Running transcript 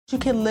You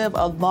can live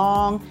a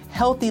long,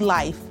 healthy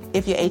life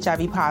if you're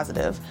HIV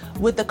positive.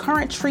 With the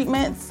current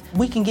treatments,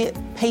 we can get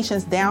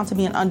patients down to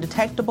being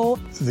undetectable.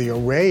 The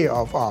array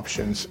of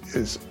options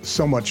is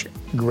so much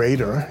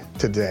greater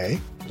today.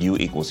 U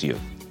equals U.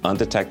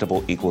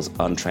 Undetectable equals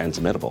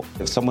untransmittable.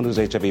 If someone who's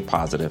HIV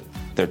positive,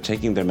 they're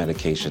taking their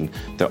medication,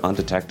 they're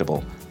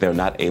undetectable, they're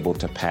not able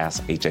to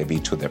pass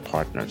HIV to their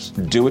partners.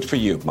 Do it for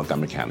you,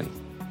 Montgomery County.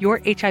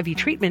 Your HIV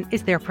treatment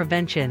is their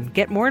prevention.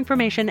 Get more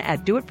information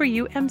at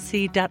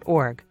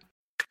doitforyoumc.org.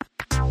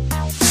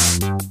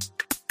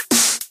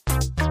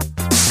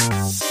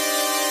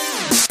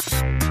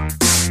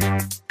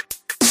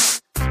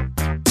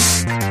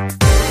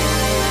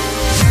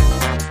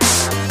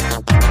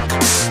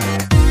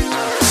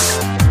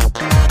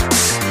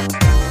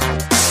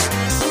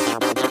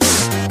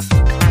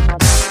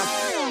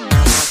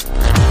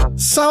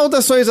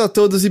 Saudações a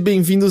todos e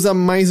bem-vindos a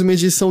mais uma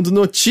edição do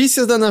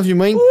Notícias da Nave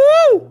Mãe,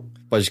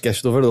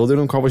 podcast do Overloader,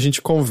 no qual a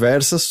gente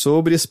conversa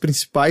sobre as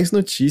principais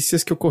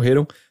notícias que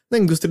ocorreram na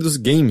indústria dos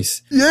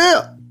games.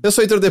 Yeah! Eu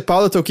sou Heitor de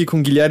Paula, tô aqui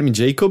com Guilherme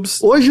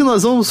Jacobs. Hoje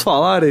nós vamos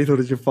falar,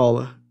 Heitor de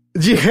Paula,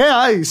 de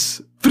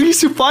reais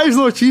principais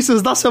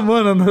notícias da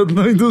semana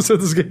na indústria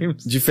dos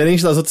games.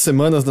 Diferente das outras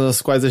semanas,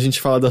 nas quais a gente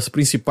fala das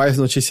principais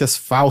notícias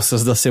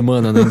falsas da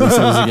semana na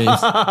indústria dos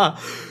games.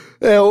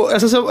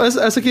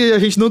 Essa aqui a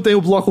gente não tem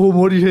o bloco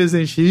rumor de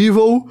Resident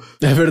Evil.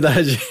 É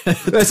verdade.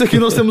 Essa aqui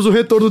nós temos o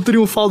retorno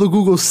triunfal do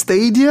Google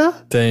Stadia.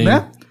 Tem.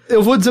 Né?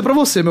 Eu vou dizer pra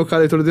você, meu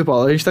caro Heitor de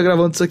Paula, a gente tá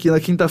gravando isso aqui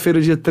na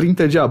quinta-feira, dia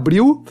 30 de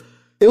abril.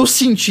 Eu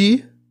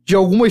senti, de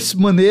alguma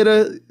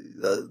maneira,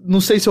 não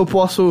sei se eu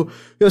posso...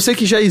 Eu sei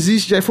que já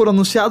existe, já foram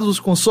anunciados os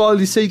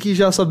consoles, sei que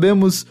já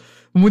sabemos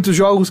muitos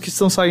jogos que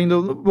estão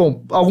saindo...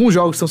 Bom, alguns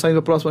jogos estão saindo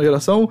da próxima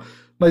geração,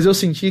 mas eu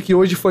senti que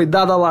hoje foi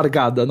dada a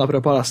largada na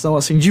preparação,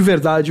 assim, de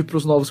verdade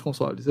pros novos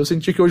consoles. Eu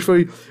senti que hoje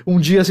foi um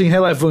dia, assim,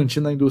 relevante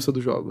na indústria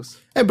dos jogos.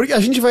 É, porque a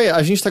gente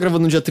tá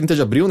gravando no dia 30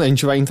 de abril, né? A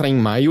gente vai entrar em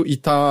maio e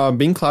tá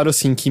bem claro,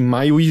 assim, que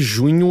maio e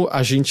junho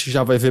a gente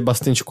já vai ver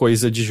bastante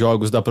coisa de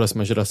jogos da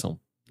próxima geração.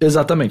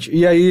 Exatamente.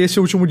 E aí, esse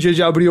último dia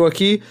de abril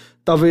aqui,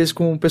 talvez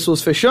com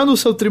pessoas fechando o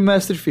seu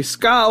trimestre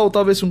fiscal,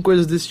 talvez com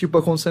coisas desse tipo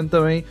acontecendo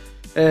também.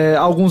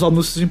 Alguns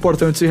anúncios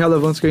importantes e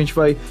relevantes que a gente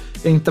vai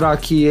entrar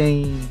aqui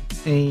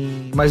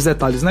em mais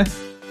detalhes, né?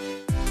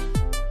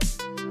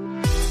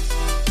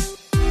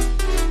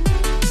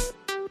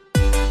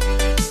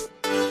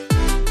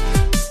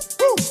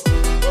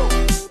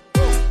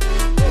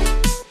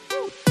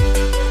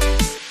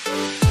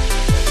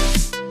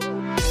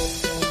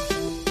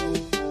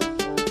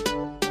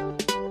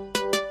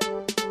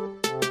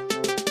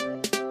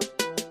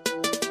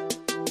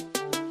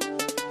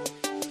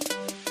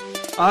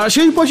 Acho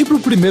que a gente pode ir pro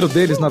primeiro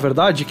deles, na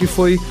verdade, que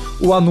foi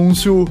o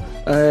anúncio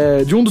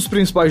de um dos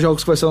principais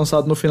jogos que vai ser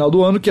lançado no final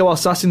do ano, que é o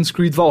Assassin's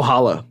Creed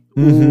Valhalla.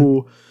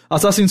 O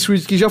Assassin's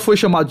Creed que já foi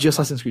chamado de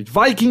Assassin's Creed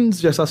Vikings,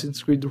 de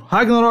Assassin's Creed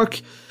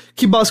Ragnarok,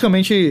 que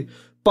basicamente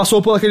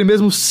passou por aquele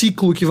mesmo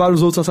ciclo que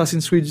vários outros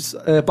Assassin's Creed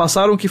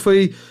passaram, que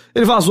foi...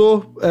 Ele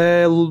vazou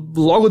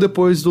logo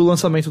depois do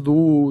lançamento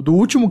do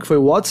último, que foi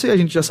o Odyssey. A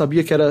gente já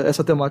sabia que era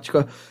essa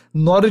temática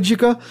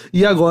nórdica,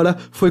 e agora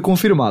foi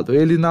confirmado.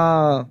 Ele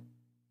na...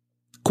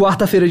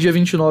 quarta-feira, dia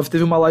 29,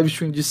 teve uma live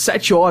stream de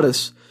 7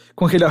 horas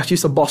com aquele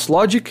artista Boss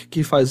Logic,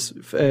 que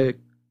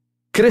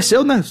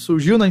cresceu, né?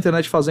 Surgiu na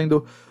internet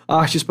fazendo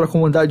artes pra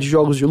comunidade de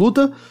jogos de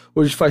luta.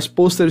 Hoje faz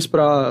pôsteres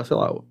pra, sei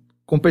lá,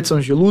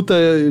 competições de luta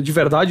de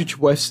verdade,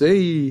 tipo UFC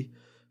e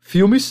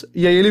filmes.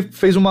 E aí ele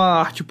fez uma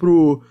arte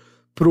pro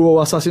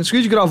Assassin's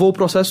Creed, gravou o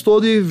processo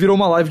todo e virou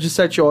uma live de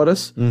 7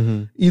 horas.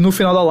 E no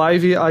final da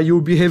live, a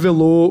Ubi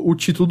revelou o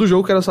título do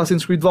jogo, que era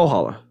Assassin's Creed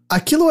Valhalla.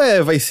 Aquilo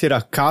vai ser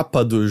a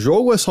capa do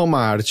jogo ou é só uma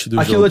arte do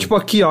jogo? Aquilo é tipo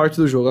a key art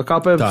do jogo. A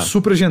capa é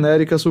super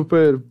genérica,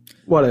 super...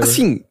 whatever.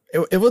 Assim,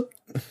 eu vou...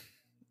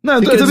 Não,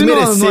 eu também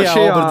desmerecer não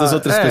achei a obra das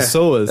outras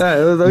pessoas.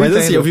 eu mas entendo.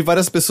 assim, eu vi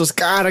várias pessoas,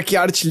 cara, que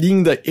arte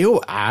linda.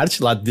 A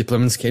arte lá, pelo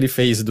menos que ele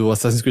fez do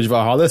Assassin's Creed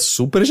Valhalla, é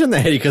super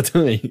genérica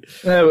também.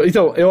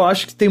 Então, eu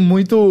acho que tem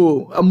muita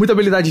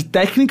habilidade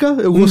técnica.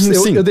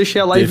 Eu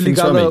deixei a live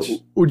ligada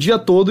o dia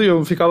todo e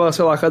eu ficava,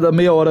 sei lá, cada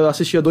meia hora eu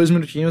assistia 2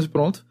 minutinhos e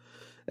pronto.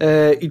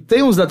 E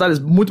tem uns detalhes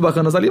muito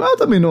bacanas ali, mas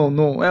também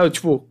não é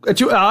tipo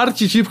a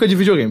arte típica de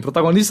videogame,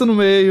 protagonista no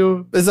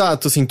meio.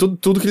 Exato, assim,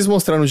 tudo que eles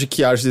mostraram de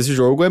que arte desse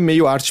jogo é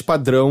meio arte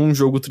padrão,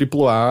 jogo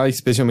AAA,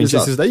 especialmente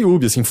esses da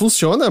Ubi, assim,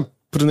 funciona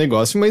pro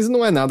negócio, mas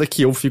não é nada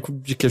que eu fico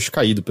de queixo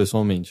caído,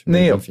 pessoalmente.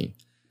 Nem eu. Enfim.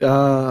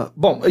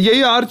 Bom, e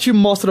aí a arte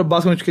mostra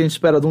basicamente o que a gente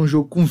espera de um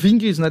jogo com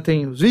vikings, né?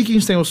 Tem os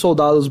vikings, tem os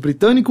soldados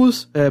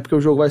britânicos, porque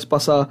o jogo vai se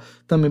passar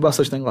também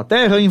bastante na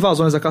Inglaterra,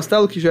 invasões a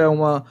castelo, que já é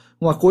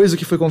uma coisa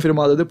que foi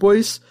confirmada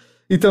depois,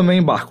 e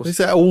também barcos.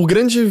 O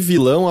grande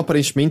vilão,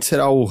 aparentemente,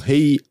 será o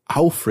rei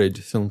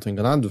Alfred, se eu não tô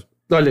enganado.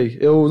 Olha aí,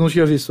 eu não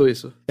tinha visto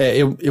isso.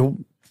 Eu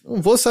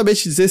não vou saber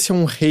te dizer se é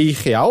um rei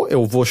real,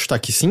 eu vou chutar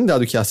que sim,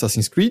 dado que é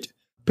Assassin's Creed.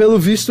 Pelo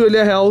visto, ele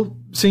é real,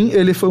 sim,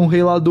 ele foi um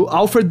rei lá do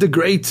Alfred the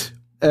Great,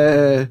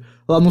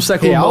 lá no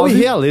século IX. Real e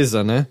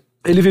realeza, né?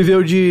 Ele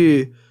viveu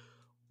de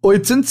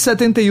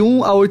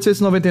 871 a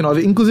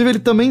 899. Inclusive, ele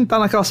também tá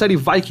naquela série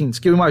Vikings,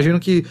 que eu imagino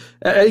que...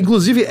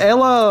 inclusive,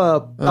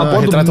 ela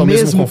aborda o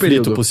mesmo conflito,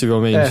 período.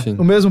 possivelmente.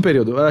 O mesmo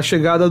período. A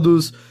chegada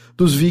dos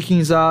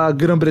vikings à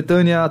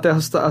Grã-Bretanha,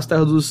 às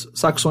terras dos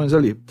saxões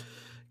ali.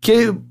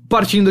 Que,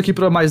 partindo aqui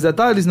para mais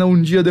detalhes, né,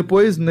 um dia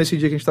depois, nesse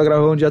dia que a gente tá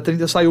gravando, dia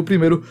 30, saiu o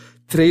primeiro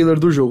trailer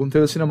do jogo. Um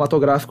trailer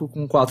cinematográfico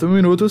com 4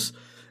 minutos,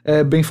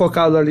 bem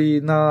focado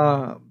ali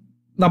na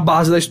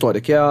base da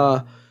história, que é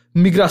a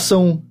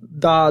migração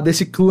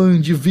desse clã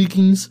de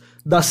vikings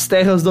das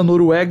terras da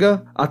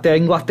Noruega até a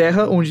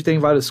Inglaterra, onde tem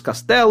vários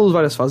castelos,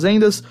 várias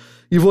fazendas,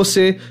 e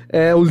você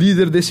é o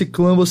líder desse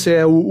clã, você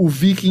é o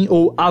viking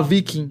ou a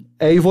viking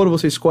Eivor,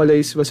 você escolhe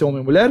aí se vai ser homem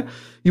ou mulher,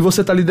 e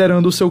você tá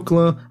liderando o seu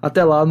clã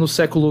até lá no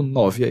século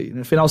IX aí,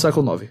 no final do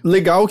século IX.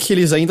 Legal que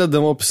eles ainda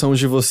dão a opção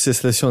de você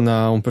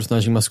selecionar um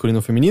personagem masculino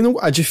ou feminino.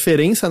 A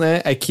diferença,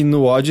 né, é que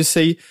no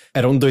Odyssey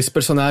eram 2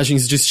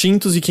 personagens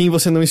distintos e quem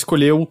você não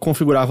escolheu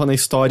configurava na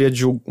história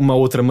de uma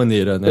outra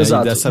maneira, né?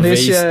 Exato. E dessa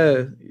Nesse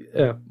vez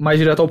mais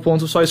direto ao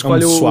ponto, só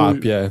escolhe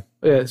swap,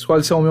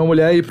 escolhe ser homem ou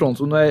mulher e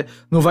pronto.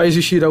 Não vai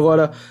existir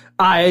agora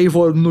a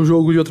Eivor no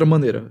jogo de outra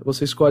maneira.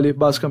 Você escolhe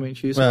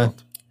basicamente isso.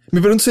 Pronto. Me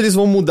pergunto se eles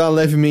vão mudar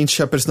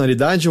levemente a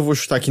personalidade, eu vou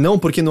chutar que não,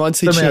 porque no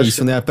Odyssey Também tinha acho isso,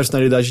 que né? A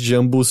personalidade de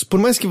ambos, por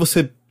mais que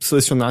você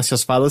selecionasse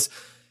as falas,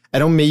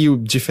 eram meio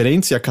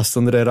diferentes e a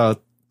Cassandra era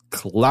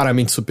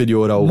claramente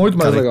superior ao muito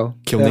mais cara legal.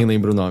 que eu nem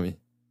lembro o nome.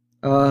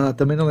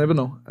 Também não lembro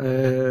não.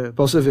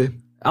 Pra você ver.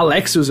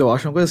 Alexios, eu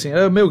acho, uma coisa assim.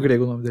 É meio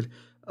grego o nome dele,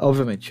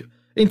 obviamente.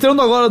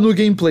 Entrando agora no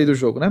gameplay do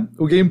jogo, né?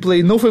 O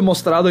gameplay não foi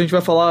mostrado, a gente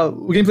vai falar...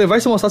 O gameplay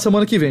vai ser mostrado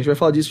semana que vem, a gente vai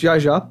falar disso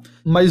já.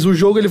 Mas o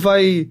jogo, ele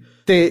vai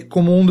ter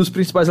como um dos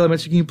principais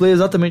elementos de gameplay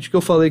exatamente o que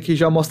eu falei que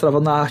já mostrava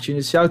na arte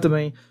inicial e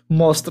também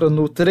mostra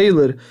no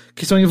trailer,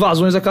 que são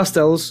invasões a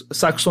castelos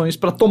saxões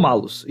pra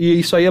tomá-los. E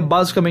isso aí é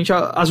basicamente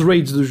as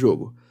raids do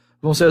jogo.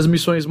 Vão ser as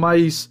missões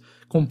mais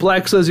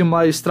complexas e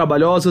mais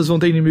trabalhosas, vão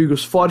ter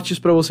inimigos fortes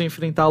pra você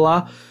enfrentar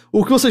lá.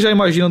 O que você já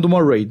imagina de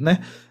uma raid, né?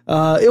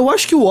 Eu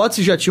acho que o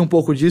Odyssey já tinha um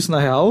pouco disso, na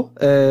real,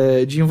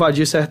 de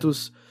invadir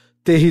certos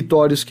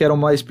territórios que eram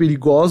mais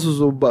perigosos,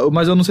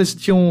 mas eu não sei se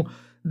tinham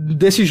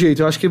desse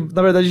jeito. Eu acho que,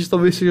 na verdade,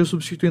 talvez seja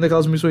substituindo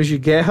aquelas missões de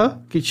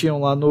guerra que tinham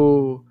lá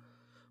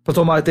pra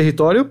tomar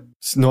território.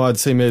 No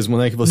Odyssey mesmo,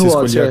 né? Que você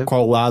escolhia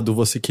qual lado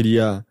você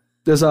queria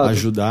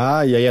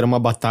ajudar, e aí era uma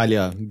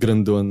batalha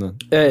grandona.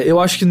 Eu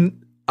acho que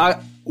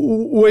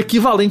o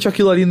equivalente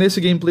àquilo ali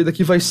nesse gameplay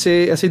daqui vai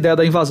ser essa ideia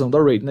da invasão,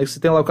 da raid, né? Você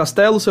tem lá o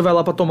castelo, você vai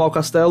lá pra tomar o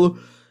castelo.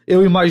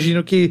 Eu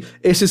imagino que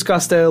esses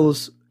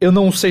castelos, eu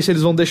não sei se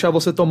eles vão deixar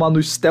você tomar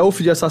no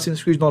stealth de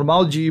Assassin's Creed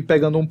normal, de ir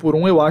pegando um por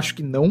um, eu acho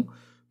que não.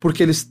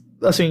 Porque eles,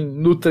 assim,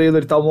 no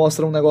trailer e tal,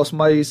 mostram um negócio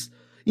mais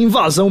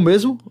invasão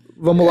mesmo.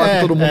 Vamos lá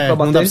com todo mundo pra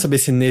bater. Não dá pra saber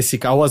se nesse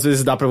carro, às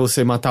vezes dá pra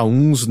você matar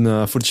uns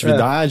na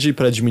furtividade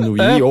pra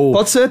diminuir, ou...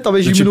 Pode ser,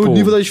 talvez diminua o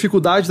nível da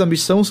dificuldade da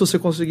missão, se você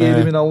conseguir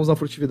eliminar uns na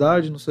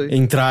furtividade, não sei.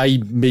 Entrar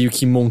e meio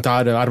que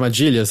montar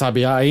armadilha,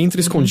 sabe? Entra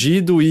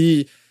escondido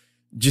e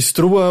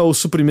destrua o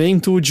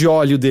suprimento de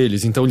óleo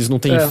deles, então eles não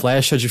têm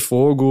flecha de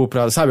fogo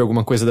pra, sabe,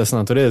 alguma coisa dessa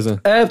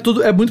natureza?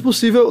 É muito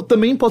possível.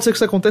 Também pode ser que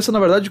isso aconteça, na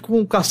verdade,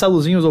 com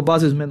castelozinhos ou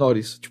bases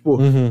menores. Tipo,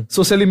 se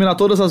você eliminar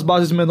todas as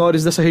bases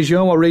menores dessa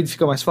região, a raid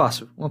fica mais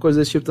fácil. Uma coisa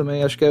desse tipo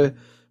também, acho que é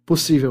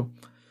possível.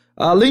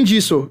 Além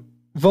disso,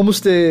 vamos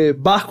ter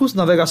barcos,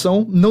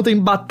 navegação. Não tem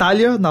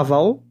batalha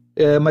naval,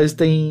 mas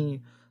tem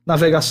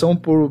navegação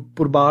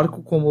por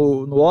barco,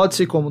 como no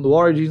Odyssey, como no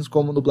Origins,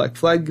 como no Black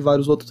Flag e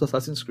vários outros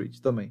Assassin's Creed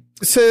também.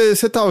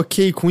 Você tá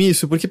ok com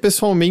isso? Porque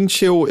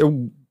pessoalmente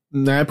eu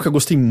na época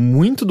gostei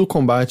muito do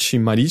combate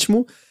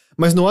marítimo,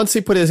 mas no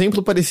Odyssey, por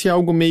exemplo, parecia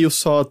algo meio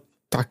só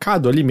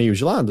tacado ali, meio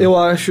de lado. Eu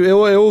acho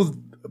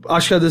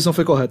que a decisão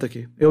foi correta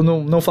aqui. Eu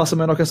não faço a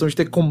menor questão de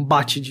ter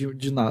combate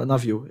de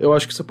navio. Eu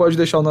acho que você pode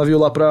deixar o navio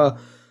lá pra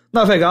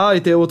navegar e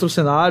ter outros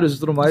cenários e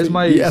tudo mais,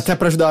 mas... E até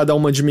pra ajudar a dar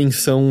uma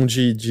dimensão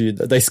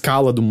da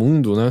escala do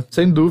mundo, né?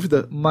 Sem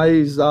dúvida,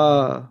 mas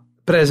a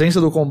presença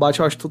do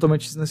combate eu acho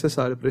totalmente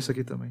desnecessária pra isso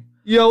aqui também.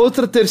 E a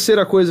outra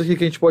terceira coisa aqui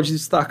que a gente pode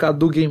destacar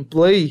do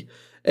gameplay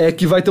é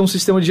que vai ter um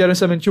sistema de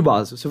gerenciamento de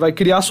base. Você vai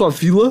criar sua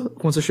vila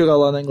quando você chegar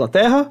lá na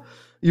Inglaterra,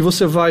 e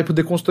você vai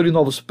poder construir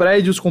novos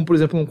prédios, como por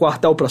exemplo um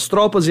quartel pras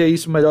tropas, e aí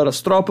isso melhora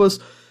as tropas.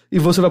 E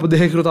você vai poder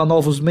recrutar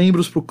novos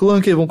membros pro clã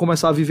que vão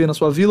começar a viver na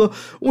sua vila.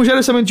 Um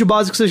gerenciamento de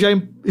base que você já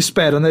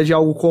espera, né? De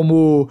algo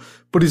como,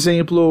 por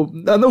exemplo...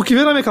 O que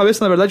veio na minha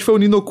cabeça, na verdade, foi o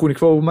Ni no Kuni, que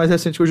foi o mais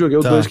recente que eu joguei.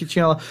 O 2 que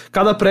tinha lá...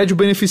 Cada prédio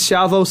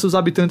beneficiava os seus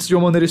habitantes de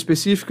uma maneira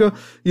específica.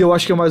 E eu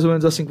acho que é mais ou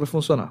menos assim que vai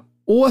funcionar.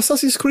 O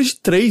Assassin's Creed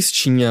 3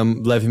 tinha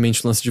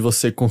levemente o lance de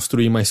você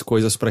construir mais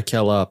coisas pra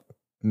aquela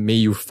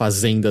meio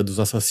fazenda dos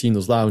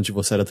assassinos lá, onde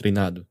você era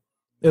treinado.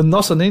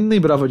 Nossa, nem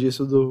lembrava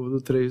disso do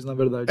 3, na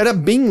verdade. Era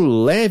bem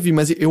leve,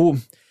 mas eu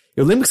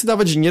lembro que você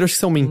dava dinheiro, acho que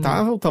você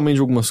aumentava o tamanho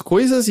de algumas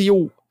coisas, e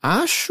eu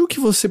acho que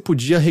você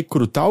podia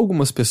recrutar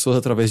algumas pessoas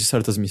através de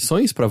certas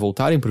missões pra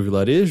voltarem pro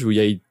vilarejo, e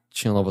aí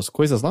tinha novas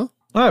coisas lá?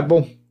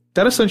 Bom.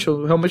 Interessante,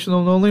 eu realmente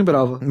não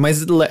lembrava.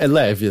 Mas é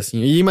leve,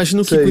 assim. E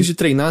imagino que depois de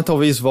treinar,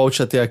 talvez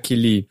volte a ter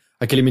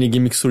aquele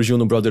minigame que surgiu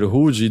no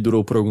Brotherhood e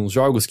durou por alguns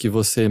jogos, que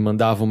você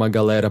mandava uma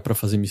galera pra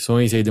fazer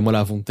missões e aí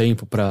demorava um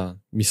tempo pra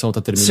missão tá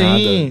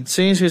terminada.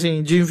 Sim,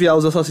 de enviar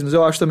os assassinos.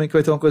 Eu acho também que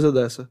vai ter uma coisa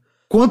dessa.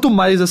 Quanto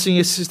mais, assim,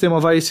 esse sistema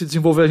vai se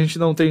desenvolver, a gente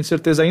não tem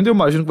certeza ainda. Eu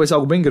imagino que vai ser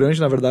algo bem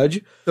grande, na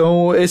verdade.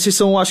 Então, esses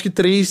são, acho que,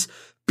 3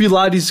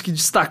 pilares que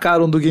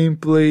destacaram do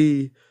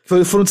gameplay,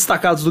 foram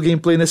destacados do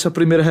gameplay nessa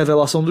primeira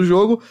revelação do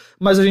jogo,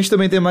 mas a gente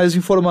também tem mais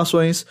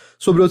informações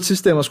sobre outros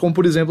sistemas, como,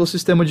 por exemplo, o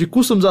sistema de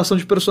customização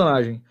de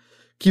personagem,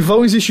 que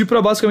vão existir para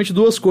basicamente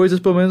 2 coisas,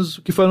 pelo menos,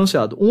 que foi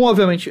anunciado. Um,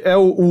 obviamente, é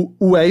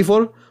o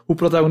Eivor, o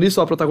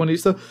protagonista ou a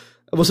protagonista.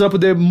 Você vai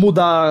poder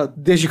mudar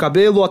desde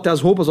cabelo até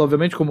as roupas,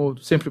 obviamente, como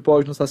sempre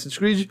pode no Assassin's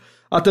Creed.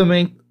 Há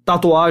também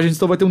tatuagens,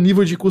 então vai ter um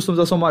nível de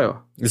customização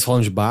maior. Eles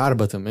falam de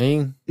barba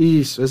também.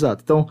 Isso,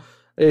 exato. Então,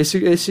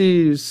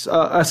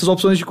 essas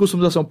opções de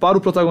customização para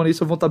o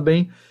protagonista vão estar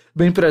bem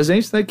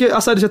presentes, né? Que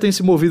a série já tem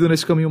se movido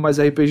nesse caminho mais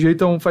RPG,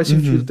 então faz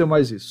sentido ter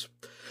mais isso.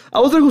 A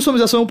outra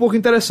customização é um pouco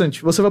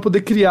interessante. Você vai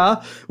poder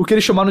criar o que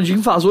eles chamaram de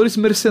invasores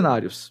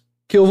mercenários,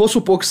 que eu vou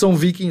supor que são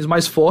vikings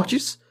mais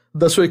fortes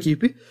da sua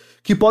equipe,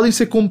 que podem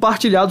ser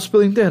compartilhados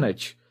pela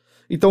internet.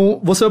 Então,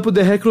 você vai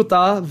poder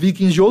recrutar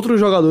vikings de outros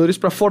jogadores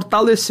para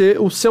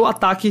fortalecer o seu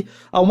ataque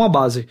a uma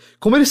base.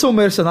 Como eles são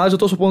mercenários, eu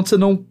tô supondo que você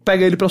não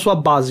pega ele pra sua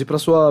base, pra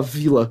sua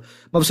vila,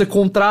 mas você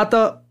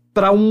contrata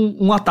pra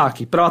um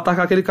ataque, pra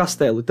atacar aquele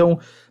castelo. Então,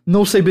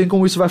 não sei bem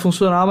como isso vai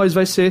funcionar, mas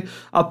vai ser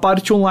a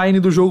parte online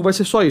do jogo, vai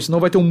ser só isso. Não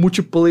vai ter um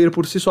multiplayer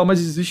por si só, mas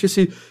existe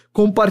esse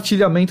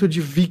compartilhamento de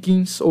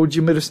vikings ou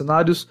de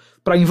mercenários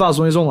pra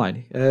invasões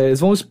online.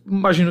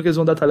 Imagino que eles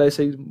vão detalhar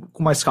isso aí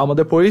com mais calma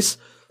depois.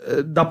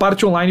 Da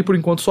parte online, por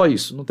enquanto, só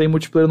isso. Não tem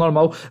multiplayer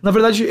normal. Na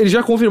verdade, eles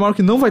já confirmaram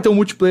que não vai ter um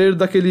multiplayer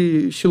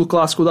daquele estilo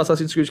clássico do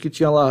Assassin's Creed que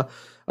tinha lá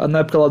na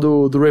época lá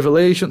do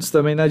Revelations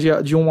também, né?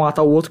 De um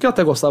matar o outro, que eu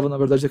até gostava, na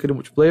verdade, daquele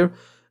multiplayer.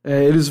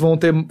 Eles vão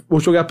ter... O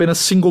jogo é apenas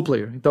single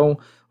player. Então,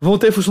 vão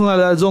ter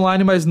funcionalidades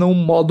online, mas não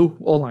modo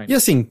online. E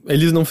assim,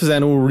 eles não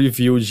fizeram um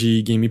review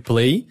de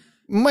gameplay,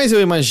 mas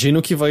eu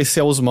imagino que vai ser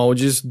aos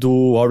moldes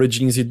do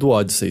Origins e do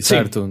Odyssey,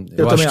 certo? Sim,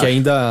 eu acho que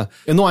ainda...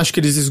 Eu não acho que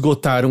eles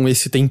esgotaram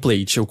esse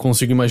template. Eu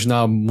consigo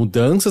imaginar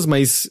mudanças,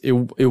 mas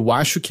eu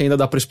acho que ainda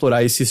dá pra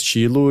explorar esse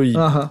estilo e...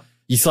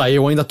 E sei lá,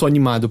 eu ainda tô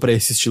animado pra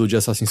esse estilo de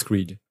Assassin's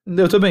Creed.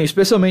 Eu também,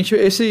 especialmente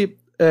esse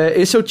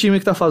é o time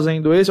que tá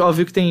fazendo esse.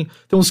 Óbvio que tem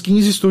uns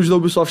 15 estúdios da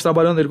Ubisoft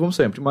trabalhando nele, como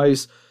sempre,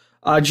 mas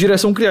a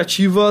direção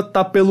criativa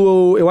tá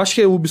pelo... Eu acho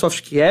que é o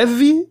Ubisoft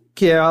Kiev,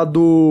 que é a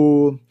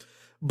do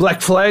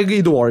Black Flag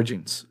e do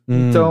Origins.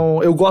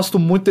 Então, eu gosto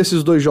muito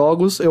desses 2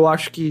 jogos. Eu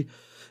acho que...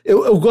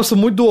 Eu gosto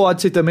muito do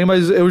Odyssey também,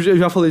 mas eu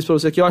já falei isso pra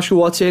você aqui. Eu acho que o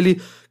Odyssey,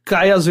 ele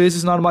cai às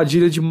vezes na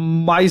armadilha de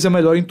mais é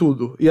melhor em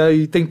tudo. E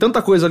aí tem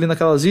tanta coisa ali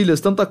naquelas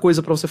ilhas, tanta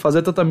coisa pra você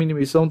fazer, tanta mini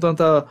missão,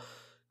 tanta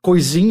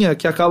coisinha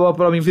que acaba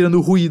pra mim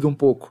virando ruído um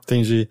pouco.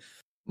 Entendi.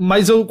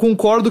 Mas eu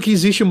concordo que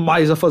existe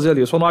mais a fazer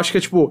ali. Eu só não acho que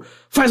é tipo,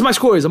 faz mais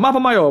coisa, mapa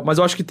maior. Mas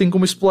eu acho que tem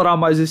como explorar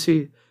mais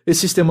esse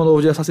sistema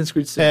novo de Assassin's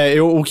Creed.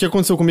 O que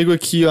aconteceu comigo é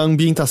que a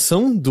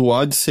ambientação do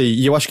Odyssey,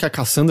 e eu acho que a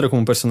Cassandra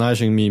como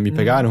personagem me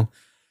pegaram.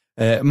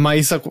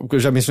 Mas eu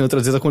já mencionei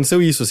outras vezes,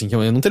 aconteceu isso, assim, que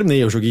eu não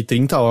terminei, eu joguei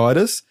 30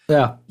 horas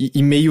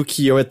e meio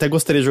que eu até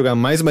gostaria de jogar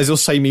mais, mas eu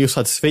saí meio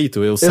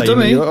satisfeito, eu saí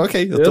também. meio,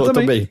 ok, eu tô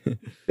bem.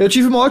 Eu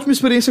tive uma ótima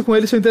experiência com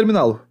ele sem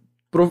terminá-lo,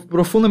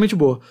 profundamente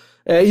boa.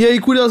 E aí,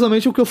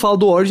 curiosamente, o que eu falo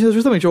do Origins é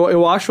justamente,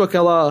 eu acho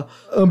aquela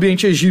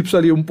ambiente egípcio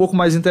ali um pouco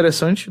mais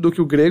interessante do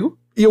que o grego,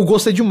 e eu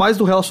gostei demais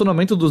do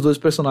relacionamento dos 2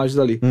 personagens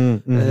ali.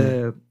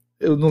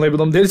 Eu não lembro o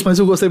nome deles, mas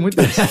eu gostei muito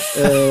deles.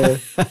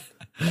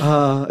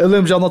 Eu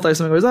lembro de anotar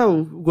isso também, mas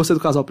eu gostei do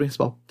casal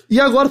principal. E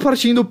agora,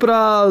 partindo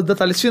pra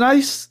detalhes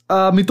finais,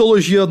 a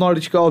mitologia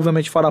nórdica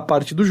obviamente fará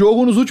parte do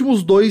jogo. Nos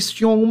últimos 2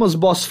 tinham algumas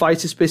boss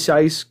fights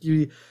especiais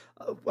que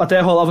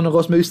até rolava um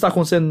negócio meio está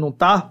acontecendo, não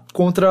tá,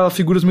 contra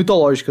figuras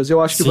mitológicas. Eu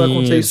acho que vai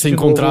acontecer isso. Você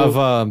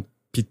encontrava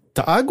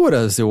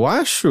Pitágoras, eu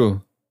acho?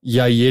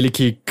 E aí ele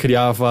que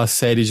criava a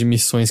série de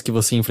missões que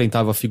você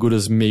enfrentava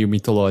figuras meio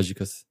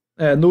mitológicas.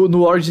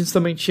 No Origins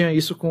também tinha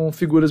isso com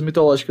figuras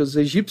mitológicas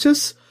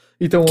egípcias.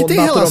 Então, que tem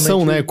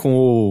relação, né,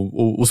 com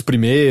os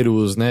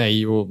primeiros, né,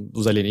 e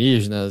os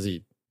alienígenas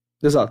e...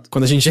 Exato.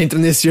 Quando a gente entra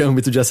nesse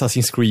âmbito de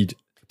Assassin's Creed.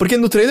 Porque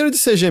no trailer de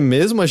CG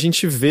mesmo, a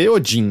gente vê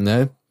Odin,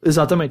 né?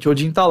 Exatamente,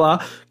 Odin tá lá,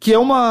 que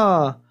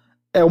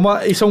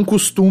isso é um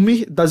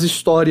costume das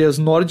histórias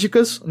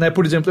nórdicas, né,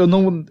 por exemplo,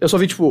 eu só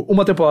vi, tipo,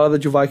 uma temporada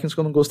de Vikings que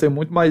eu não gostei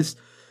muito, mas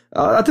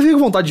até fico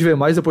com vontade de ver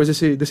mais depois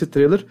desse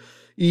trailer.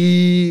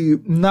 E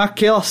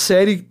naquela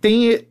série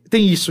tem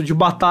isso, de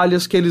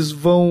batalhas que eles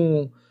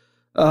vão...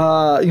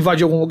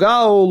 invadir algum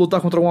lugar ou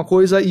lutar contra alguma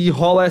coisa e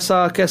rola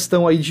essa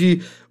questão aí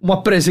de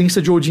uma presença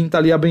de Odin tá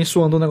ali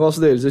abençoando o negócio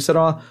deles. Isso era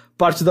uma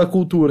parte da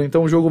cultura,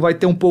 então o jogo vai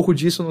ter um pouco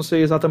disso, não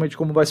sei exatamente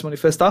como vai se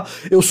manifestar.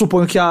 Eu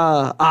suponho que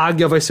a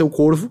águia vai ser o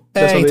corvo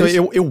dessa então vez.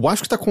 Eu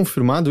acho que tá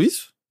confirmado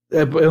isso.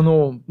 Eu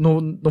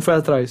não fui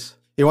atrás.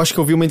 Eu acho que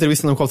eu vi uma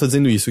entrevista na qual tá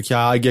dizendo isso, que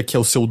a águia, que é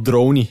o seu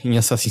drone em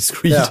Assassin's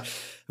Creed,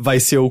 vai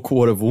ser o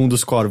corvo, um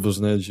dos corvos,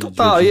 né?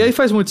 E aí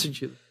faz muito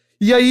sentido.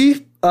 E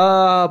aí,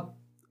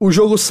 O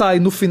jogo sai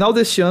no final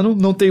deste ano,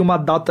 não tem uma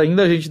data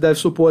ainda, a gente deve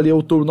supor ali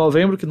outubro,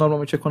 novembro, que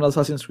normalmente é quando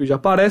Assassin's Creed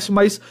aparece,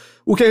 mas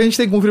o que a gente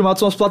tem confirmado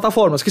são as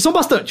plataformas, que são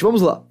bastante,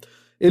 vamos lá.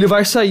 Ele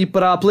vai sair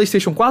para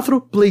PlayStation 4,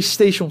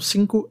 PlayStation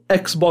 5,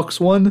 Xbox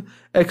One,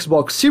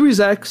 Xbox Series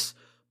X,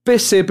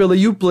 PC pela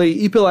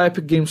Uplay e pela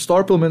Epic Game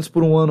Store, pelo menos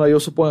por um ano aí eu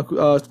suponho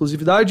a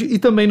exclusividade, e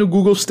também no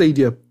Google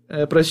Stadia,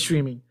 para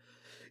streaming.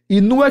 E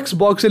no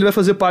Xbox ele vai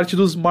fazer parte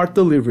do Smart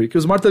Delivery, que o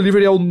Smart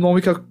Delivery é o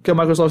nome que a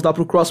Microsoft dá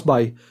pro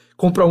cross-buy.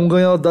 Compra um,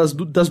 ganha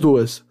das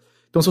duas.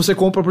 Então se você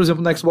compra, por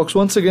exemplo, no Xbox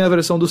One, você ganha a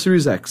versão do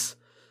Series X.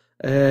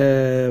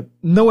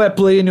 Não é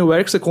Play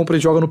Anywhere, que você compra e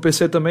joga no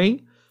PC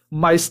também,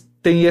 mas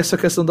tem essa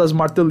questão da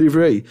Smart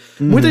Delivery aí.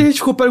 Muita gente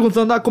ficou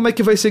perguntando como é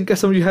que vai ser em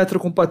questão de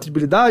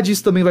retrocompatibilidade,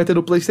 isso também vai ter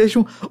no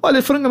PlayStation.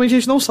 Olha, francamente a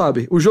gente não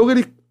sabe. O jogo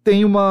ele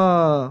tem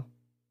uma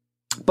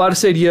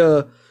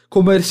parceria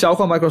comercial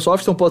com a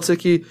Microsoft, então pode ser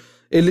que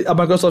a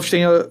Microsoft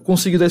tenha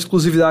conseguido a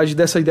exclusividade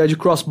dessa ideia de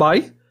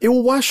cross-buy.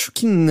 Eu acho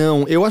que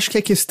não. Eu acho que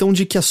é questão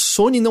de que a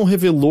Sony não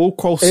revelou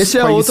quais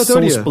são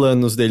os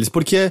planos deles.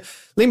 Porque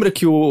lembra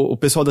que o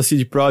pessoal da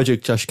CD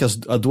Projekt, acho que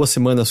há 2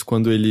 semanas,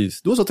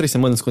 2 ou 3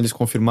 semanas, quando eles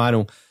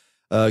confirmaram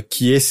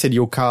que esse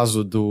seria o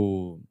caso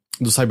do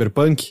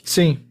Cyberpunk,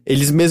 sim,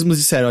 eles mesmos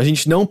disseram, a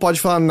gente não pode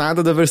falar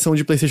nada da versão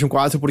de PlayStation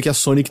 4 porque a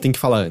Sony que tem que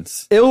falar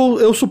antes.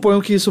 Eu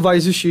suponho que isso vai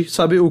existir,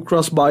 sabe, o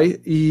cross-buy,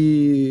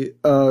 e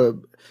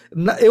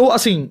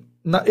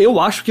eu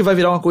acho que vai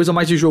virar uma coisa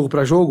mais de jogo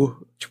pra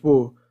jogo,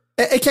 tipo...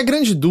 É que a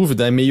grande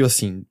dúvida é meio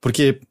assim,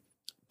 porque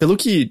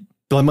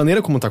pela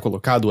maneira como tá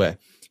colocado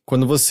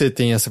quando você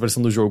tem essa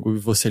versão do jogo e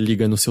você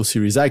liga no seu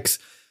Series X,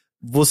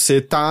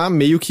 você tá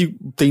meio que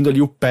tendo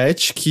ali o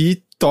patch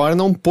que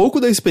torna um pouco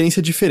da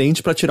experiência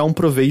diferente pra tirar um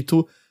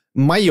proveito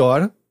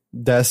maior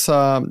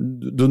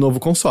do novo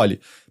console.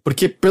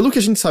 Porque, pelo que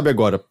a gente sabe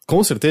agora,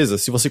 com certeza,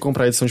 se você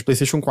comprar a edição de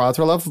PlayStation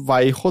 4, ela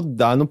vai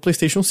rodar no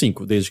PlayStation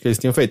 5, desde que eles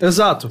tenham feito.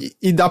 Exato.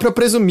 E dá pra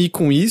presumir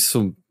com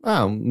isso,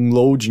 um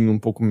loading um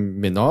pouco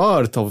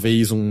menor,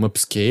 talvez um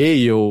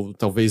upscale,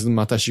 talvez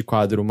uma taxa de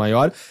quadro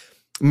maior,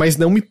 mas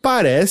não me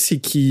parece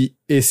que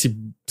esse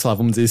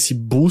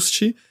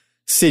boost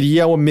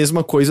seria a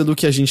mesma coisa do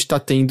que a gente tá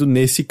tendo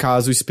nesse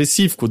caso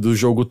específico, do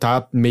jogo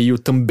tá meio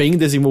também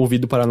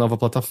desenvolvido para a nova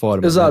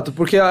plataforma. Exato, né?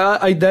 Porque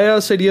a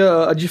ideia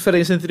seria a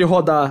diferença entre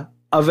rodar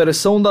a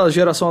versão da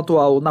geração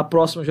atual na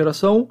próxima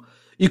geração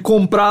e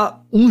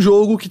comprar um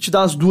jogo que te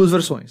dá as 2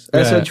 versões.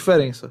 Essa é a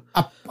diferença.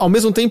 Ao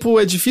mesmo tempo,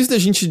 é difícil da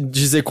gente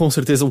dizer com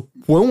certeza o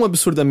quão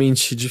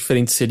absurdamente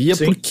diferente seria,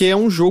 sim, porque é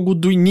um jogo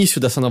do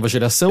início dessa nova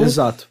geração.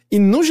 Exato. E,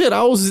 no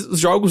geral, os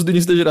jogos do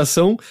início da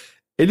geração...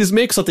 Eles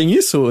meio que só tem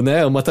isso,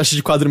 né? Uma taxa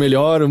de quadro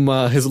melhor,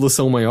 uma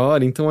resolução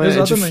maior, então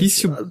é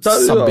difícil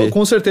saber.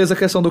 Com certeza a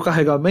questão do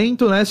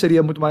carregamento, né?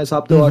 Seria muito mais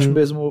rápido, eu acho,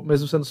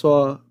 mesmo sendo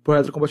só por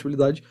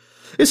retrocompatibilidade.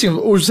 E assim,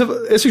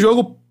 esse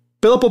jogo,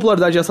 pela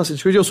popularidade de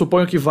Assassin's Creed, eu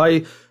suponho que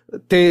vai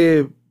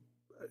ter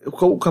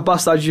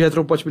capacidade de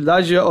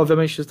retrocompatibilidade,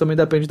 obviamente isso também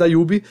depende da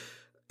Ubi.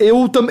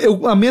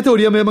 A minha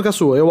teoria é a mesma que a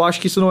sua. Eu acho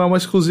que isso não é uma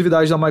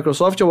exclusividade da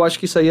Microsoft, eu acho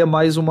que isso aí é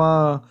mais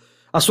uma...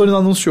 A Sony não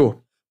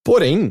anunciou.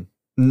 Porém...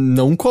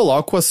 não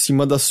coloco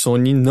acima da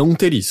Sony não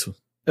ter isso.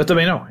 Eu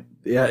também não.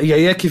 E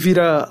aí é que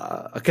vira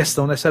a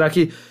questão, né? Será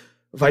que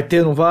vai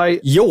ter, não vai?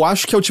 E eu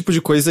acho que é o tipo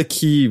de coisa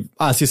que...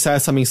 se sai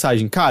essa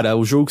mensagem, cara,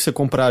 o jogo que você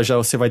comprar já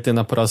você vai ter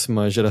na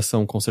próxima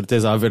geração, com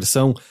certeza, a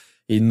versão,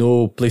 e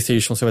no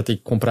PlayStation você vai ter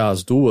que comprar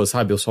as 2,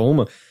 sabe? Ou só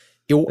uma.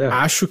 Eu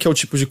acho que é o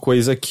tipo de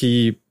coisa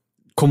que,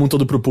 como um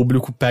todo pro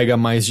público, pega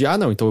mais de,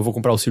 então eu vou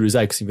comprar o Series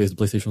X em vez do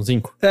PlayStation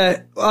 5.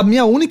 A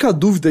minha única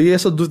dúvida, e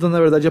essa dúvida na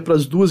verdade é para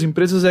as 2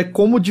 empresas, é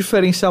como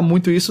diferenciar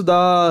muito isso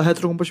da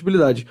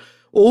retrocompatibilidade.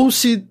 Ou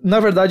se, na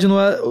verdade,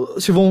 não é,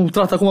 se vão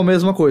tratar como a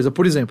mesma coisa.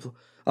 Por exemplo,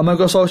 a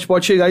Microsoft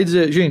pode chegar e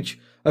dizer, gente,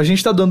 a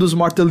gente tá dando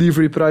Smart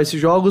Delivery para esses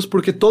jogos,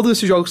 porque todos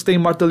esses jogos que tem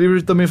Smart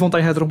Delivery também vão estar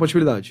em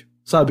retrocompatibilidade,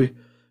 sabe?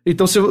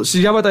 Então,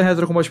 se já vai estar em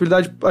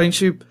retrocompatibilidade,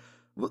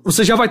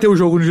 você já vai ter o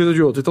jogo de um jeito ou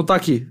de outro. Então tá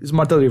aqui,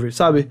 Smart Delivery,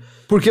 sabe?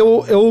 Porque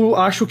eu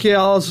acho que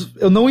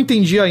eu não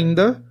entendi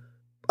ainda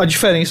a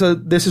diferença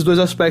desses 2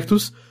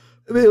 aspectos.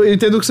 Eu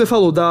entendo o que você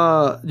falou,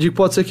 de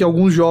pode ser que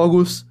alguns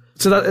jogos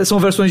são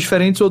versões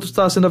diferentes, outros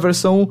tá sendo a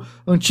versão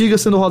antiga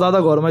sendo rodada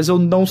agora, mas eu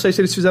não sei se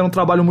eles fizeram um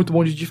trabalho muito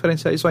bom de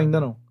diferenciar isso ainda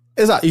não.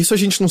 Exato, isso a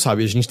gente não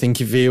sabe, a gente tem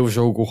que ver o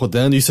jogo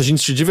rodando, isso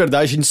de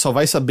verdade, a gente só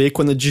vai saber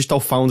quando a Digital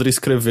Foundry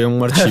escrever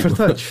um artigo. É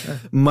verdade.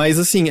 Mas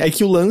assim, é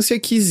que o lance é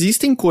que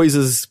existem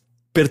coisas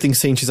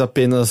pertencentes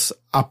apenas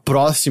à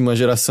próxima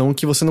geração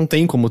que você não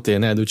tem como ter,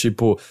 né? Do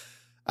tipo,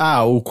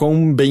 o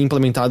quão bem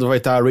implementado vai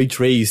estar Ray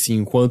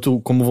Tracing,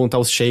 como vão estar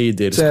os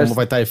shaders, certo, como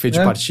vai estar efeito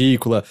de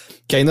partícula,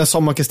 que aí não é só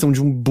uma questão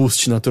de um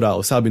boost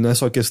natural, sabe? Não é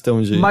só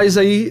questão de... Mas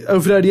aí eu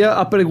viraria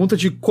a pergunta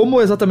de como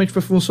exatamente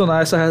vai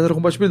funcionar essa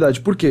retrocompatibilidade.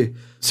 Por quê?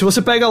 Se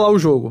você pega lá o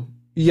jogo,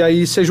 e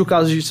aí seja o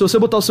caso de... Se você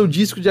botar o seu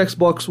disco de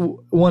Xbox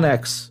One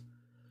X,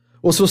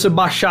 ou se você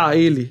baixar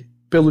ele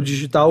pelo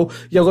digital,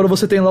 e agora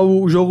você tem lá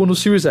o jogo no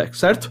Series X,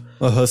 certo?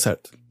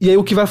 Certo. E aí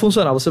o que vai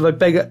funcionar? Você vai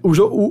pegar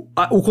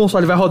o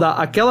console vai rodar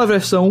aquela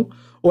versão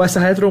ou essa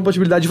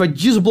retrocompatibilidade vai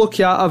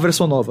desbloquear a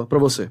versão nova pra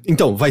você?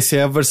 Então, vai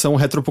ser a versão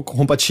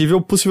retrocompatível,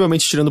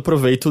 possivelmente tirando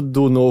proveito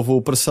do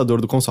novo processador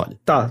do console.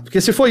 Tá,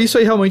 porque se for isso,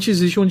 aí realmente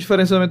existe um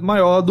diferenciamento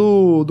maior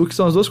do que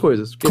são as duas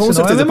coisas. Porque Com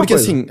certeza, porque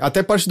coisa. assim,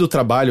 até parte do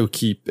trabalho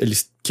que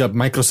a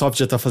Microsoft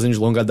já tá fazendo de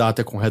longa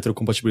data com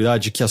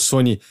retrocompatibilidade, que a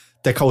Sony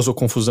até causou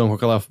confusão com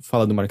aquela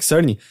fala do Mark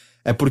Cerny,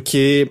 é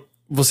porque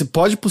você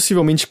pode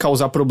possivelmente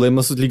causar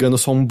problemas ligando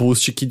só um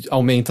boost que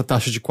aumenta a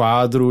taxa de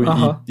quadro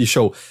e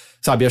show.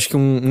 Sabe, acho que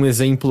um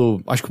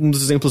exemplo, acho que um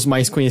dos exemplos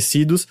mais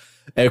conhecidos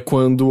é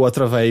quando,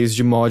 através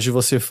de mod,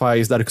 você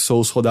faz Dark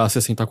Souls rodar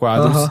 60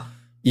 quadros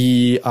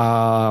e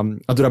a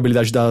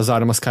durabilidade das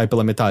armas cai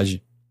pela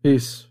metade.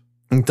 Isso.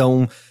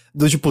 Então,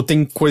 tipo,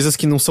 tem coisas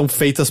que não são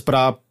feitas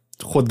pra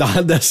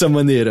rodar dessa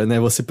maneira, né?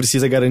 Você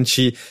precisa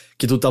garantir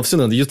que tudo tá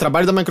funcionando. E o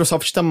trabalho da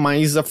Microsoft tá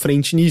mais à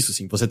frente nisso,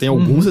 assim. Você tem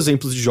alguns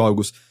exemplos de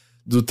jogos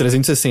do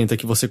 360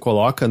 que você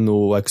coloca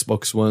no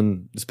Xbox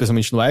One,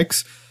 especialmente no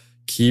X,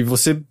 que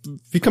você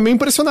fica meio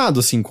impressionado,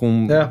 assim,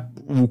 com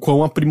o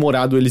quão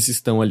aprimorado eles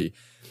estão ali.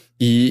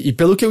 E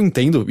pelo que eu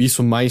entendo,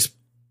 isso mais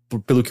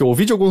pelo que eu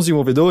ouvi de alguns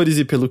desenvolvedores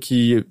e pelo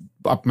que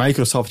a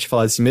Microsoft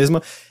fala de si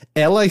mesma,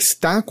 ela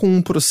está com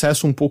um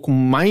processo um pouco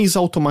mais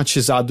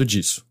automatizado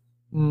disso.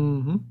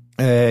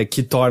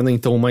 Que torna,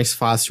 então, mais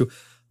fácil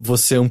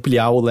você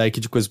ampliar o leque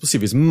de coisas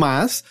possíveis.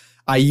 Mas,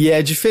 aí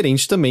é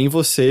diferente também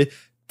você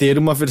ter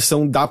uma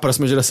versão da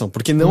próxima geração.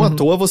 Porque não à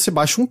toa você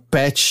baixa um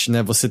patch,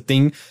 né? Você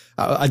tem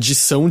a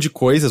adição de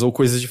coisas ou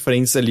coisas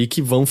diferentes ali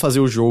que vão fazer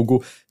o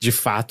jogo, de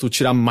fato,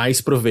 tirar mais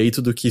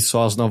proveito do que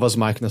só as novas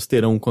máquinas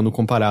terão quando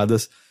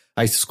comparadas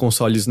a esses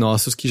consoles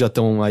nossos que já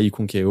estão aí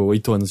com o quê?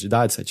 8 anos de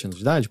idade, 7 anos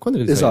de idade? Quando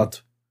eles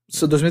Exato.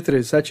 Isso é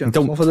 2013, 7 anos.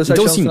 Então, vamos fazer 7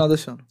 anos no final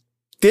desse ano.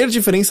 Ter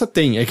diferença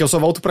tem. É que eu só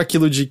volto pra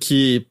aquilo de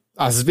que,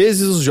 às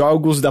vezes, os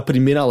jogos da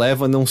primeira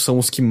leva não são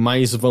os que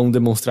mais vão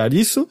demonstrar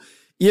isso.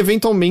 E,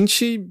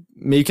 eventualmente,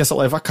 meio que essa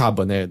leva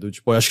acaba, né?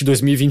 Eu acho que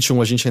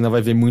 2021 a gente ainda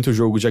vai ver muito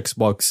jogo de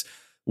Xbox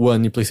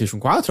One e PlayStation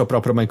 4. A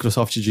própria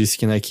Microsoft disse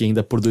que, né, que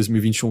ainda por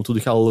 2021 tudo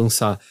que ela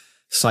lançar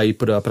sai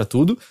pra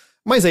tudo.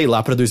 Mas aí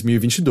lá pra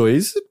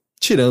 2022,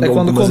 tirando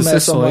algumas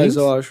exceções... mais,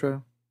 eu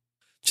acho.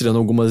 Tirando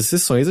algumas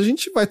exceções, a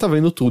gente vai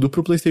vendo tudo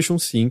pro PlayStation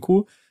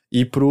 5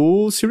 e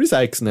pro Series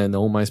X, né?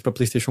 Não mais pra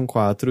PlayStation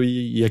 4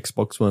 e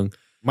Xbox One.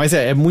 Mas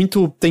é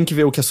muito... Tem que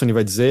ver o que a Sony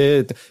vai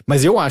dizer.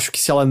 Mas eu acho que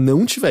se ela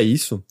não tiver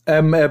isso...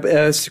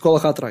 É se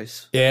colocar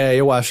atrás.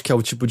 Eu acho que é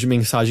o tipo de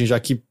mensagem já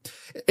que...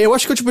 Eu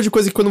acho que é o tipo de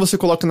coisa que quando você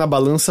coloca na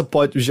balança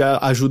já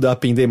ajuda a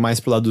pender mais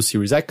pro lado do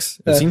Series X,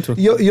 eu sinto.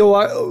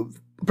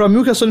 Pra mim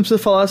o que a Sony precisa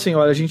falar é assim,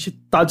 olha, a gente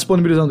tá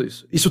disponibilizando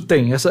isso. Isso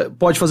tem,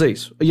 pode fazer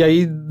isso. E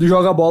aí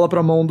joga a bola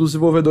pra mão dos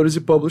desenvolvedores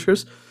e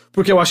publishers,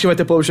 porque eu acho que vai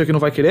ter publisher que não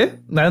vai querer,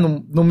 né?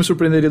 Não me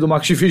surpreenderia do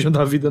Activision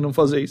da vida não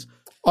fazer isso.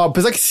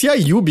 Apesar que se a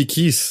Ubi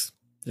quis...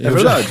 É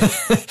verdade.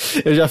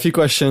 Eu já fico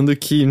achando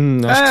que...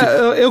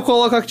 Eu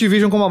coloco a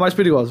Activision como a mais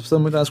perigosa,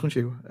 precisando muito mais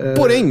contigo.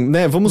 Porém,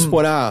 né, vamos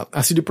supor,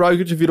 a CD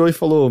Projekt virou e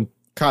falou,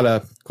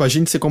 cara, com a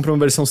gente você compra uma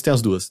versão, você tem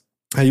as duas.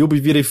 A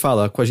Ubi vira e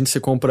fala, com a gente você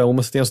compra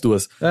uma, você tem as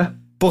duas.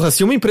 Porra,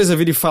 se uma empresa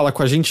vira e fala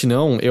com a gente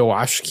não, eu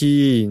acho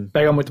que...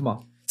 Pega muito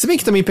mal. Se bem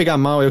que também pegar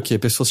mal é o quê?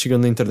 Pessoas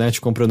chegando na internet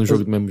e comprando o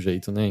jogo do mesmo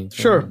jeito, né? Então...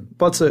 Sure,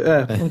 pode ser.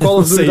 Um Call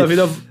of Duty da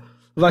vida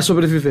vai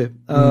sobreviver.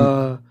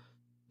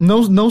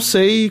 Não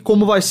sei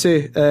como vai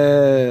ser.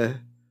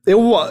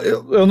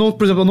 Eu não,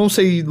 por exemplo, eu não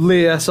sei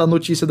ler essa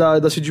notícia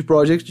da CD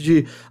Projekt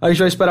de a gente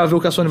vai esperar ver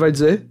o que a Sony vai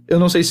dizer. Eu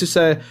não sei se isso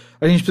é...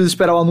 A gente precisa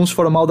esperar o anúncio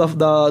formal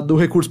do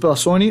recurso pela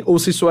Sony, ou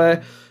se isso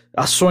é...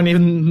 A Sony...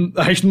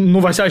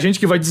 não vai ser a gente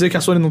que vai dizer que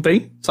a Sony não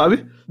tem,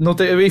 sabe?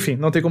 Enfim,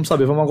 não tem como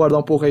saber. Vamos aguardar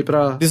um pouco aí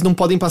pra... Eles não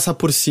podem passar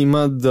por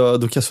cima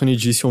do que a Sony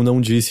disse ou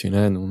não disse,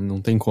 né? Não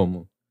tem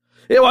como.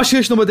 Eu acho que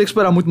a gente não vai ter que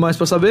esperar muito mais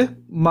pra saber,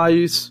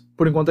 mas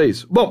por enquanto é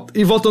isso. Bom,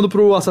 e voltando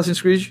pro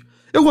Assassin's Creed,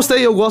 eu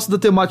gosto da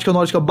temática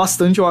nórdica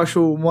bastante, eu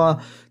acho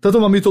tanto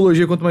uma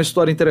mitologia quanto uma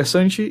história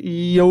interessante,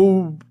 e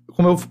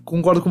como eu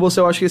concordo com você,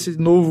 eu acho que esse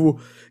novo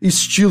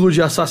estilo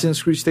de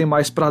Assassin's Creed tem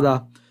mais pra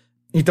dar.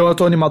 Então eu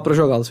tô animado pra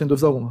jogá-lo, sem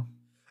dúvida alguma.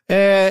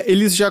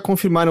 Eles já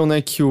confirmaram,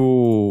 né, que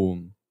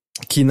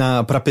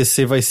pra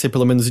PC vai ser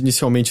pelo menos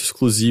inicialmente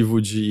exclusivo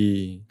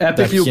de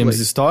Epic Games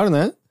Store,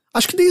 né?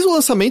 Acho que desde o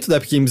lançamento da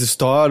Epic Games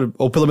Store,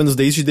 ou pelo menos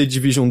desde The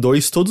Division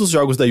 2, todos os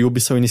jogos da Ubi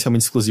são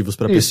inicialmente exclusivos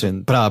pra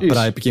PC,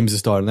 pra Epic Games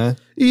Store, né?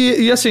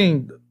 E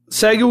assim,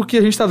 segue o que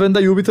a gente tá vendo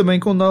da Ubi também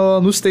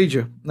no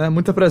Stadia, né?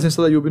 Muita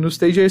presença da Ubi no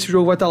Stadia, e esse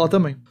jogo vai estar lá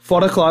também.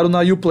 Fora, claro,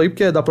 na Uplay,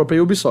 porque é da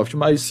própria Ubisoft,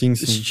 mas sim.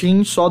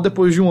 Steam só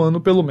depois de um ano,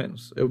 pelo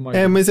menos.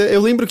 Mas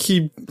eu lembro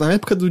que na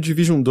época do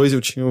Division 2 eu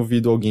tinha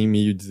ouvido alguém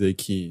meio dizer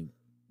que,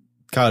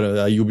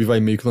 cara, a Ubi vai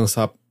meio que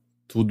lançar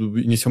tudo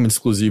inicialmente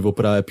exclusivo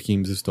pra Epic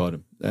Games Store.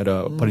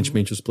 Era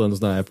aparentemente os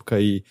planos na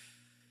época e...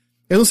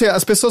 Eu não sei,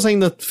 as pessoas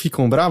ainda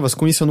ficam bravas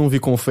com isso? Eu não vi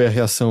como foi a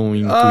reação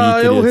em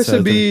Twitter eu e etc.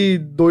 recebi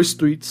 2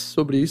 tweets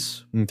sobre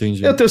isso.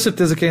 Entendi. Eu tenho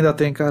certeza que ainda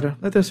tem, cara.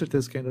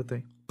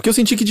 Porque eu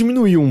senti que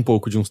diminuiu um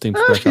pouco de uns tempos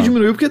pra cá. Acho que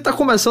diminuiu porque tá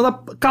começando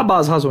a acabar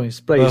as razões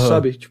pra isso,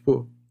 sabe?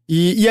 Tipo...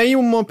 E aí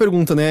uma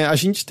pergunta, né? A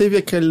gente teve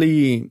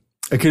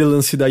aquele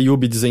lance da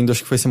Ubi dizendo,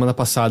 acho que foi semana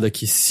passada,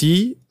 que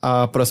se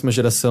a próxima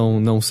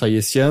geração não sair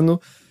esse ano,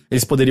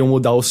 eles poderiam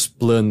mudar os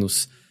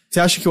planos. Você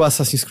acha que o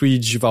Assassin's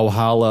Creed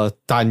Valhalla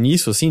tá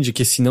nisso, assim? De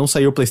que se não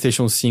sair o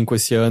PlayStation 5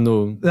 esse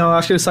ano... Não, eu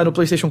acho que ele sai no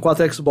PlayStation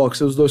 4 e Xbox,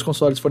 se os dois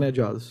consoles forem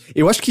adiados.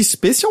 Eu acho que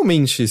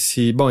especialmente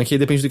se... Bom, aqui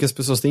depende do que as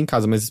pessoas têm em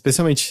casa, mas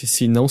especialmente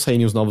se não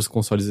saírem os novos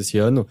consoles esse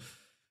ano...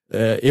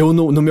 eu,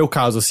 no meu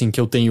caso, assim, que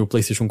eu tenho o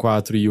PlayStation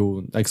 4 e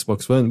o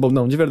Xbox One... Bom,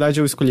 não, de verdade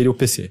eu escolheria o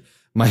PC.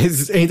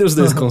 Mas entre os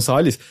dois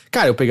consoles,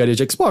 cara, eu pegaria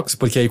de Xbox,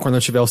 porque aí quando eu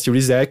tiver o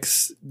Series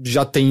X,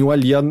 já tenho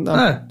ali a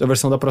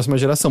versão da próxima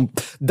geração.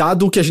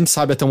 Dado o que a gente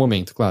sabe até o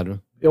momento, claro.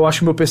 Eu acho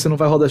que meu PC não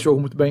vai rodar esse jogo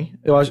muito bem.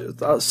 Eu acho,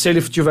 se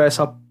ele tiver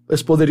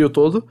esse poderio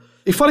todo.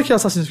 E fora que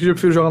Assassin's Creed eu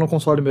prefiro jogar no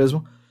console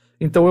mesmo.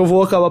 Então eu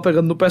vou acabar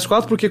pegando no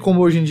PS4, porque como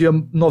hoje em dia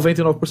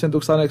 99% do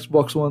que está no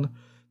Xbox One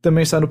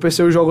também sai no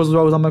PC, eu jogo os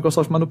jogos da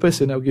Microsoft, mas no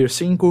PC, né? O Gear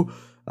 5,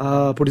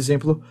 por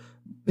exemplo.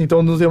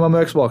 Então não tenho mais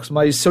meu Xbox.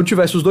 Mas se eu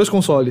tivesse os dois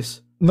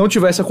consoles, não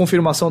tivesse a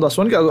confirmação da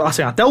Sony,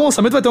 assim, até o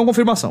lançamento vai ter uma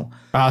confirmação.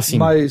 Ah, sim.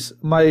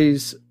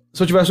 Mas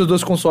se eu tivesse os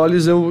dois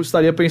consoles, eu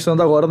estaria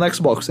pensando agora no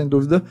Xbox, sem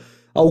dúvida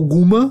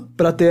alguma,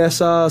 pra ter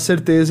essa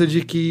certeza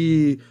de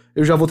que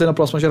eu já vou ter na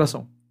próxima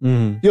geração.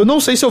 E eu não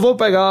sei se eu vou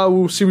pegar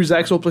o Series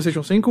X ou o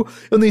PlayStation 5,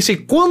 eu nem sei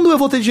quando eu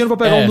vou ter dinheiro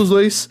pra pegar um dos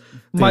dois,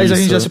 mas a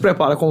gente já se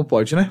prepara como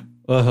pode, né?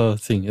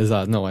 Sim,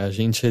 exato. Não, a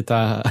gente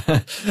tá...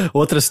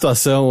 outra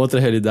situação, outra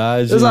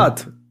realidade.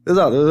 Exato.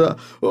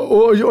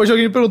 Hoje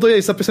alguém me perguntou, e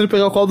aí, você tá pensando em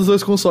pegar qual dos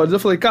dois consoles? Eu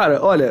falei, cara,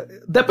 olha,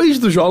 depende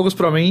dos jogos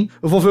pra mim,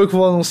 eu vou ver o que eu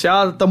vou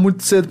anunciar, tá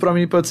muito cedo pra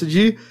mim pra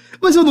decidir,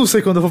 mas eu não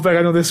sei quando eu vou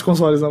pegar nenhum desses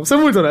consoles, não. Vou ser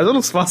muito honesto, eu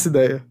não faço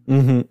ideia.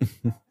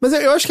 Mas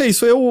eu acho que é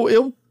isso,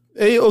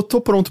 eu tô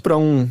pronto pra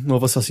um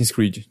novo Assassin's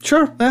Creed.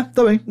 Sure,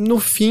 tá bem.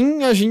 No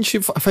fim, a gente...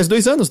 Faz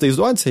 2 anos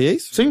desde o Odyssey, é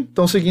isso? Sim,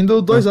 estão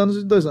seguindo 2 anos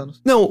e 2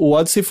 anos. Não, o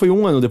Odyssey foi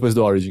 1 ano depois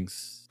do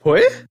Origins.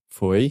 Foi?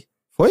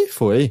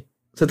 Foi.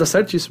 Você tá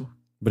certíssimo.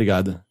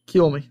 Obrigado. Que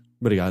homem.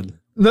 Obrigado.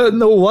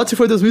 Não, o Odyssey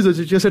foi 2018,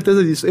 eu tinha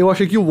certeza disso. Eu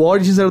achei que o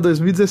Origins era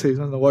 2016,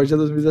 mas não, o Origins é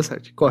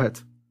 2017,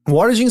 correto. O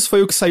Origins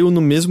foi o que saiu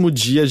no mesmo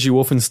dia de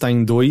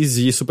Wolfenstein 2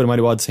 e Super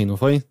Mario Odyssey, não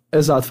foi?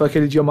 Exato, foi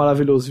aquele dia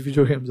maravilhoso de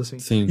videogames, assim.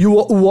 Sim. E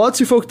o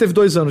Odyssey foi o que teve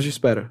 2 anos de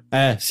espera.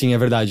 Sim, é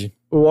verdade.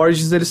 O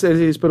Origins,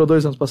 ele esperou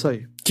 2 anos pra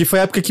sair. Que foi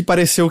a época que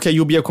pareceu que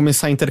a Ubi ia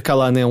começar a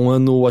intercalar, né? Um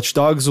ano Watch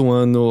Dogs, um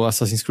ano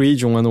Assassin's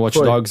Creed, um ano Watch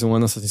Dogs, um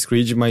ano Assassin's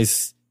Creed,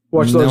 mas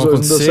Watch não Dogs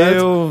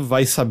aconteceu,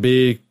 vai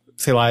saber...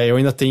 Sei lá, eu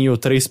ainda tenho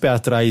 3 pés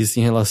atrás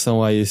em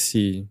relação a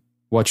esse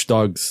Watch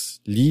Dogs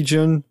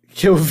Legion.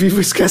 Que eu vivo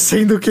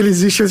esquecendo que ele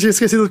existe, eu tinha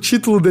esquecido o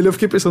título dele, eu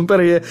fiquei pensando,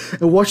 peraí, é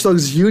Watch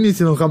Dogs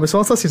Unity? Não, calma, é só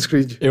um Assassin's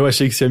Creed. Eu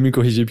achei que você ia me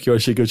corrigir, porque eu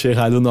achei que eu tinha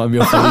errado o nome,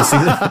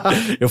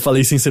 eu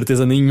falei sem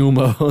certeza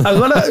nenhuma.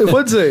 Agora, eu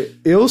vou dizer,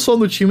 eu sou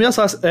do time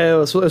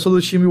eu sou do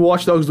time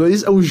Watch Dogs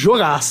 2, é um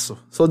jogaço.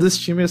 Sou desse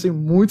time, assim,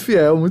 muito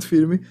fiel, muito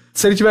firme.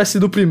 Se ele tivesse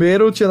sido o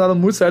primeiro, tinha dado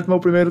muito certo, mas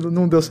o primeiro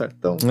não deu certo.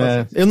 Então,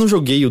 eu não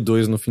joguei o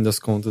 2 no fim das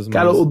contas. Mas...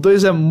 Cara, o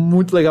 2 é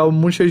muito legal,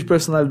 muito cheio de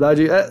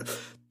personalidade.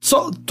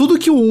 Só tudo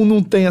que o 1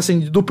 não tem, assim,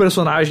 do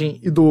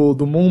personagem e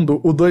do mundo,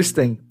 o 2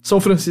 tem.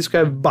 São Francisco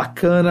é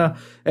bacana,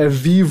 é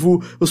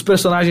vivo, os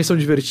personagens são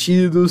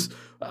divertidos,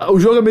 o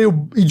jogo é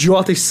meio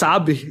idiota e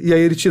sabe, e aí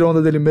ele tira onda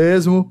dele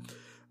mesmo.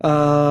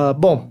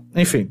 Bom,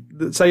 enfim,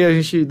 isso aí a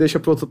gente deixa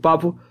pro outro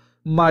papo,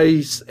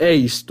 mas é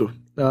isto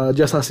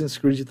de Assassin's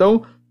Creed.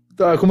 Então,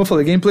 como eu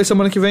falei, gameplay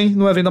semana que vem,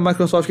 no evento da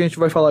Microsoft, que a gente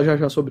vai falar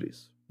já sobre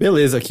isso.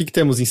 Beleza, o que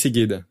temos em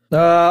seguida?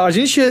 A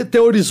gente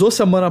teorizou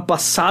semana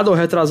passada ou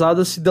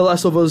retrasada se The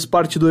Last of Us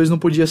Part 2 não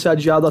podia ser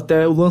adiado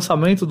até o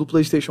lançamento do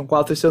PlayStation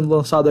 4 e sendo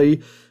lançado aí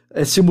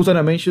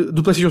simultaneamente,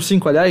 do PlayStation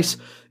 5, aliás,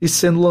 e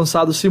sendo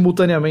lançado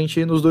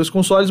simultaneamente nos dois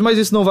consoles, mas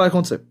isso não vai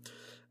acontecer.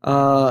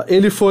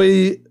 Ele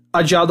foi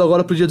adiado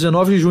agora pro dia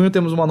 19 de junho,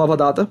 temos uma nova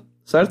data,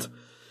 certo?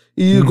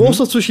 E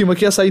Ghost of Tsushima,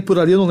 que ia sair por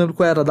ali, eu não lembro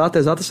qual era a data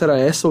exata, se era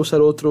essa ou se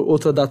era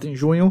outra data em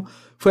junho,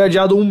 foi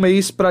adiado um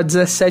mês para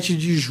 17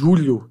 de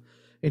julho.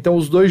 Então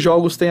os dois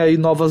jogos têm aí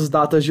novas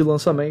datas de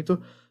lançamento.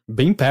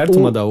 Bem perto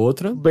uma da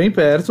outra. Bem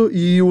perto.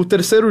 E o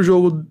terceiro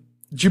jogo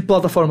de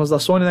plataformas da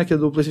Sony, né, que é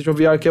do PlayStation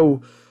VR, que é o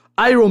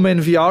Iron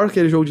Man VR,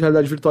 aquele jogo de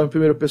realidade virtual em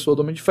primeira pessoa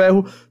do Homem de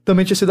Ferro,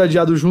 também tinha sido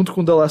adiado junto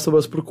com The Last of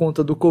Us por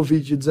conta do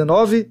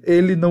Covid-19.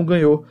 Ele não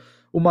ganhou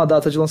uma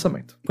data de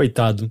lançamento.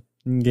 Coitado.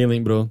 Ninguém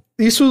lembrou.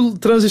 Isso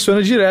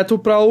transiciona direto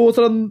pra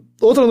outra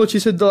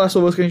notícia de The Last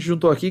of Us que a gente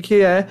juntou aqui, que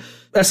é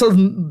essa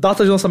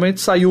data de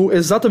lançamento saiu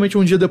exatamente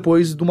um dia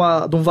depois de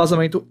um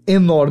vazamento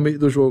enorme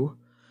do jogo.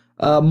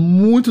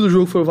 Muito do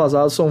jogo foi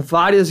vazado, são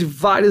várias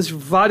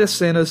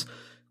cenas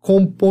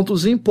com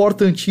pontos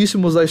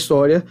importantíssimos da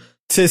história.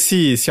 Você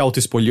se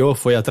auto-spoilhou?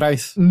 Foi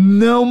atrás?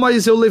 Não,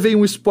 mas eu levei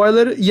um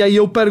spoiler e aí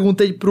eu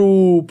perguntei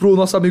pro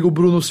nosso amigo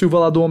Bruno Silva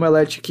lá do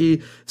Omelete, que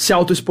se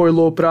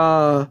auto-spoilou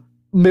pra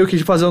meio que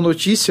fazer a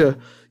notícia,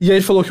 e aí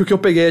ele falou que o que eu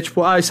peguei é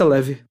tipo, isso é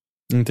leve.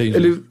 Entendi.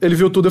 Ele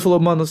viu tudo e falou,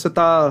 mano, você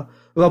tá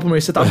Vá pro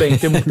meio, você tá bem,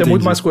 tem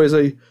muito mais coisa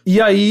aí.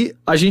 E aí,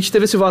 a gente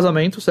teve esse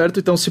vazamento, certo?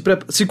 Então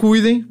se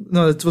cuidem.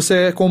 Se você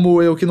é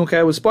como eu que não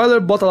quer o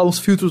spoiler, bota lá uns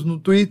filtros no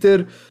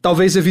Twitter,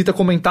 talvez evita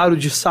comentário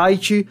de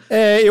site.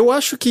 Eu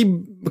acho que...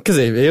 Quer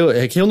dizer,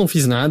 é que eu não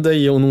fiz nada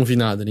e eu não vi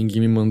nada,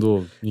 ninguém me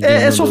mandou...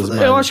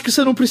 Eu acho que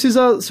você não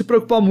precisa se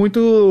preocupar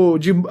muito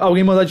de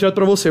alguém mandar direto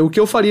pra você. O que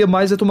eu faria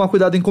mais é tomar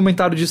cuidado em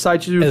comentário de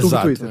site de YouTube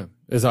e Twitter.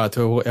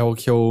 Exato, é o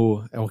que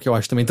eu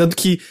acho também. Tanto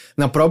que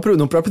no próprio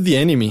The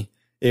Enemy,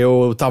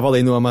 eu tava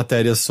lendo uma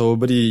matéria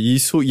sobre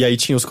isso, e aí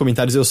tinha os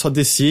comentários, eu só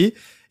desci,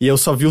 e eu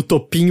só vi o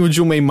topinho de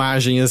uma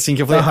imagem, assim,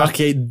 que eu falei,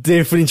 ok,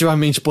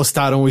 definitivamente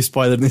postaram o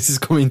spoiler nesses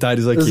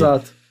comentários aqui.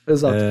 Exato.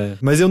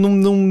 Mas eu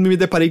não me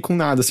deparei com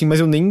nada, assim, mas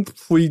eu nem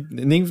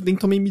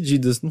tomei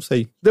medidas, não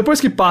sei.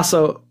 Depois que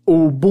passa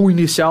o boom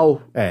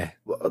inicial,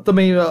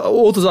 também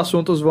outros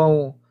assuntos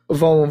vão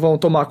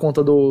tomar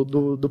conta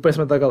do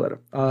pensamento da galera.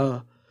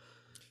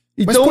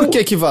 Então, mas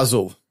por que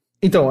vazou?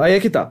 Então, aí é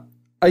que tá.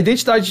 A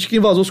identidade de quem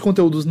vazou os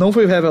conteúdos não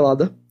foi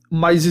revelada,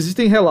 mas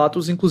existem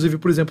relatos, inclusive,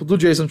 por exemplo, do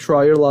Jason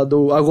Schreier,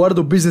 agora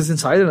do Business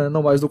Insider, né,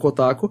 não mais do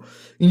Kotaku,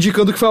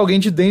 indicando que foi alguém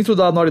de dentro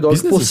da Naughty Dog,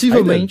 Business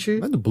possivelmente... Insider?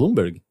 Não é do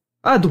Bloomberg?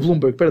 Do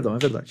Bloomberg, perdão, é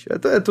verdade.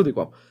 É tudo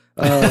igual.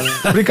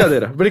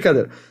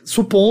 Brincadeira.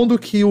 Supondo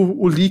que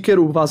o leaker,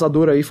 o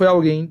vazador aí, foi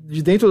alguém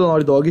de dentro da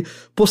Naughty Dog,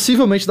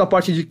 possivelmente da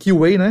parte de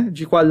QA, né,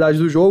 de qualidade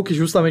do jogo, que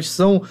justamente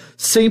são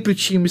sempre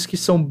times que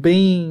são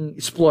bem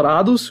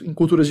explorados em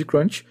culturas de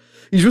crunch,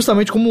 e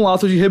justamente como um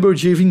ato de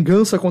rebeldia e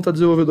vingança contra a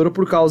desenvolvedora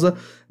por causa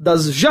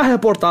das já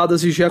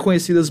reportadas e já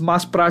conhecidas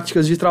más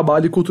práticas de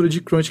trabalho e cultura de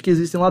crunch que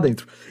existem lá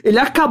dentro. Ele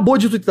acabou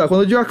de twittar.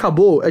 Quando eu digo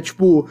acabou, é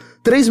tipo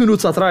 3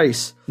 minutos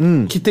atrás,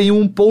 que tem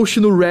um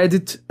post no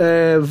Reddit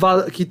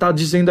que tá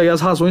dizendo aí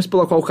as razões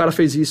pela qual o cara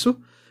fez isso.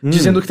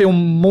 Dizendo que tem um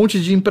monte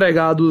de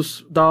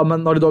empregados da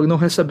Naughty Dog não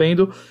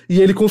recebendo, e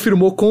ele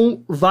confirmou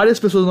com várias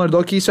pessoas da Naughty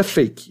Dog que isso é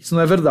fake, isso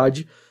não é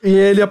verdade. E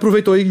ele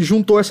aproveitou e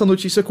juntou essa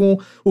notícia com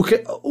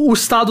o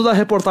estado da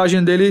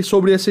reportagem dele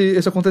sobre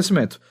esse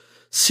acontecimento.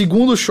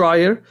 Segundo o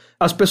Schreier,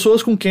 as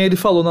pessoas com quem ele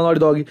falou na Naughty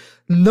Dog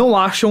não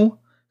acham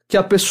que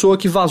a pessoa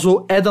que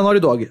vazou é da Naughty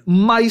Dog,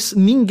 mas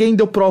ninguém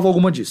deu prova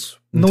alguma disso.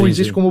 Não Entendi.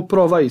 existe como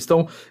provar isso.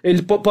 Então,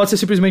 ele pode ser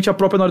simplesmente a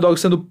própria Naughty Dog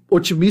sendo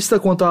otimista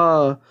quanto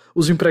a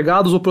os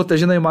empregados ou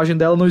protegendo a imagem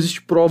dela. Não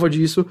existe prova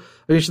disso.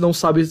 A gente não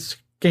sabe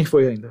quem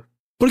foi ainda.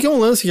 Porque é um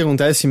lance que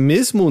acontece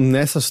mesmo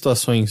nessas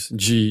situações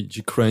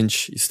de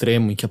crunch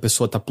extremo, em que a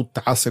pessoa tá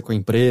putaça com a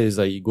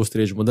empresa e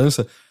gostaria de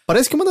mudança.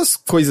 Parece que uma das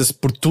coisas,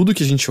 por tudo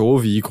que a gente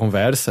ouve e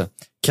conversa,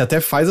 que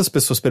até faz as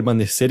pessoas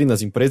permanecerem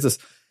nas empresas,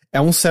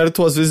 é um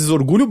certo, às vezes,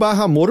 orgulho /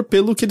 amor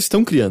pelo que eles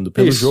estão criando,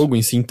 pelo jogo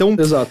em si. Então,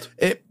 exato.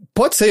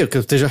 Pode ser que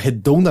eu esteja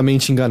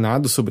redondamente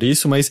enganado sobre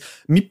isso, mas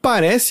me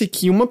parece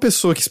que uma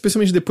pessoa que,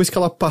 especialmente depois que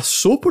ela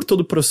passou por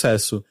todo o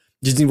processo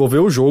de desenvolver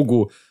o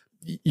jogo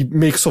e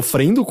meio que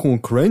sofrendo com o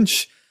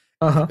crunch,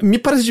 me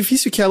parece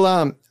difícil que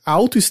ela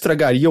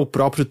auto-estragaria o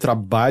próprio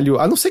trabalho,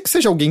 a não ser que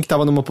seja alguém que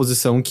tava numa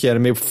posição que era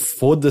meio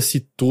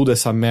foda-se tudo,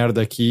 essa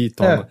merda aqui,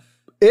 toma.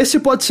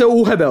 Esse pode ser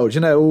o rebelde,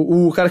 né?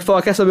 O cara que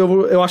fala, quer saber,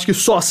 eu acho que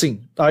só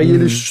assim. Aí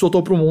ele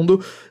soltou pro mundo.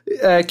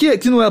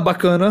 Que não é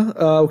bacana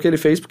o que ele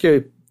fez,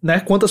 porque, né,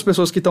 quantas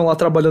pessoas que estão lá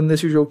trabalhando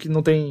nesse jogo que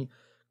não tem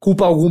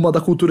culpa alguma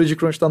da cultura de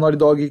crunch da Naughty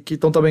Dog, que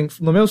estão também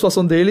na mesma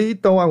situação dele e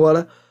estão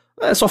agora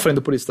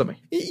sofrendo por isso também.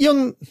 E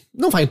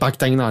não vai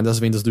impactar em nada as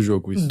vendas do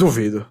jogo, isso?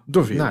 Duvido.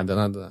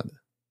 Nada.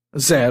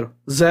 Zero.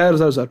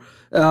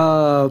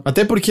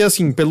 Até porque,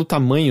 assim, pelo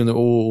tamanho,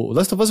 o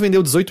Last of Us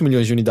vendeu 18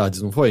 milhões de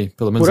unidades, não foi?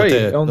 Pelo menos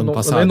até ano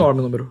passado. É um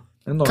enorme número.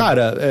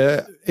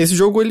 Cara, esse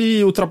jogo,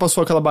 ele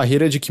ultrapassou aquela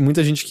barreira de que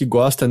muita gente que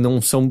gosta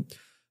não são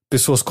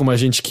pessoas como a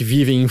gente que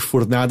vivem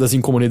enfurnadas em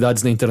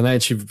comunidades na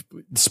internet,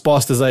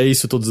 dispostas a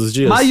isso todos os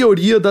dias. A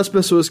maioria das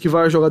pessoas que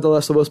vai jogar The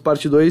Last of Us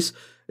Part 2,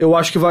 eu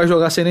acho que vai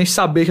jogar sem nem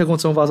saber que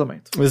aconteceu um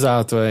vazamento.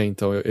 Exato,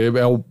 então,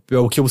 é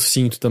o que eu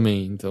sinto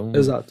também, então...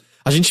 Exato.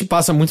 A gente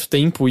passa muito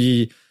tempo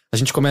e a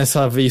gente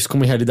começa a ver isso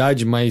como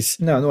realidade, mas...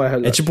 Não é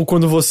realidade. É tipo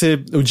quando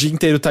você o dia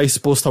inteiro tá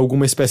exposto a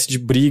alguma espécie de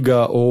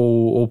briga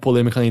ou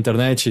polêmica na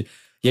internet,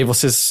 e aí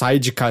você sai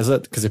de casa,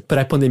 quer dizer,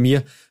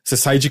 pré-pandemia, você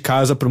sai de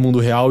casa pro mundo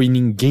real e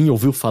ninguém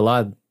ouviu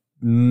falar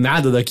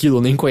nada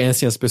daquilo, nem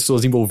conhecem as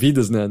pessoas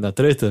envolvidas na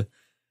treta.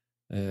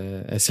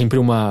 É sempre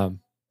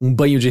um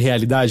banho de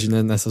realidade,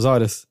 né, nessas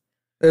horas.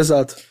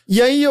 Exato. E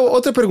aí,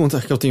 outra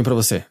pergunta que eu tenho pra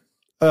você.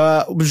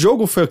 O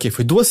jogo foi o quê?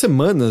 Foi 2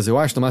 semanas, eu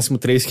acho, no máximo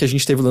 3, que a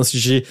gente teve o lance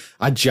de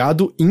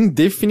adiado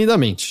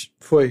indefinidamente.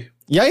 Foi.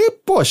 E aí,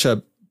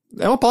 poxa,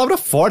 é uma palavra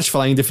forte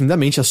falar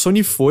indefinidamente. A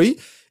Sony foi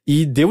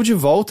e deu de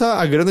volta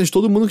a grana de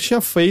todo mundo que tinha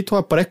feito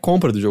a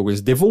pré-compra do jogo.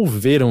 Eles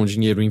devolveram o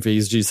dinheiro em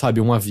vez de,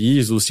 sabe, um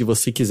aviso, se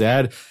você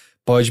quiser,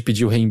 pode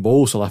pedir o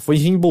reembolso lá. Foi e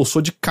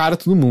reembolsou de cara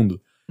todo mundo.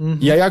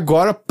 E aí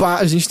agora, pá,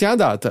 a gente tem a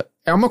data.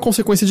 É uma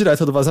consequência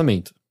direta do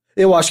vazamento.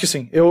 Eu acho que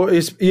sim.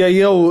 E aí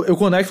eu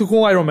conecto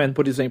com o Iron Man,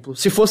 por exemplo.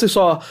 Se fosse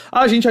só,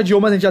 a gente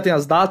adiou, mas a gente já tem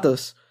as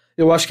datas,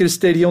 eu acho que eles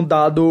teriam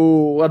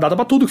dado a data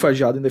pra tudo que foi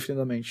adiado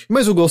indefinidamente.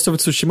 Mas o Ghost of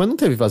Tsushima não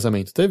teve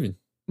vazamento, teve?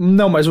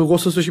 Não, mas o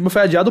Ghost of Tsushima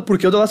foi adiado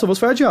porque o The Last of Us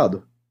foi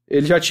adiado.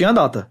 Ele já tinha a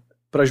data.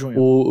 pra junho.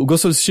 O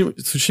Ghost of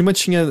Tsushima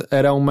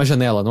era uma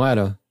janela, não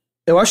era?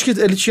 Eu acho que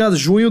ele tinha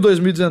junho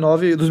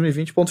 2019 e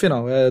 2020, ponto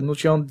final. Não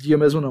tinha um dia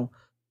mesmo, não.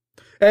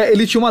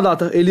 Ele tinha uma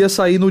data. Ele ia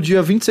sair no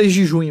dia 26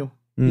 de junho.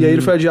 E aí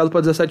ele foi adiado pra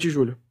 17 de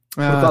julho.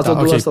 Por causa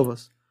do Last of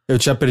Us. Eu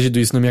tinha perdido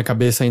isso na minha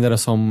cabeça, ainda era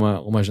só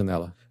uma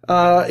janela.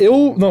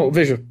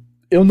 Veja.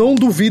 Eu não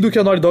duvido que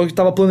a Naughty Dog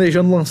tava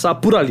planejando lançar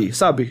por ali,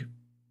 sabe?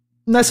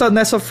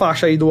 Nessa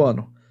faixa aí do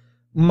ano.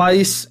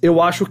 Mas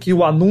eu acho que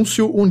o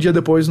anúncio um dia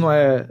depois não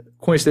é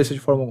coincidência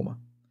de forma alguma.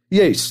 E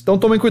é isso. Então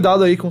tomem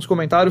cuidado aí com os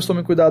comentários,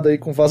 tomem cuidado aí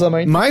com o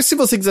vazamento. Mas se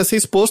você quiser ser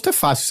exposto, é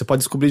fácil. Você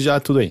pode descobrir já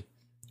tudo aí.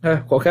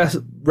 Qualquer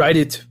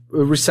Reddit,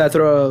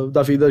 Resettra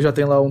da vida já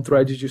tem lá um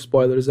thread de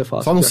spoilers, é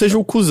fácil. Só não seja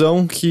o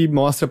cuzão que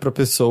mostra pra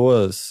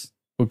pessoas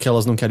o que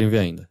elas não querem ver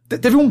ainda.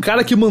 Teve um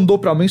cara que mandou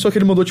pra mim, só que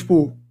ele mandou,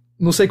 tipo,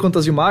 não sei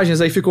quantas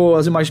imagens, aí ficou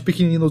as imagens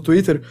pequenininhas no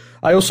Twitter,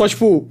 aí eu só,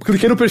 tipo,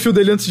 cliquei no perfil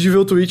dele antes de ver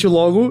o tweet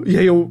logo, e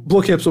aí eu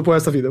bloqueei a pessoa por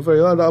essa vida. Eu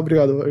falei,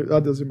 obrigado,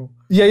 adeus, irmão.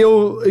 E aí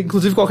eu,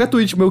 inclusive, qualquer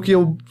tweet meu que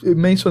eu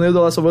mencionei do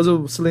The Last of Us,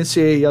 eu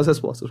silenciei as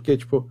respostas, porque,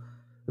 tipo,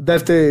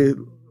 deve ter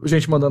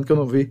gente mandando que eu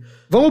não vi.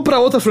 Vamos pra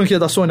outra franquia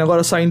da Sony,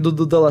 agora saindo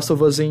do The Last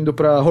of Us e indo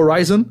pra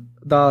Horizon,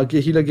 da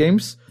Guerrilla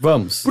Games.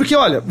 Vamos. Porque,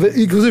 olha,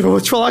 inclusive eu vou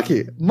te falar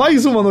aqui,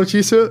 mais uma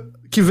notícia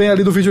que vem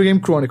ali do Video Game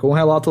Chronicle, um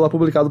relato lá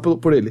publicado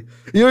por ele.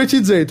 E eu ia te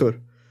dizer, Heitor,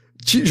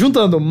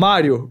 juntando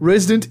Mario,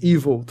 Resident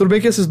Evil, tudo bem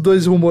que esses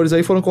dois rumores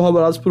aí foram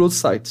corroborados por outros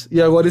sites, e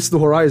agora esse do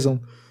Horizon,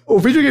 o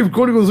Video Game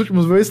Chronicle nos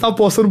últimos meses tá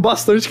apostando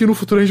bastante que no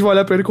futuro a gente vai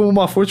olhar pra ele como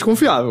uma fonte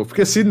confiável,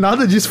 porque se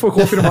nada disso for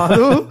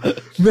confirmado,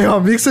 meu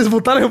amigo, vocês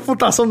botaram a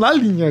reputação na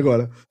linha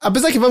agora.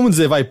 Apesar que, vamos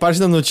dizer, parte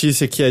da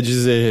notícia que é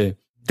dizer...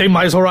 Tem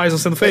mais Horizon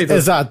sendo feito?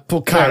 Exato, pô,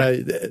 cara.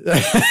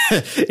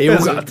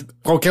 Exato.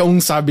 Qualquer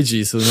um sabe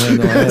disso, né?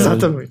 Não é...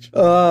 Exatamente.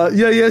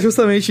 E aí é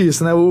justamente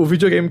isso, né? O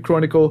Video Game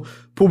Chronicle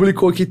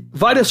publicou que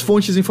várias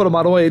fontes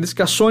informaram a eles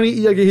que a Sony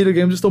e a Guerrilla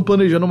Games estão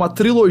planejando uma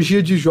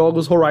trilogia de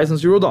jogos Horizon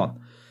Zero Dawn.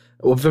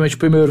 Obviamente o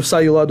primeiro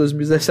saiu lá em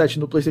 2017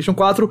 no PlayStation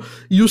 4,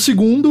 e o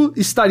segundo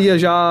estaria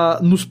já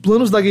nos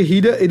planos da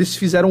Guerrilla. Eles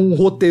fizeram um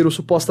roteiro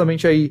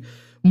supostamente aí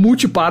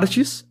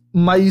multipartes,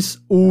 mas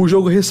o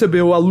jogo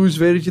recebeu a luz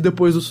verde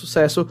depois do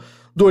sucesso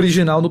do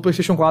original no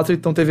PlayStation 4,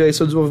 então teve aí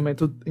seu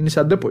desenvolvimento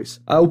iniciado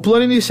depois. O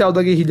plano inicial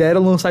da Guerrilla era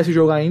lançar esse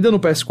jogo ainda no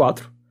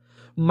PS4,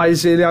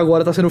 mas ele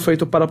agora está sendo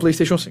feito para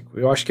PlayStation 5.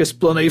 Eu acho que esse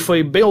plano aí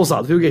foi bem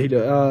ousado, viu,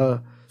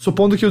 Guerrilla?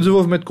 Supondo que o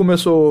desenvolvimento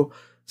começou...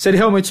 Se ele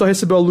realmente só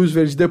recebeu a luz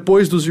verde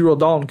depois do Zero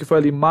Dawn, que foi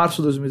ali em março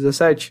de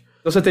 2017,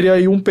 você teria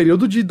aí um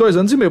período de 2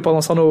 anos e meio pra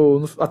lançar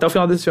até o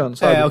final desse ano,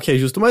 sabe? Ok,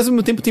 justo. Mas ao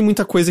mesmo tempo tem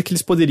muita coisa que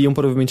eles poderiam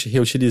provavelmente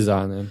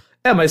reutilizar, né?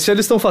 Mas se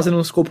eles estão fazendo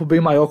um escopo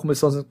bem maior como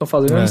eles estão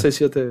fazendo, eu não sei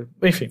se ia ter...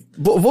 Enfim.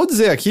 Vou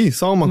dizer aqui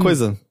só uma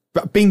coisa.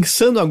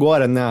 Pensando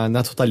agora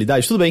na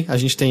totalidade, tudo bem, a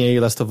gente tem aí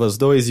Last of Us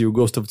 2 e o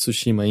Ghost of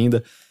Tsushima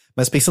ainda,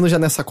 mas pensando já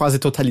nessa quase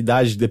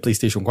totalidade de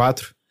PlayStation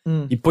 4,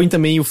 e põe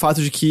também o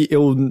fato de que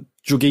eu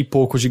joguei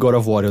pouco de God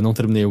of War, eu não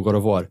terminei o God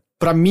of War.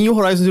 Pra mim, o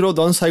Horizon Zero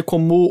Dawn sai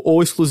como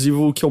o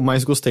exclusivo que eu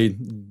mais gostei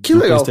do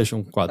legal.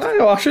 PlayStation 4.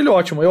 Eu acho ele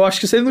ótimo. Eu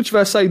acho que se ele não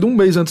tivesse saído um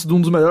mês antes de um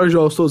dos melhores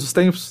jogos de todos os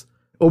tempos,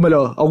 ou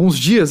melhor, alguns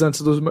dias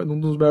antes de um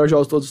dos melhores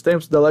jogos de todos os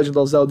tempos, The Legend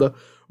of Zelda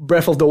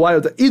Breath of the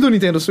Wild e do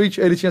Nintendo Switch,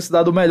 ele tinha se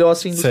dado melhor,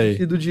 assim, no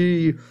sentido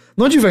de...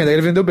 Não de venda,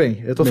 ele vendeu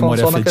bem. Eu tô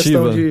Memória falando só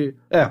afetiva. Na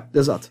questão de...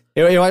 exato.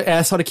 É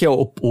essa hora que é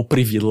o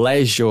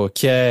privilégio,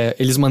 que é...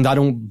 Eles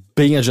mandaram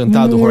bem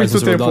adiantado o Horizon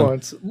Zero Dawn.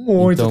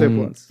 Muito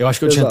tempo antes. Eu acho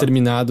que eu tinha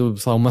terminado,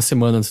 sei lá, uma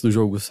semana antes do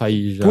jogo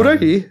sair já. Por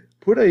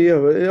aí.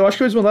 Eu acho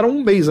que eles mandaram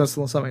um mês antes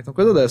do lançamento, uma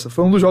coisa dessa.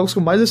 Foi um dos jogos que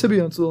eu mais recebi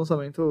antes do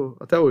lançamento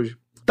até hoje.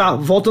 Tá,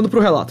 voltando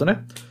pro relato, né?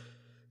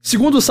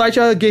 Segundo o site,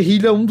 a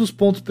Guerrilla, um dos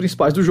pontos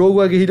principais do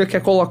jogo, a Guerrilla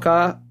quer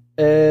colocar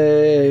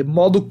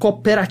modo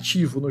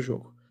cooperativo no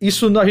jogo.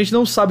 Isso a gente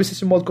não sabe se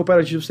esse modo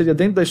cooperativo seria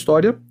dentro da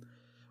história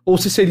ou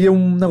se seria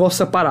um negócio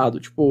separado,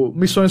 tipo,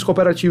 missões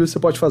cooperativas que você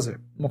pode fazer,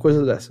 uma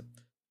coisa dessa.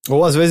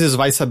 Ou às vezes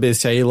vai saber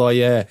se a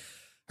Aloy é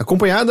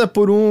acompanhada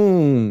por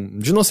um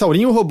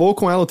dinossaurinho robô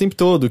com ela o tempo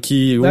todo,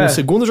 que um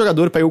segundo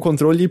jogador pega o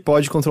controle e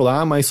pode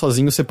controlar, mas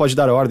sozinho você pode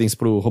dar ordens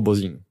pro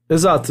robozinho.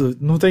 Exato,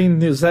 não tem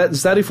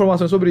zero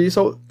informações sobre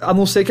isso, a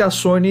não ser que a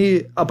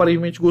Sony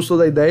aparentemente gostou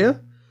da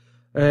ideia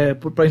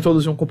pra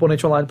introduzir um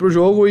componente online pro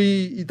jogo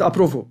e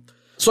aprovou.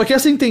 Só que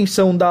essa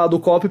intenção do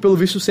co-op, pelo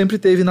visto, sempre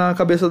teve na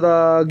cabeça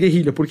da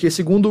Guerrilla, porque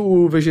segundo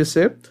o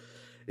VGC,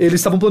 eles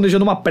estavam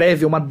planejando uma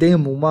prévia, uma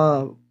demo,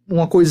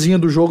 uma coisinha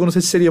do jogo, não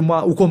sei se seria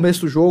o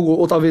começo do jogo,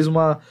 ou talvez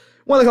uma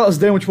daquelas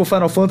demos tipo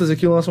Final Fantasy,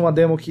 que lança uma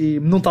demo que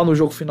não tá no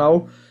jogo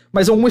final,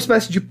 mas alguma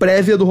espécie de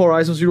prévia do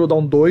Horizon Zero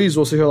Dawn 2,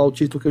 ou seja lá o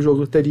título que o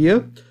jogo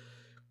teria,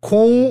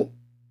 com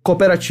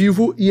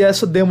cooperativo, e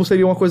essa demo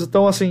seria uma coisa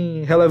tão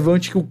assim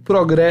relevante que o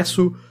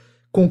progresso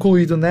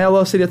concluído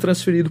nela seria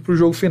transferido pro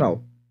jogo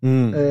final.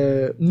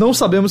 Não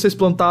sabemos se esse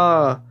plano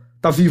tá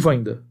vivo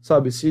ainda,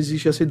 sabe? Se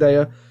existe essa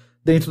ideia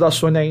dentro da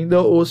Sony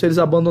ainda, ou se eles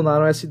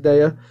abandonaram essa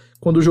ideia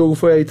quando o jogo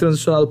foi aí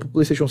transicionado pro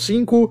PlayStation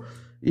 5,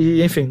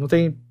 e enfim, não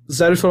tem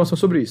zero informação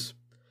sobre isso.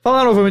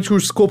 Falaram novamente que o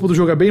escopo do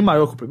jogo é bem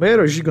maior que o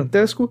primeiro, é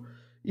gigantesco,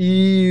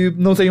 e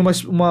não tem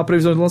uma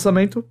previsão de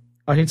lançamento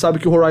A gente sabe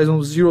que o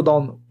Horizon Zero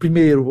Dawn,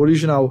 primeiro,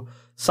 original,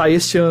 sai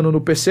este ano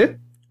no PC,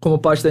 como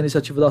parte da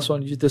iniciativa da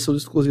Sony de ter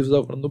seus exclusivos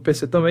agora no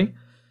PC também.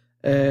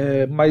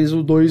 Mas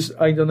o 2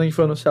 ainda nem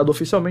foi anunciado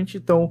oficialmente,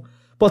 então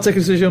pode ser que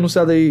ele seja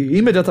anunciado aí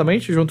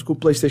imediatamente, junto com o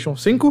PlayStation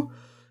 5,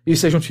 e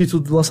seja um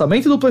título de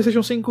lançamento do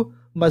PlayStation 5,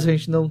 mas a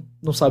gente não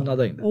sabe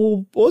nada ainda.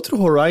 O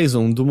outro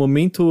Horizon, do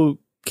momento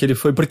que ele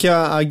foi... Porque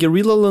a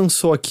Guerrilla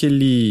lançou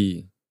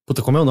aquele...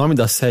 Puta, como é o nome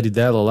da série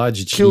dela lá?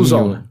 De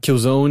Killzone.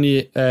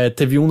 Killzone.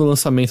 Teve um no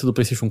lançamento do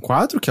PlayStation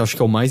 4, que acho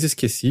que é o mais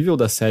esquecível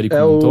da série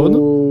como um todo. É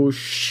o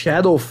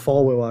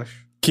Shadowfall, eu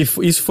acho.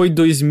 Isso foi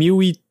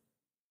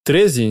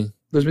 2013?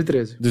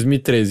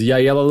 2013. E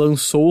aí ela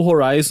lançou o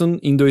Horizon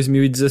em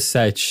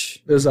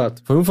 2017.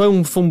 Exato. Foi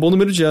um bom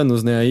número de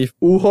anos, né? Aí...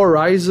 O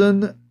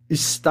Horizon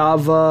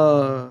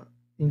estava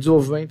em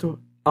desenvolvimento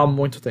há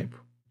muito tempo.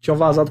 Tinham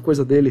vazado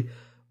coisa dele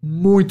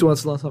muito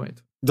antes do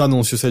lançamento. Do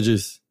anúncio, você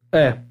diz?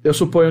 Eu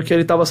suponho que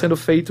ele estava sendo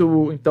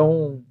feito,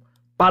 então,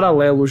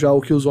 paralelo já ao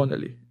Killzone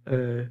ali.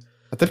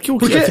 Até porque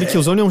aquele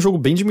Killzone é um jogo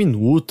bem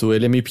diminuto,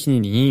 ele é meio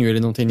pequenininho,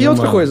 ele não tem nenhuma... E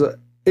outra coisa,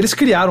 eles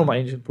criaram uma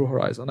engine pro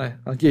Horizon, né?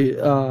 Aqui,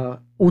 a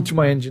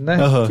última engine, né?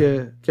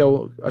 Que é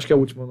o... Acho que é o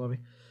último nome.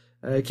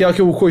 Que é a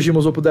que o Kojima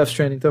usou pro Death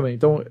Stranding também.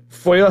 Então,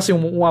 foi, assim,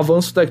 um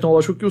avanço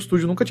tecnológico que o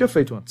estúdio nunca tinha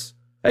feito antes.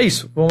 É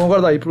isso, vamos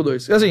aguardar aí pro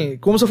 2. Assim,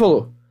 como você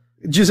falou,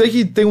 dizer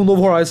que tem um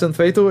novo Horizon sendo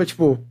feito é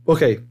tipo,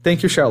 ok,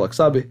 thank you Sherlock,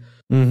 sabe?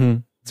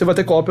 Uhum. Se vai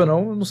ter cópia ou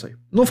não, eu não sei.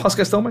 Não faço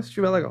questão, mas se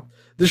tiver, legal.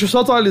 Deixa eu só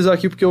atualizar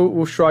aqui, porque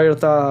o Schreier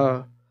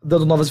tá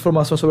dando novas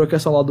informações sobre a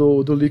questão lá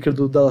do leaker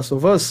do The Last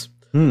of Us.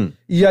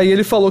 E aí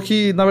ele falou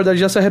que, na verdade,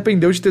 já se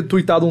arrependeu de ter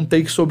tweetado um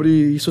take sobre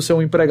isso ser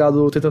um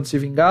empregado tentando se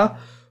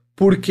vingar,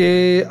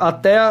 porque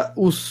até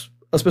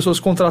as pessoas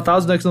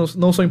contratadas, né, que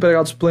não são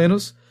empregados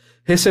plenos,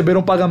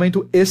 receberam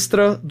pagamento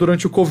extra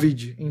durante o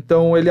Covid.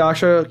 Então ele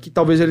acha que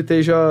talvez ele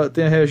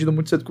tenha reagido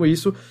muito cedo com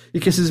isso e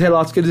que esses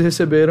relatos que eles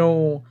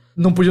receberam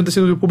não podiam ter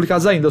sido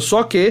publicados ainda.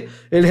 Só que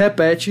ele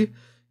repete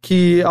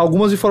que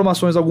algumas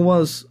informações,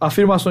 algumas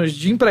afirmações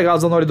de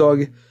empregados da Naughty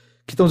Dog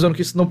que estão dizendo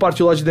que isso não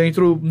partiu lá de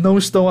dentro não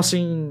estão,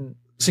 assim,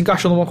 se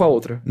encaixando uma com a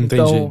outra.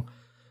 Entendi. Então,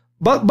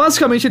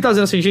 basicamente ele tá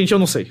dizendo assim, gente, eu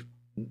não sei.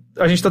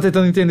 A gente tá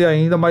tentando entender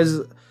ainda,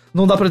 mas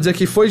não dá pra dizer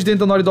que foi de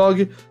dentro da Naughty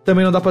Dog,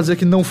 também não dá pra dizer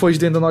que não foi de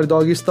dentro da Naughty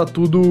Dog, isso tá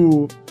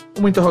tudo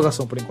uma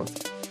interrogação por enquanto.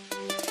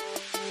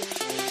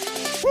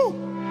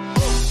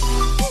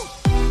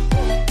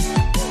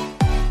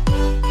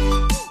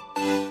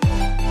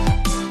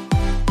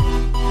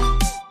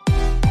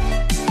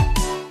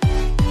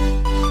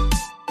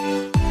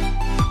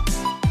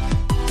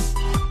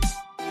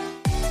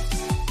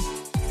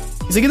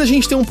 Em seguida a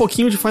gente tem um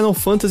pouquinho de Final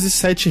Fantasy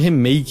VII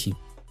Remake.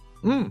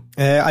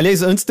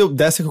 Aliás, antes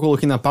dessa que eu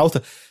coloquei na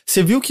pauta,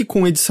 você viu que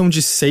com edição de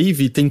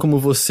save tem como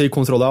você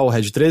controlar o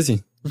Red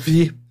 13?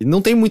 Vi.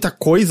 Não tem muita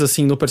coisa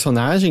assim no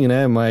personagem,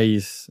 né?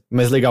 Mas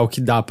legal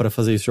que dá pra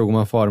fazer isso de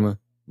alguma forma.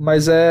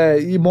 Mas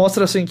e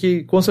mostra assim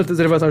que com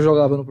certeza ele vai estar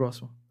jogável no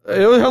próximo.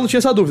 Eu já não tinha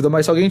essa dúvida,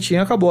 mas se alguém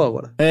tinha, acabou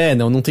agora.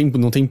 Não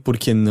tem por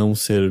que não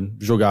ser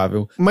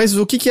jogável. Mas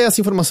o que é essa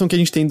informação que a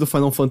gente tem do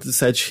Final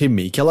Fantasy VII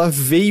Remake? Ela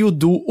veio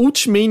do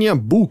Ultimania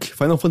Book,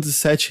 Final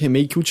Fantasy VII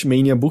Remake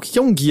Ultimania Book, que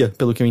é um guia,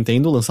 pelo que eu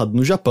entendo, lançado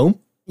no Japão.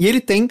 E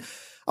ele tem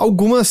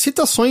algumas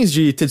citações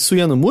de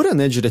Tetsuya Nomura,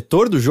 né,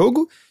 diretor do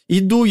jogo, e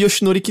do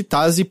Yoshinori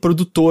Kitase,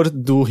 produtor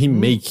do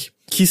remake,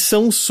 que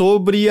são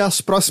sobre as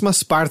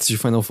próximas partes de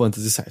Final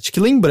Fantasy VII. Que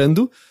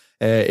lembrando...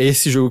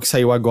 esse jogo que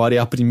saiu agora é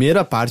a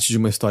primeira parte de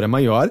uma história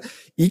maior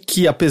e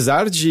que,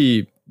 apesar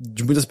de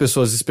muitas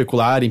pessoas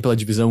especularem pela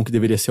divisão que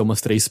deveria ser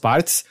umas 3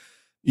 partes,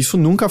 isso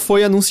nunca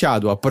foi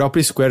anunciado. A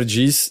própria Square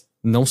diz,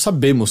 não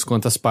sabemos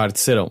quantas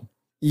partes serão.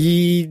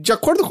 E, de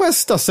acordo com essa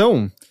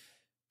citação,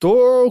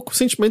 tô com o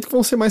sentimento que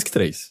vão ser mais que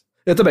 3.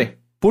 Eu também.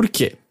 Por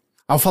quê?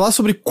 Ao falar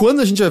sobre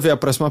quando a gente vai ver a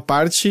próxima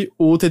parte,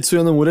 o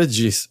Tetsuya Nomura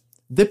diz: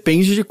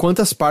 depende de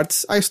quantas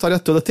partes a história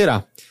toda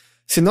terá.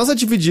 Se nós a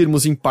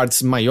dividirmos em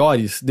partes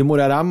maiores,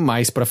 demorará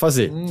mais para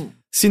fazer.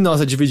 Se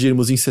nós a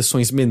dividirmos em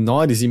sessões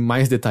menores e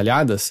mais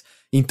detalhadas,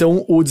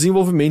 então o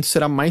desenvolvimento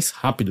será mais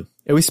rápido.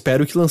 Eu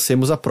espero que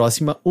lancemos a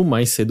próxima o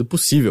mais cedo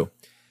possível.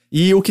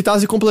 E o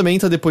Kitase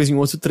complementa depois em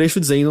outro trecho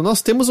dizendo: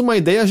 nós temos uma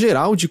ideia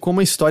geral de como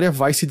a história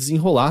vai se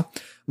desenrolar,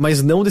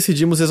 mas não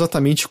decidimos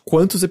exatamente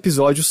quantos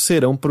episódios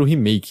serão para o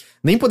remake.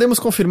 Nem podemos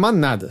confirmar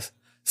nada.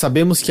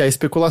 Sabemos que há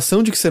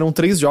especulação de que serão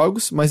 3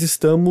 jogos, mas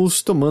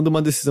estamos tomando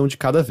uma decisão de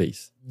cada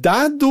vez.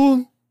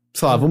 Dado,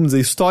 sei lá, vamos dizer,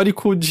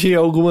 histórico de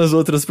algumas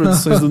outras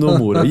produções do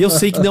Nomura. E eu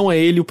sei que não é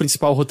ele o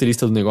principal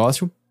roteirista do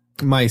negócio,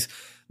 mas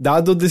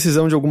dado a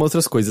decisão de algumas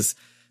outras coisas.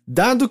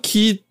 Dado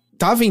que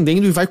tá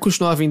vendendo e vai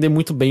continuar a vender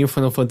muito bem o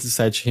Final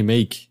Fantasy VII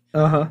Remake,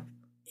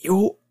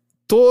 eu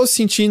tô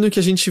sentindo que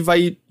a gente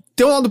vai...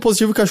 Tem um lado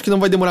positivo que eu acho que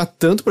não vai demorar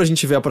tanto pra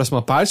gente ver a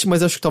próxima parte,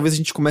 mas acho que talvez a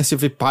gente comece a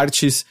ver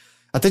partes...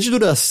 até de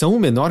duração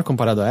menor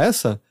comparado a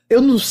essa?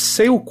 Eu não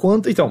sei o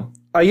quanto... Então,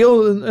 aí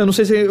eu não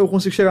sei se eu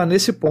consigo chegar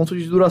nesse ponto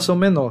de duração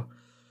menor.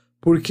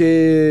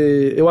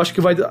 Porque eu acho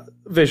que vai...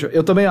 Veja,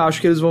 eu também acho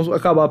que eles vão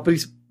acabar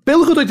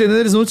Pelo que eu tô entendendo,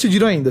 eles não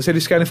decidiram ainda se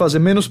eles querem fazer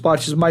menos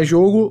partes, mais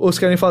jogo, ou se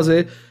querem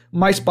fazer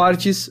mais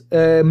partes,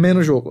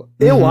 menos jogo.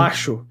 Eu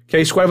acho que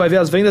a Square vai ver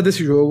as vendas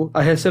desse jogo,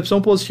 a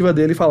recepção positiva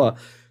dele e falar: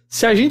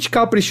 se a gente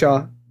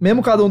caprichar,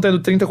 mesmo cada um tendo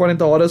 30,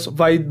 40 horas,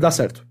 vai dar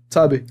certo,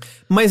 sabe?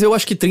 Mas eu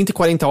acho que 30 e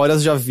 40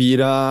 horas já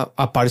vira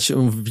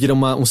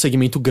um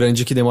segmento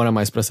grande que demora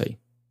mais pra sair.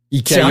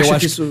 E que Você aí acha eu acho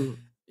que isso...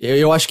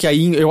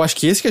 Eu acho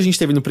que esse que a gente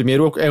teve no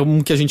primeiro é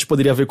um que a gente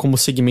poderia ver como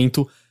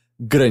segmento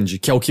grande,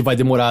 que é o que vai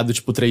demorar do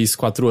tipo 3,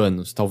 4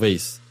 anos,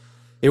 talvez.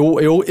 Eu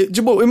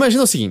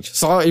imagino o seguinte,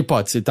 só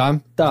hipótese, tá?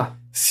 Tá.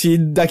 Se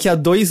daqui a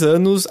 2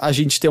 anos a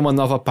gente tem uma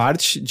nova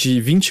parte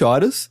de 20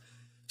 horas,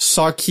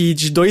 só que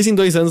de 2 em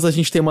 2 anos a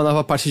gente tem uma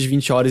nova parte de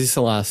 20 horas e,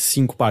 sei lá,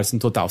 5 partes no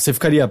total. Você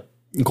ficaria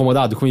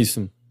incomodado com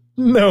isso?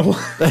 Não.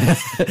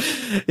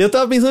 Eu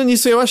tava pensando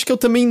nisso e eu acho que eu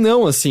também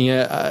não, assim,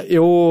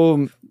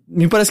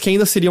 me parece que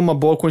ainda seria uma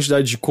boa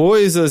quantidade de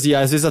coisas e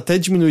às vezes até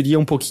diminuiria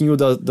um pouquinho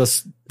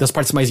das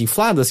partes mais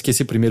infladas que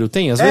esse primeiro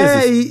tem, às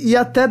vezes. E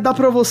até dá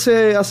pra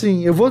você,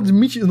 assim, não vou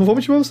mentir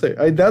pra você,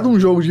 a ideia de um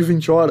jogo de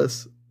 20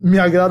 horas me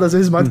agrada às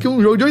vezes mais do que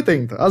um jogo de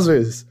 80, às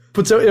vezes.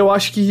 Putz, eu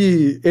acho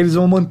que eles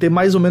vão manter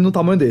mais ou menos o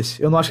tamanho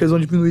desse. Eu não acho que eles vão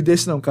diminuir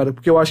desse não, cara,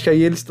 porque eu acho que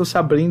aí eles estão se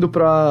abrindo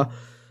pra,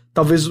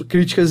 talvez,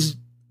 críticas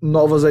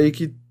novas aí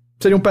que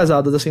seriam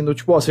pesadas, assim, do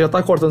tipo, você já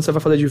tá cortando, você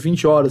vai fazer de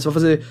 20 horas, você vai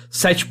fazer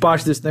 7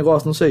 partes desse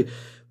negócio, não sei.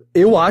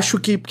 Eu acho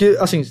que, porque,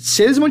 assim,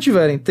 se eles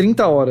mantiverem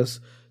 30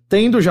 horas,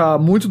 tendo já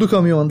muito do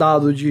caminho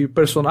andado de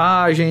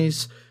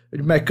personagens,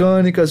 de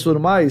mecânicas e tudo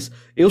mais,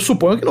 eu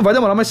suponho que não vai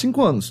demorar mais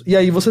 5 anos. E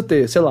aí você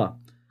ter, sei lá,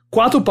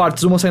 4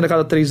 partes, uma saindo a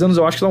cada 3 anos,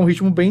 eu acho que dá um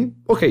ritmo bem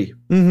ok.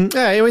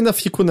 Eu ainda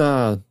fico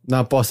na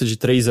aposta de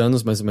 3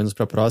 anos, mais ou menos,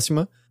 pra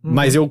próxima.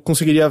 Mas eu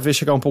conseguiria ver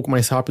chegar um pouco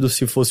mais rápido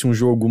se fosse um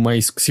jogo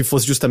se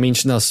fosse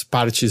justamente nas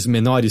partes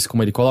menores,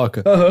 como ele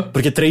coloca.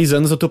 Porque 3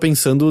 anos eu tô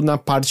pensando na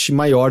parte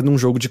maior num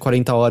jogo de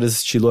 40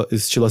 horas,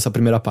 estilo essa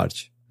primeira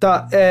parte.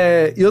 Tá,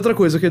 e outra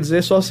coisa, eu quero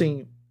dizer só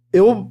assim,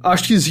 eu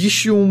acho que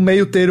existe um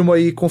meio termo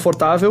aí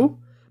confortável,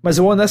 mas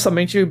eu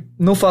honestamente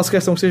não faço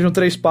questão que sejam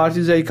 3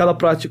 partes e aí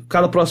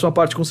cada próxima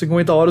parte com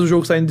 50 horas o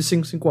jogo saindo de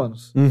 5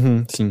 anos.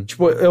 Sim.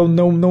 Tipo, eu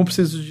não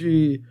preciso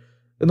de...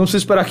 Eu não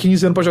preciso esperar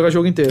 15 anos pra jogar o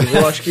jogo inteiro.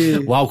 Eu acho que...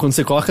 Uau, quando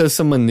você coloca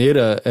dessa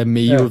maneira, é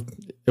meio...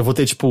 Eu vou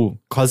ter, tipo,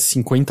 quase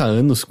 50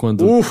 anos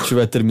quando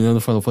estiver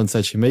terminando Final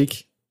Fantasy VII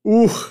Remake.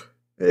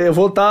 Eu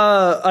vou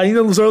estar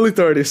ainda nos early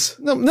 30s.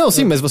 Não,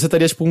 sim, mas você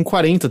estaria, tipo, com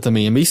 40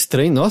 também. É meio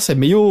estranho. Nossa, é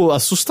meio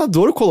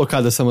assustador colocar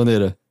dessa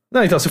maneira.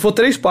 Não, então, se for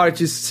 3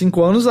 partes,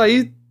 5 anos,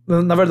 aí...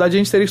 Na verdade, a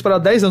gente teria que esperar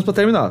 10 anos pra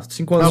terminar.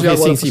 5 anos de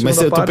agora. Sim,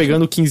 mas eu tô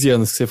pegando 15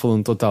 anos que você falou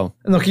no total.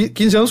 Não,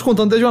 15 anos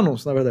contando desde o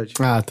anúncio, na verdade.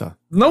 Ah, tá.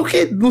 Não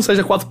que não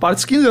seja 4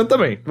 partes, 15 anos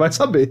também. Vai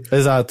saber.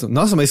 Exato.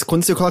 Nossa, mas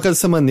quando você coloca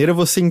dessa maneira,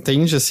 você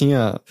entende, assim,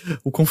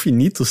 o quão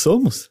finitos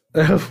somos?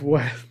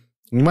 Ué.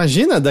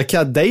 Imagina, daqui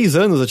a 10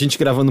 anos, a gente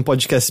gravando um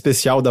podcast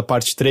especial da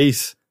parte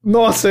 3.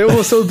 Nossa, eu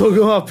vou ser o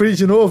Dogão Apri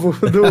de novo,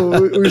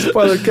 do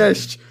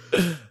Spoilercast.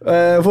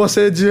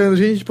 Você dizendo,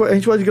 a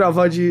gente pode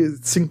gravar de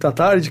 5 da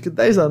tarde, que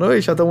 10 da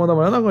noite, até 1 da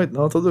manhã, não aguento,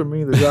 não, tô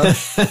dormindo já.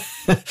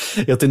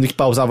 Eu tendo que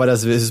pausar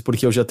várias vezes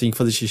porque eu já tenho que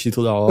fazer xixi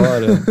toda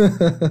hora.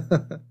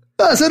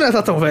 Você não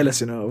tá tão velho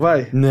assim, não,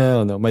 vai.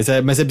 Não, mas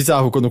é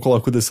bizarro quando eu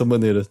coloco dessa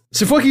maneira.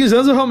 Se for 15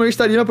 anos, eu realmente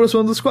estaria me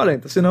aproximando dos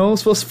 40. Senão,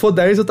 se for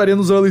 10, eu estaria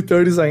nos early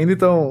 30s ainda,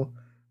 então...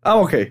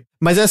 ok.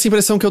 Mas é essa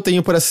impressão que eu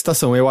tenho por essa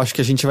citação. Eu acho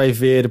que a gente vai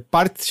ver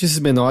partes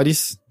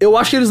menores. Eu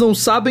acho que eles não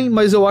sabem,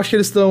 mas eu acho que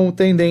eles estão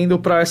tendendo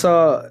pra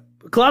essa...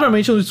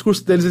 Claramente, no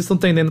discurso deles, eles estão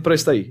tendendo pra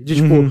isso daí. De,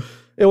 tipo,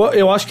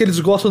 eu acho que eles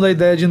gostam da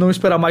ideia de não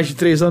esperar mais de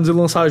 3 anos e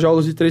lançar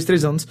jogos de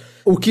 3 anos.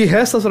 O que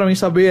resta pra mim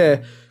saber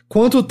é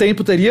quanto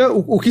tempo teria,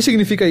 o que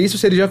significa isso,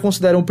 se eles já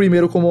consideram o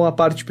primeiro como uma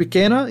parte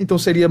pequena, então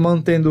seria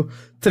mantendo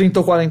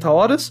 30 ou 40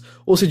 horas,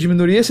 ou se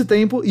diminuiria esse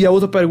tempo, e a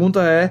outra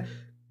pergunta é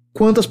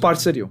quantas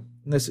partes seriam,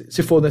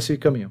 se for nesse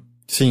caminho.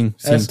 Sim,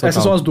 total.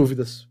 Essas são as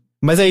dúvidas.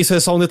 Mas é isso, é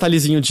só um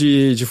detalhezinho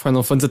de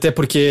Final Fantasy, até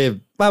porque...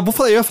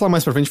 eu ia falar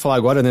mais pra frente, falar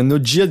agora, né? No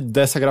dia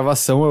dessa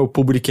gravação eu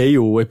publiquei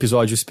o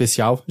episódio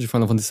especial de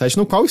Final Fantasy VII,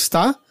 no qual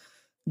está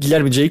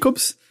Guilherme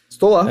Jacobs.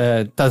 Estou lá.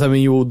 Tá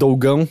também o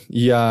Dougão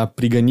e a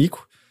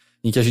Priganico,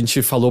 em que a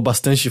gente falou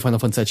bastante de Final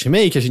Fantasy VII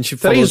Remake, a gente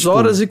falou... 3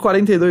 horas e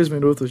 42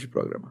 minutos de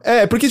programa.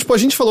 Porque, tipo, a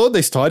gente falou da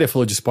história,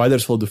 falou de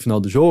spoilers, falou do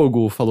final do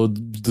jogo, falou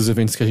dos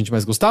eventos que a gente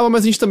mais gostava,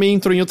 mas a gente também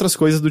entrou em outras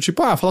coisas do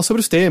tipo, falar sobre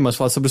os temas,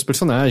 falar sobre os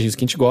personagens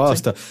que a gente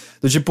gosta. Sim.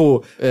 Do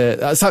tipo,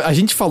 a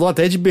gente falou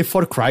até de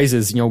Before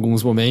Crisis em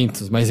alguns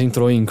momentos, mas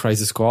entrou em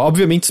Crisis Core.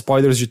 Obviamente,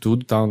 spoilers de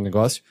tudo, tá, um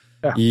negócio.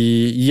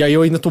 E aí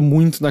eu ainda tô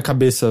muito na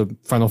cabeça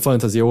Final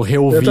Fantasy, eu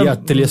reouvi a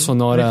trilha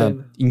sonora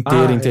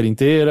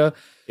inteira.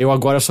 Eu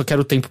agora só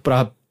quero tempo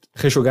pra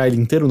rejogar ele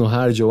inteiro no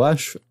hard, eu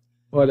acho.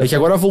 Olha que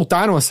agora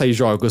voltaram a sair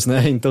jogos,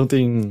 né? Então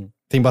tem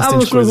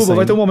bastante coisa.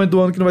 Vai ter um momento do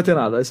ano que não vai ter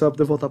nada, aí você vai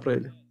poder voltar pra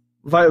ele.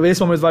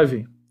 Esse momento vai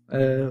vir.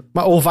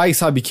 Ou vai,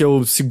 sabe, que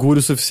eu seguro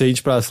o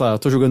suficiente pra, sei lá, eu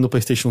tô jogando no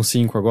PlayStation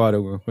 5 agora,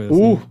 alguma coisa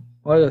assim.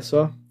 Olha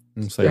só.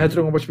 Não sei. E a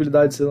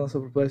retrocompatibilidade você lança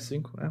pro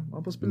PS5,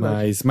 uma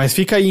possibilidade. Mas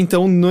fica aí,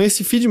 então,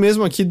 nesse feed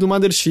mesmo aqui do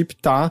Mothership,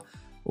 tá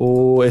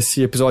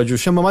Esse episódio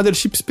chama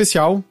Mothership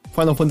Especial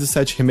Final Fantasy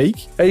VII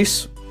Remake. É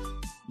isso.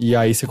 E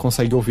aí você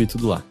consegue ouvir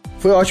tudo lá.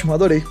 Foi ótimo,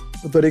 adorei.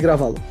 Adorei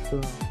gravá-lo. Foi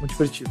muito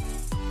divertido.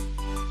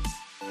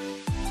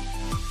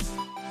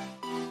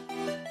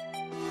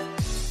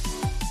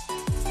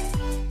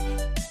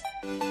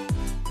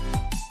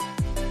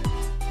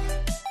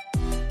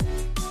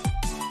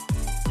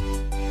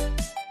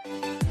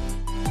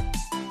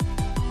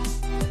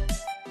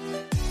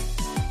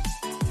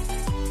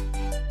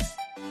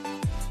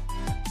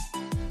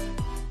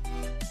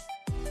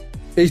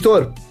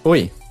 Heitor,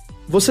 Oi,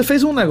 você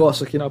fez um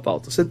negócio aqui na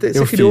pauta. Você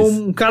Eu criou fiz.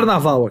 um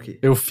carnaval aqui.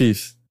 eu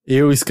fiz.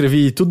 Eu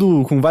escrevi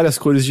tudo com várias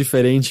cores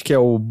diferentes, que é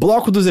o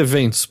bloco dos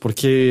eventos,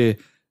 porque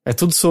é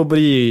tudo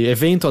sobre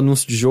evento,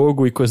 anúncio de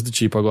jogo e coisa do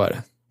tipo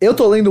agora. Eu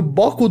tô lendo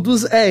Boco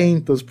dos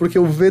Eentos, porque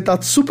o V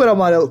tá super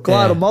amarelo.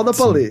 Claro, mal dá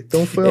pra sim. ler.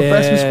 Então foi uma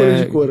péssima escolha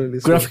de cor ali.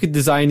 Graphic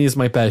design is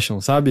my passion,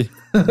 sabe?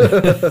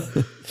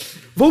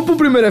 Vamos pro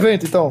primeiro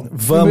evento, então?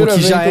 Vamos, Primeiro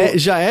que evento,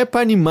 já é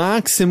pra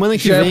animar, que semana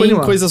que Já é pra vem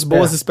animar. coisas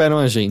boas É. esperam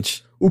a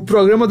gente. O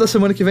programa da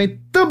semana que vem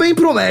também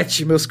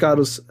promete, meus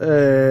caros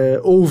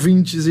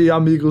ouvintes e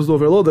amigos do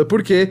Overloader,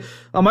 porque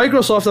a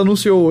Microsoft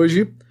anunciou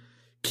hoje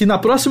que na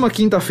próxima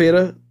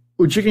quinta-feira,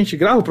 o dia que a gente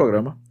grava o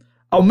programa,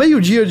 ao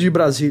meio-dia de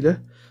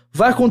Brasília,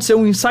 vai acontecer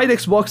um Inside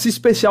Xbox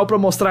especial pra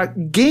mostrar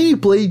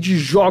gameplay de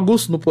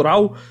jogos, no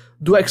plural,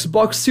 do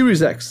Xbox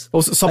Series X.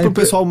 Ou só pro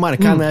pessoal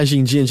marcar na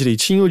agendinha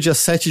direitinho, dia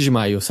 7 de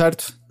maio,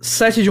 certo?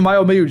 7 de maio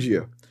ao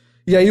meio-dia.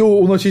 E aí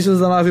o Notícias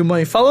da Nave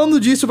Mãe falando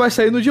disso vai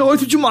sair no dia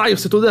 8 de maio,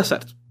 se tudo der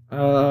certo.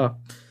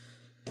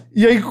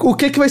 E aí, o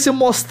que vai ser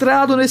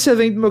mostrado nesse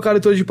evento, meu caro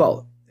Heitor de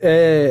Paula?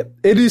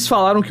 Eles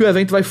falaram que o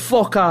evento vai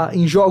focar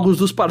em jogos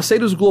dos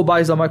parceiros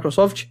globais da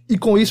Microsoft, e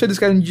com isso eles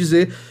querem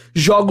dizer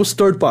jogos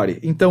third party.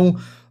 Então,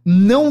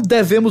 não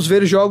devemos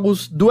ver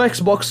jogos do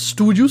Xbox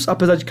Studios,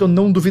 apesar de que eu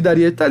não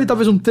duvidaria. Tá ali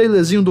talvez um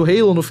trailerzinho do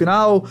Halo no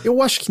final.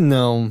 Eu acho que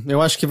não.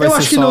 Eu acho que vai ser Eu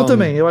acho que só não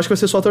também. Eu acho que vai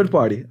ser só third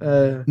party.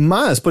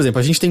 Mas, por exemplo,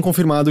 a gente tem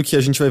confirmado que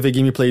a gente vai ver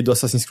gameplay do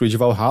Assassin's Creed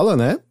Valhalla,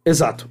 né?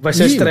 Exato. Vai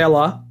ser a E- estreia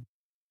lá.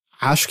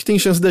 Acho que tem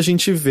chance da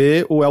gente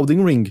ver o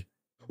Elden Ring.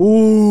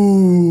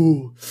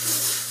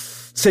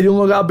 Seria um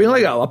lugar bem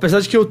legal. Apesar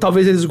de que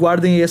talvez eles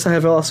guardem essa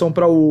revelação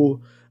pra o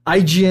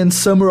IGN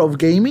Summer of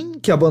Gaming,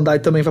 que a Bandai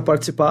também vai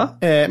participar.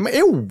 Mas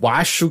eu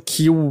acho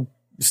que o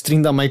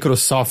stream da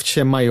Microsoft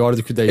é maior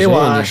do que o da IGN. Eu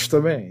acho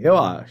também. Eu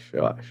acho.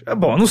 É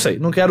bom, não sei.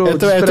 Não quero Eu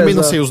também não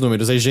desprezar. sei os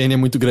números, a IGN é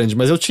muito grande,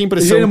 mas eu tinha a A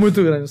impressão... IGN é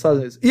muito grande nos Estados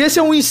Unidos. E esse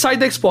é um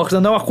Inside Xbox, né?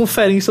 Não é uma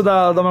conferência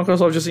da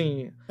Microsoft,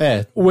 assim...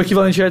 O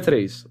equivalente a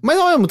E3. Mas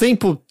ao mesmo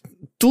tempo,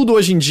 tudo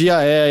hoje em dia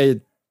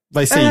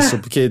vai ser isso,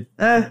 porque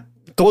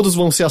todos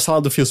vão ser a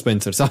sala do Phil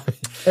Spencer, sabe?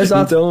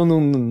 Exato. Então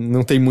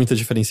não tem muita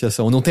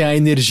diferenciação, não tem a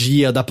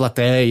energia da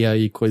plateia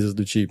e coisas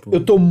do tipo. Eu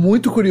tô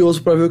muito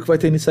curioso pra ver o que vai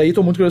ter nisso aí.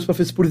 Tô muito curioso pra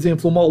ver se, por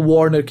exemplo, uma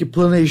Warner que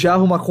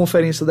planejava uma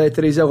conferência da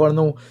E3 e agora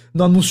não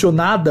anunciou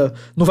nada,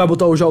 não vai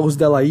botar os jogos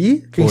dela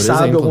aí. Quem Por sabe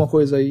exemplo. alguma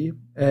coisa aí.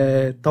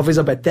 Talvez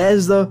a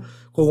Bethesda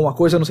com alguma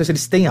coisa. Eu não sei se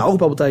eles têm algo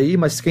pra botar aí,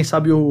 mas quem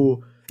sabe o...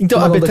 Então,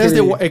 como a é o nome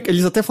Bethesda, daquele-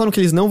 eles até falaram que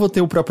eles não vão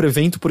ter o próprio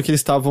evento porque eles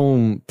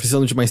estavam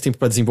precisando de mais tempo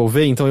pra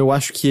desenvolver, então eu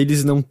acho que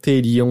eles não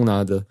teriam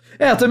nada.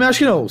 Eu também acho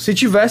que não. Se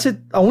tivesse,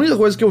 a única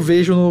coisa que eu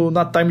vejo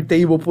na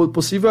timetable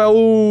possível é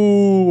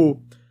o...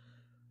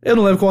 Eu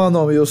não lembro qual é o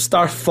nome. O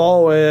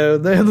Starfall,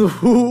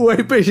 o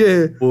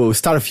RPG... O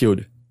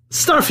Starfield.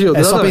 Starfield,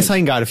 É só exatamente. pensar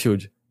em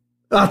Garfield.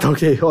 Ah, tá,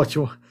 ok,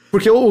 ótimo.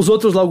 Porque os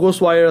outros lá, o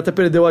Ghostwire até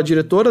perdeu a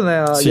diretora,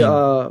 né? Sim.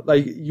 A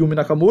Yumi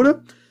Nakamura.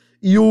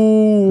 E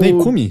o...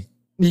 Neikumi?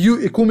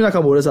 Yumi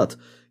Nakamura, exato.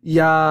 E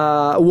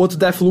o outro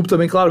Deathloop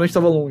também, claramente,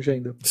 tava longe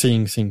ainda.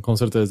 Sim, com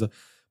certeza.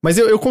 Mas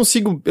eu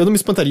não me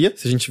espantaria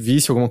se a gente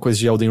visse alguma coisa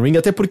de Elden Ring,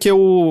 até porque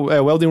o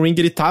Elden Ring,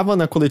 ele tava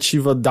na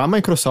coletiva da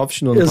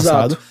Microsoft no ano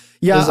Exato. passado.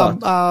 E Exato.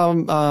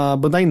 a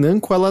Bandai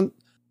Namco, ela,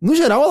 no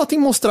geral, ela tem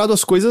mostrado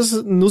as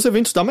coisas nos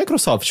eventos da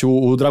Microsoft.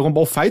 O Dragon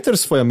Ball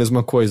FighterZ foi a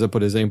mesma coisa,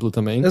 por exemplo,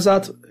 também.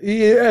 Exato.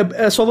 E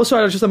é só você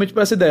olhar justamente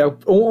pra essa ideia.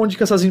 Onde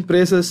que essas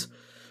empresas...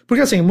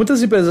 Porque, assim,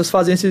 muitas empresas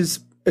fazem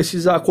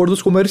esses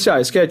acordos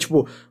comerciais, que é,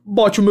 tipo,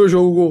 bote o meu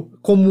jogo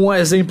como um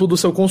exemplo do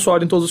seu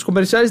console em todos os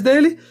comerciais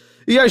dele,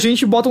 e a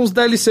gente bota uns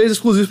DLCs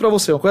exclusivos pra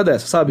você, uma coisa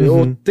dessa, sabe?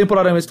 Ou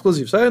temporariamente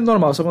exclusivos. Isso é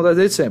normal, isso acontece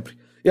desde sempre.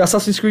 E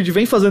Assassin's Creed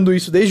vem fazendo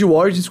isso desde o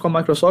Origins com a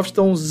Microsoft,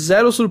 então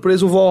zero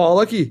surpresa o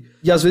Valhalla aqui.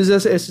 E às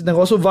vezes esse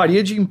negócio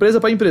varia de empresa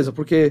pra empresa,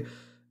 porque...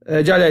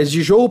 aliás,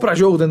 de jogo pra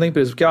jogo dentro da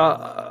empresa, porque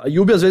a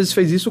Ubi às vezes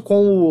fez isso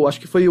com acho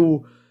que foi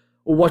o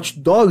Watch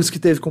Dogs que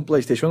teve com o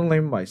PlayStation, eu não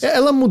lembro mais.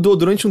 Ela mudou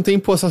durante um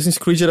tempo, o Assassin's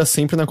Creed era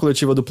sempre na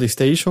coletiva do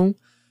PlayStation.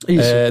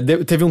 Isso.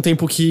 Teve um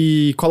tempo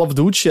que Call of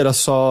Duty era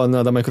só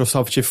da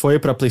Microsoft e foi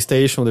pra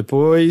PlayStation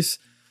depois.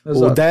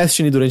 Exato. O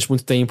Destiny durante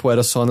muito tempo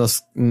era só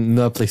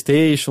na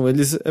PlayStation. É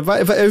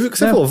o que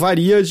você falou,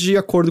 varia de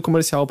acordo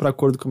comercial pra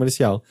acordo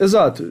comercial.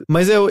 Exato.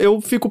 Mas eu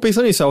fico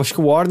pensando nisso, eu acho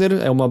que o Warner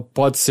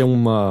pode ser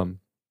uma...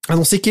 A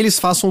não ser que eles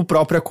façam a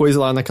própria coisa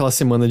lá naquela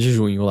semana de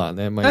junho lá,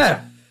 né? Mas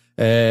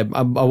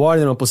a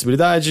Warner é uma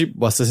possibilidade,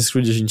 o Assassin's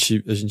Creed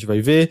a gente vai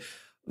ver.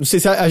 Não sei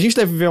se a gente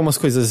deve ver umas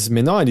coisas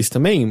menores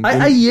também.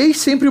 A EA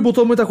sempre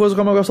botou muita coisa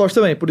com a Microsoft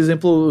também. Por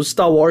exemplo,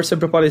 Star Wars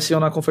sempre apareciam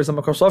na conferência da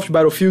Microsoft,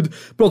 Battlefield.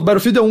 Pronto,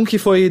 Battlefield é um que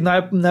foi, na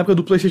época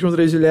do PlayStation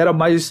 3, ele era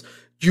mais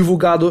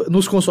divulgado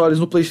nos consoles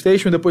no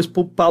PlayStation e depois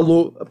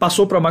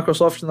passou pra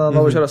Microsoft na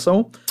nova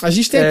geração. A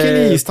gente tem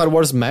aquele Star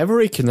Wars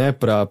Maverick, né,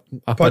 pra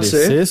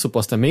aparecer,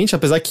 supostamente.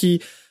 Apesar que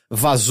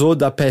vazou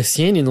da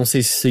PSN, não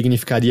sei se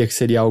significaria que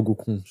seria algo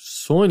com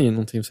Sony,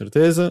 não tenho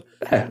certeza.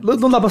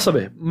 Não dá pra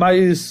saber.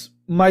 Mas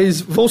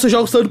vão ser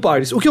jogos third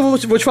parties. O que eu vou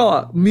te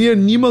falar, me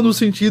anima no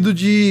sentido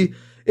de...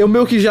 Eu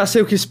meio que já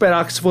sei o que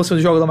esperar que se fosse um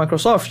jogo da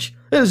Microsoft.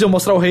 Eles iam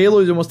mostrar o Halo,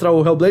 eles iam mostrar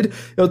o Hellblade.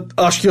 Eu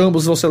acho que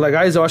ambos vão ser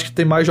legais, eu acho que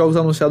tem mais jogos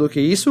anunciados do que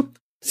isso.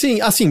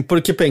 Sim, assim,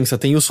 porque pensa,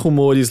 tem os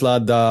rumores lá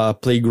da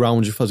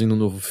Playground fazendo um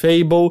novo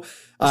Fable.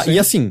 E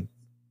assim,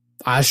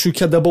 acho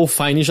que a Double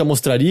Fine já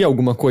mostraria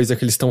alguma coisa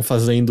que eles estão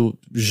fazendo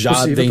já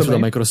Possível dentro também.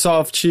 da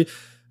Microsoft.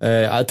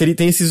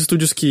 Tem esses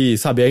estúdios que,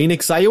 sabe, a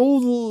inXile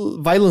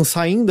vai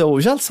lançar ainda,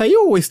 ou já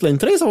saiu o Wasteland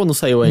 3 ou não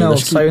saiu ainda? Não,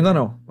 Acho que saiu ainda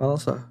não, vai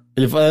lançar.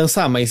 ele vai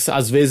lançar, mas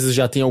às vezes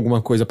já tem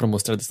alguma coisa pra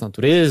mostrar dessa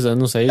natureza,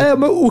 não sei.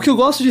 Mas o que eu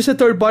gosto de ser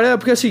third party é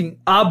porque, assim,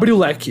 abre o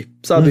leque,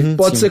 sabe?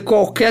 Pode ser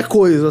qualquer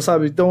coisa,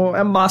 sabe? Então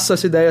é massa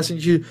essa ideia, assim,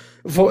 de...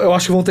 Eu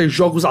acho que vão ter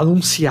jogos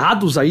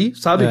anunciados aí,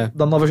 sabe?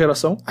 Da nova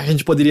geração. A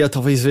gente poderia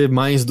talvez ver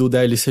mais do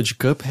DLC de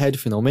Cuphead,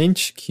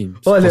 finalmente, que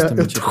Olha, eu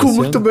supostamente tô com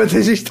muito medo de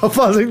a gente tá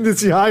fazendo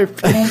esse hype.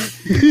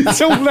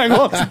 Isso é um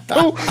negócio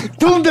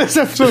tão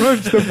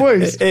decepcionante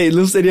depois. Ei,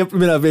 não seria a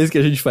primeira vez que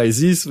a gente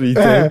faz isso,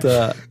 então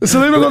tá... Você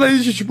lembra quando a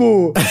gente,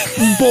 tipo,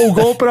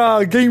 empolgou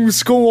pra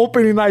Gamescom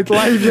Open Night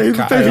Live e aí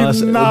não teve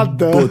nossa,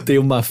 nada? Eu botei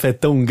uma fé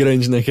tão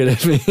grande naquele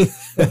evento.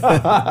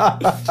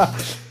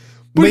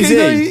 Porque Mas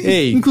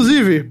ei,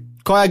 inclusive...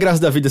 qual é a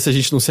graça da vida se a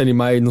gente não se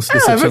animar e não se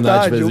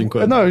decepcionar de vez em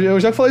quando? Não, eu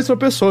já falei isso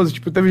pra pessoas.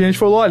 Tipo, teve gente que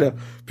falou, olha,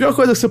 a pior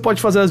coisa que você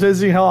pode fazer às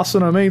vezes em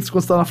relacionamentos,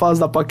 quando você tá na fase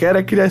da paquera,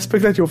 é criar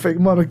expectativa. Eu falei,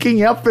 mano,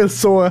 quem é a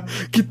pessoa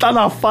que tá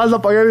na fase da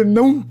paquera e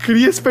não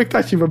cria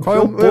expectativa? Qual é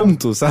o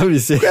ponto, sabe?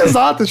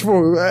 Exato,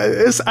 tipo,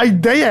 a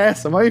ideia é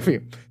essa, mas enfim.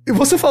 E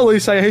você falou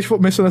isso aí, a gente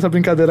mencionou essa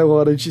brincadeira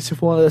agora de se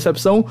for uma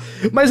decepção,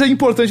 mas é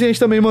importante a gente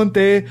também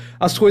manter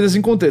as coisas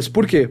em contexto.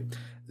 Por quê?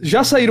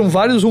 Já saíram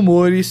vários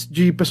rumores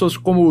de pessoas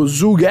como o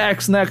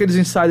Zoogax, né, aqueles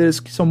insiders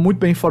que são muito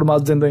bem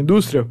informados dentro da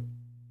indústria,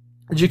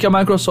 de que a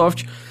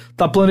Microsoft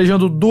tá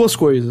planejando duas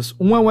coisas.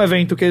 Um é um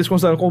evento que eles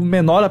consideram como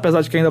menor,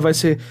 apesar de que ainda vai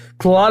ser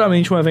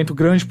claramente um evento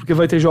grande, porque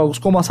vai ter jogos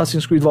como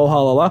Assassin's Creed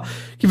Valhalla lá,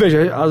 que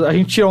veja, a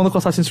gente tira onda com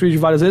Assassin's Creed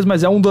várias vezes,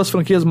 mas é uma das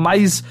franquias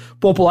mais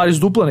populares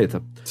do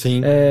planeta.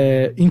 Sim.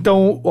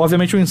 Então,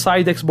 obviamente, o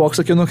Inside Xbox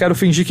aqui, eu não quero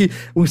fingir que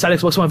o Inside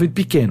Xbox é um evento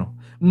pequeno,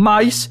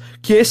 mas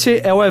que esse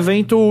é o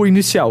evento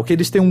inicial, que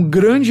eles têm um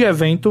grande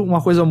evento,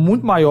 uma coisa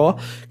muito maior,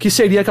 que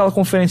seria aquela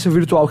conferência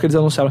virtual que eles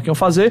anunciaram que iam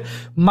fazer,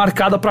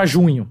 marcada pra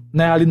junho,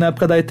 né, ali na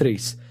época da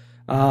E3.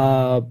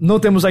 Não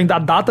temos ainda a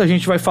data, a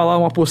gente vai falar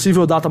uma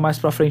possível data mais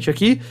pra frente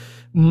aqui,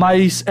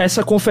 mas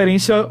essa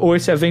conferência ou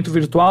esse evento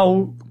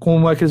virtual,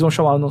 como é que eles vão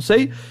chamar, não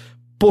sei,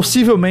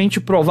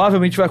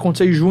 provavelmente vai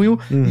acontecer em junho,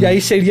 e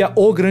aí seria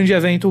o grande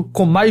evento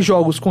com mais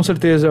jogos, com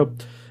certeza,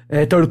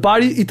 third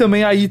party, e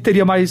também aí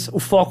teria mais o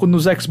foco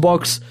nos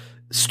Xbox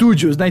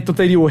Studios, né? Então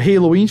teria o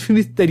Halo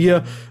Infinite,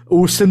 teria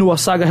o Senua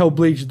Saga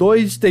Hellblade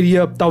 2,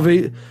 teria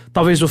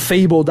talvez o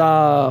Fable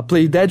da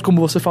Playdead,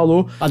 como você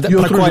falou, e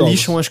pra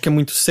Coalition jogos. acho que é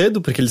muito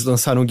cedo, porque eles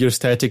lançaram o Gears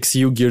Tactics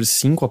e o Gears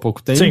 5 há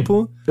pouco tempo.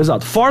 Sim,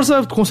 exato.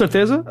 Forza, com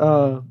certeza,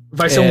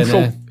 vai ser um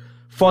show. Né?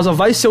 Forza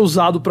vai ser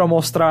usado pra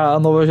mostrar a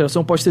nova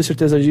geração, pode ter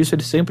certeza disso,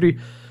 eles sempre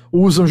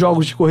usam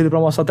jogos de corrida pra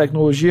mostrar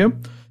tecnologia.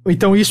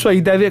 Então isso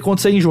aí deve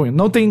acontecer em junho.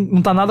 Não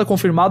tá nada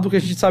confirmado, o que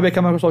a gente sabe é que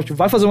a Microsoft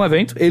vai fazer um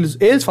evento,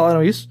 eles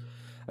falaram isso.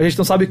 A gente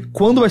não sabe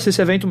quando vai ser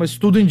esse evento, mas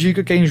tudo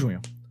indica que é em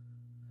junho.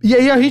 E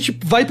aí a gente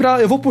vai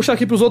pra... Eu vou puxar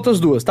aqui pras outras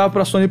duas, tá?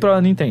 Pra Sony e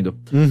pra Nintendo.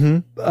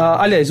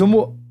 Aliás,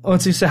 vamos,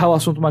 antes de encerrar o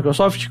assunto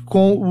Microsoft,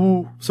 com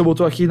o... Você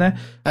botou aqui, né?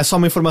 É só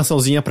uma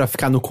informaçãozinha pra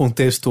ficar no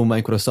contexto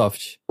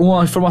Microsoft.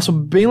 Uma informação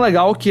bem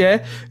legal que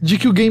é de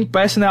que o Game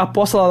Pass, né? A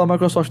aposta lá da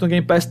Microsoft no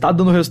Game Pass tá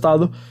dando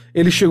resultado.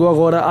 Ele chegou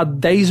agora a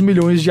 10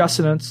 milhões de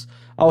assinantes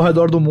ao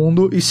redor do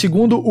mundo, e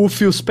segundo o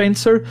Phil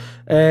Spencer,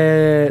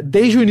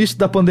 desde o início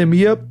da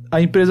pandemia,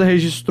 a empresa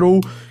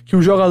registrou que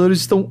os jogadores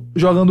estão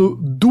jogando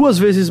 2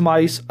 vezes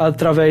mais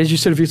através de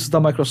serviços da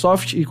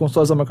Microsoft e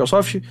consoles da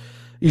Microsoft,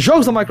 e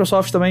jogos da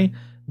Microsoft também,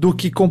 do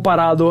que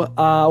comparado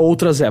a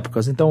outras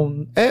épocas.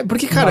 Então,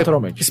 porque, cara,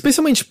 naturalmente.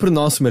 Especialmente pro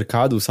nosso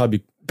mercado,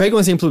 sabe? Pega um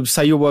exemplo,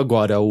 saiu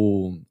agora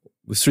o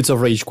Streets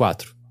of Rage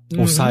 4.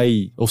 Ou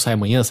sai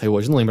amanhã, saiu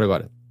hoje, não lembro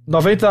agora.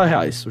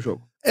 R$90 o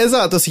jogo.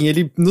 Exato, assim,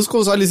 ele nos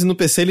consoles e no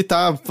PC ele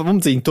tá, vamos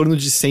dizer, em torno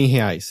de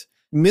R$100.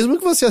 Mesmo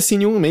que você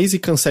assine um mês e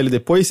cancele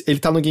depois, ele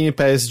tá no Game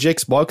Pass de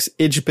Xbox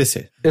e de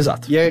PC.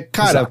 Exato. E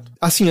cara, Exato.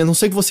 assim, a não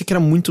ser que você queira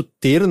muito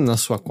ter na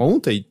sua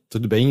conta, e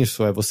tudo bem,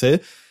 isso é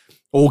você,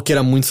 ou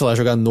queira muito, sei lá,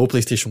 jogar no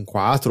PlayStation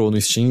 4 ou no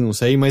Steam, não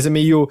sei, mas é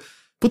meio...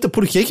 Puta,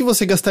 por que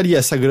você gastaria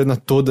essa grana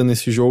toda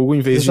nesse jogo em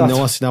vez de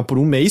não assinar por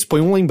um mês? Põe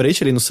um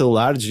lembrete ali no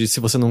celular de se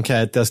você não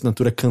quer ter a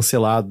assinatura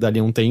cancelada dali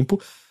a um tempo.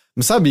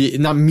 Sabe,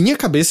 na minha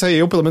cabeça,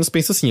 eu pelo menos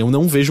penso assim, eu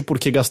não vejo por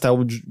que gastar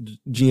o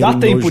dinheiro no jogo. Dá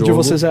tempo de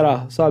você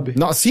zerar, sabe?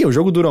 Não, sim, o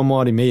jogo dura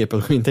 1h30,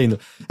 pelo que eu entendo.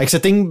 É que você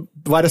tem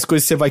várias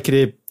coisas que você vai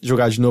querer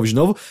jogar de novo.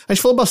 A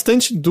gente falou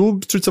bastante do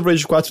Streets of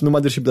Rage 4 no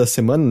Mothership da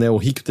semana, né? O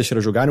Rick e o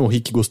Teixeira jogaram, o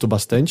Rick gostou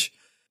bastante.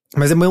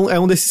 Mas é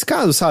um desses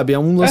casos, sabe? É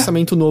um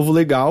lançamento novo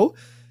legal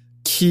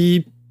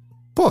que,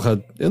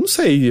 porra, eu não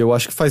sei, eu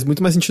acho que faz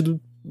muito mais sentido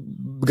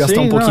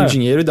gastar um pouquinho de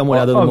dinheiro e dar uma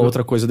olhada numa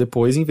outra coisa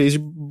depois, em vez de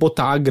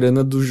botar a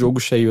grana do jogo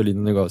cheio ali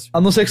no negócio. A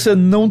não ser que você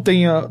não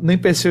tenha nem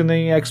PC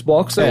nem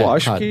Xbox, eu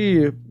acho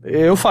que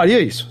eu faria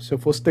isso. Se eu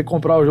fosse ter que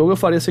comprar o jogo, eu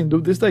faria sem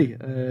dúvida isso daí.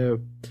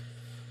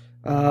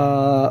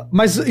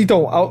 Mas,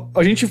 então,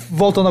 a gente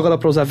voltando agora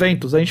para os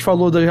eventos, a gente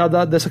falou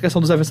já dessa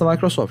questão dos eventos da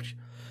Microsoft.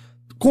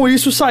 Com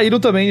isso, saíram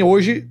também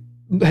hoje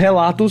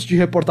relatos de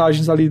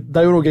reportagens ali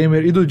da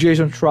Eurogamer e do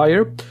Jason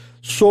Schreier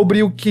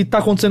sobre o que tá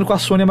acontecendo com a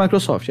Sony e a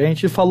Microsoft. A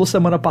gente falou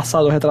semana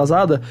passada ou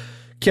retrasada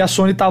que a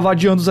Sony tava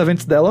adiando os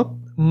eventos dela,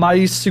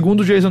 mas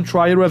segundo o Jason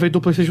Schreier, o evento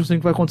do PlayStation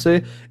 5 vai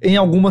acontecer em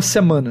algumas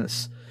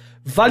semanas.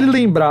 Vale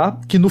lembrar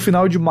que no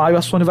final de maio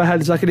a Sony vai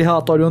realizar aquele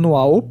relatório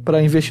anual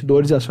para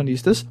investidores e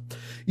acionistas,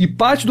 e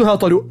parte do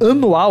relatório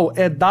anual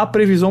é dar a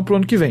previsão pro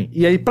ano que vem.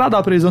 E aí, pra dar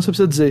a previsão, você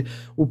precisa dizer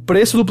o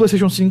preço do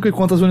PlayStation 5 e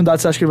quantas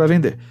unidades você acha que ele vai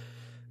vender.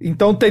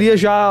 Então teria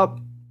já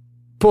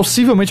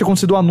possivelmente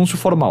acontecido o anúncio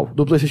formal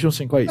do PlayStation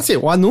 5 aí. Assim,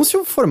 o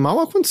anúncio formal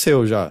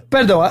aconteceu já.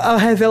 Perdão, a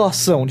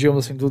revelação,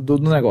 digamos assim, do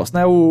negócio,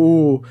 né?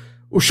 O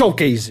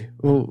showcase,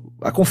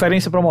 a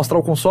conferência pra mostrar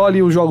o console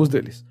e os jogos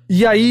deles.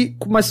 E aí,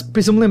 mas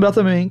precisamos lembrar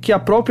também que a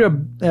própria,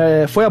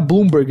 foi a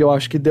Bloomberg, eu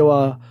acho, que deu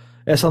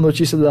essa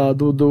notícia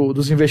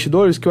dos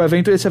investidores, que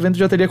esse evento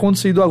já teria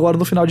acontecido agora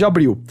no final de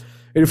abril.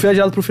 Ele foi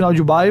adiado pro final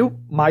de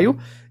maio,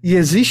 e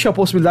existe a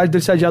possibilidade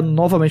dele ser adiado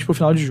novamente pro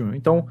final de junho.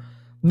 Então,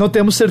 não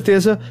temos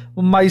certeza,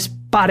 mas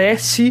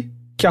parece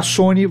que a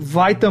Sony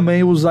vai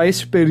também usar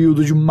esse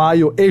período de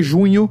maio e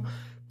junho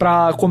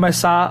pra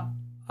começar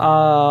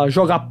a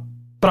jogar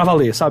pra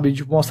valer, sabe?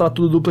 De mostrar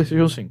tudo do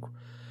PlayStation 5.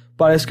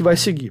 Parece que vai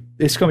seguir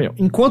esse caminho.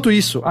 Enquanto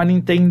isso, a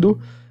Nintendo,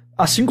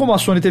 assim como a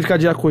Sony teve que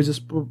adiar coisas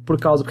por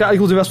causa... Porque,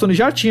 inclusive, a Sony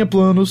já tinha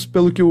planos,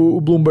 pelo que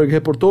o Bloomberg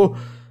reportou,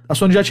 a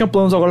Sony já tinha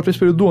planos agora pra esse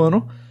período do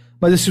ano,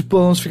 mas esses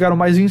planos ficaram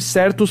mais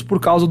incertos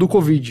por causa do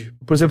Covid.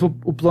 Por exemplo,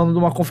 o plano de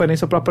uma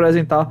conferência pra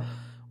apresentar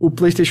o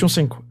PlayStation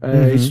 5.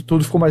 Isso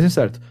tudo ficou mais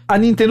incerto. A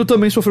Nintendo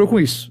também sofreu com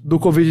isso, do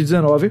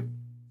Covid-19,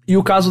 e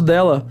o caso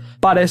dela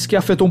parece que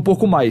afetou um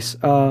pouco mais.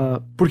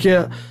 Porque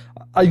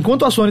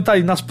enquanto a Sony tá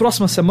aí nas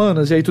próximas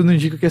semanas, e aí tudo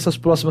indica que essas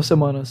próximas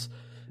semanas,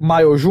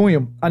 maio ou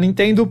junho, a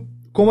Nintendo,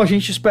 como a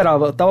gente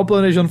esperava, tava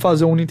planejando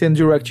fazer um Nintendo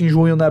Direct em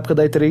junho, na época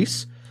da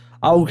E3,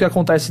 algo que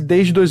acontece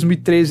desde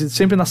 2013,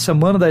 sempre na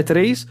semana da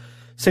E3,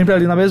 sempre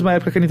ali na mesma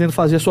época que a Nintendo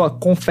fazia sua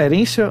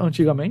conferência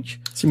antigamente.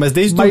 Sim, mas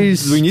desde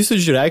o início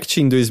do Direct,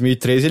 em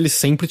 2013, eles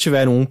sempre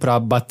tiveram um pra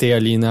bater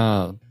ali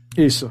na...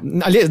 Isso.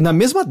 Ali, na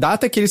mesma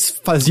data que eles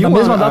faziam na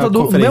mesma data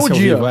do mesmo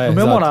dia, no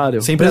mesmo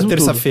horário. Sempre na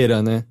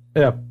terça-feira, né?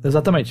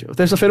 Exatamente.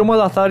 Terça-feira, 1h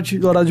da tarde,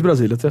 do horário de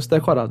Brasília. Terça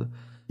decorada.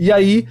 E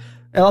aí,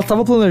 ela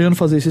tava planejando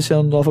fazer isso esse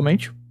ano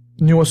novamente.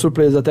 Nenhuma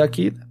surpresa até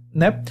aqui,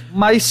 né?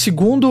 Mas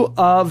segundo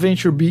a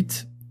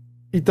VentureBeat,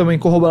 e também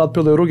corroborado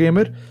pelo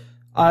Eurogamer,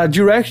 o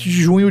Direct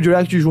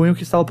de junho,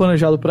 que estava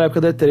planejado para a época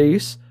da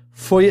E3,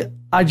 foi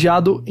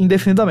adiado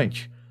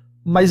indefinidamente.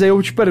 Mas aí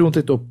eu te pergunto,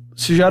 Heitor,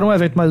 se já era um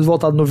evento mais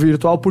voltado no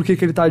virtual, por que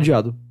ele tá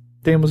adiado?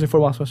 Temos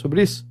informações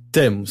sobre isso?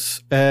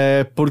 Temos.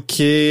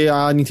 Porque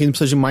a Nintendo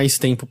precisa de mais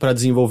tempo para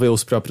desenvolver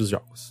os próprios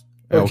jogos.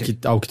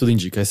 O que tudo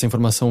indica. Essa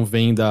informação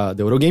vem da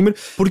Eurogamer,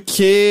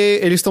 porque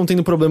eles estão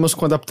tendo problemas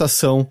com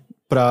adaptação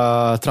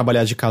para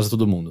trabalhar de casa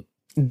todo mundo.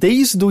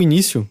 Desde o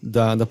início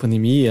da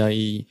pandemia,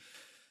 e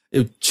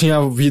eu tinha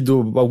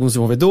ouvido alguns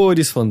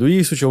desenvolvedores falando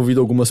isso, tinha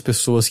ouvido algumas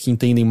pessoas que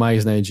entendem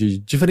mais, né, de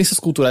diferenças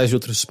culturais de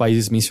outros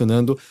países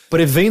mencionando,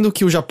 prevendo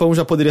que o Japão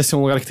já poderia ser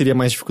um lugar que teria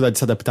mais dificuldade de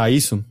se adaptar a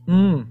isso.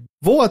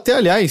 Vou até,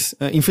 aliás,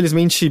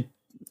 infelizmente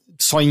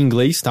só em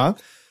inglês, tá?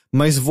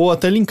 Mas vou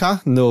até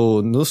linkar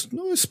no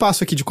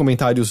espaço aqui de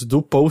comentários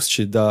do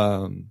post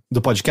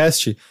do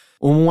podcast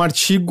um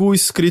artigo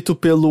escrito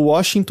pelo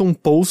Washington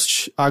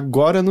Post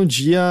agora no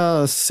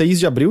dia 6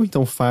 de abril,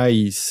 então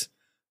faz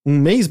um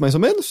mês, mais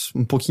ou menos,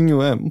 um pouquinho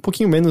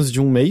menos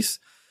de um mês,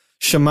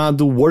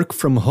 chamado Work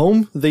from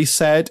Home, They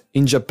Said,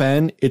 in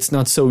Japan, It's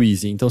Not So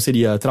Easy. Então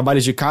seria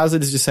trabalho de casa,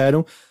 eles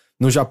disseram,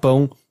 no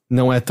Japão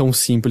não é tão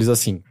simples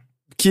assim.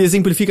 Que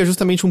exemplifica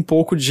justamente um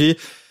pouco de...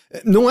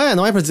 Não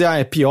é pra dizer,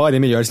 é pior, é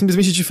melhor,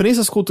 simplesmente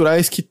diferenças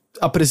culturais que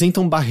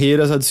apresentam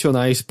barreiras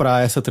adicionais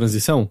pra essa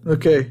transição.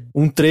 Ok.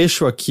 Um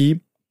trecho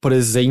aqui, por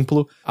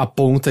exemplo,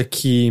 aponta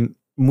que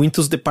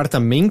muitos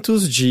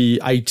departamentos de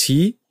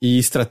IT e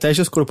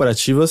estratégias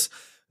corporativas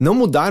não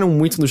mudaram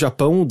muito no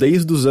Japão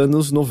desde os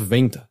anos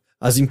 90.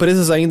 As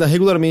empresas ainda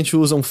regularmente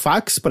usam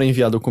fax para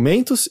enviar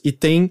documentos e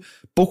têm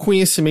pouco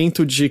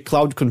conhecimento de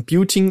cloud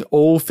computing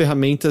ou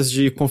ferramentas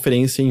de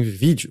conferência em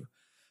vídeo.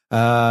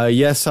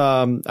 E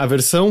a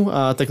versão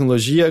da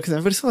tecnologia,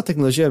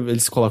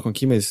 eles colocam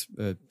aqui, mas,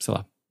 sei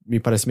lá, me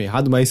parece meio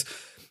errado, mas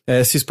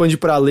se expande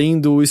para além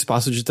do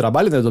espaço de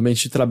trabalho, né, do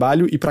ambiente de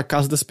trabalho, e para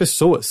casa das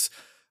pessoas.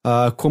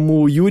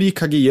 Como Yuri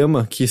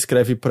Kageyama, que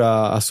escreve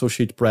para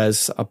Associated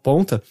Press,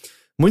 aponta,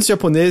 muitos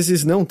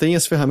japoneses não têm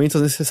as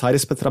ferramentas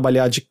necessárias para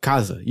trabalhar de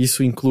casa.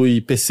 Isso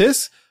inclui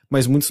PCs,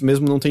 mas muitos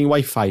mesmo não têm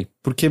Wi-Fi,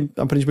 porque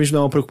aparentemente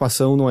não é uma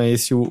preocupação, não é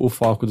esse o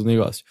foco do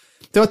negócio.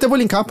 Então eu até vou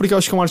linkar, porque eu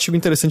acho que é um artigo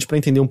interessante para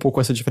entender um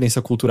pouco essa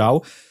diferença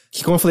cultural,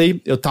 que como eu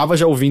falei, eu tava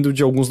já ouvindo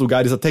de alguns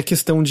lugares até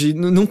questão de,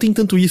 não tem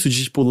tanto isso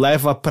de tipo,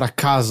 leva pra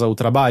casa o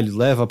trabalho,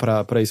 leva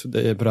pra isso,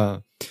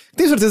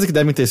 Tenho certeza que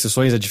devem ter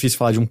exceções, é difícil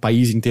falar de um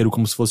país inteiro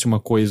como se fosse uma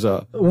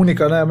coisa...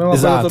 única, né? A mesma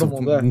coisa pra todo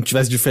mundo, não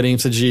tivesse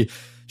diferença de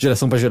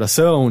geração para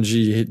geração,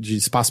 de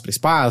espaço para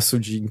espaço,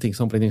 de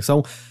intenção para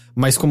intenção,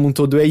 mas como um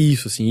todo é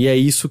isso, assim, e é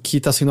isso que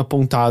tá sendo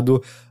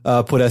apontado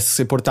por essas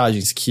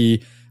reportagens,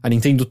 que a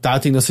Nintendo tá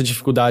tendo essa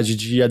dificuldade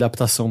de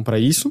adaptação para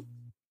isso,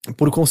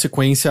 por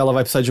consequência ela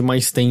vai precisar de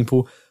mais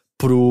tempo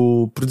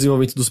pro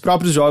desenvolvimento dos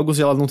próprios jogos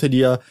e ela não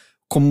teria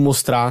como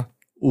mostrar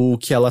o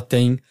que ela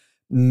tem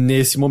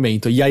nesse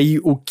momento. E aí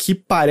o que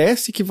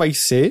parece que vai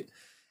ser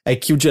é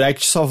que o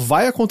Direct só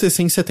vai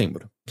acontecer em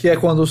setembro. Que é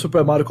quando o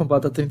Super Mario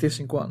completa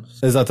 35 anos.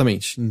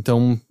 Exatamente.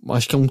 Então,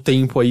 acho que é um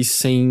tempo aí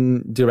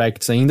sem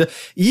Directs ainda.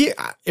 E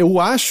eu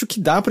acho que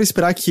dá pra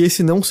esperar que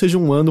esse não seja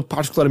um ano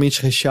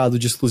particularmente recheado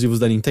de exclusivos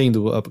da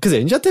Nintendo. Quer dizer, a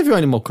gente já teve o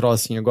Animal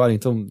Crossing agora,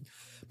 então...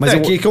 Mas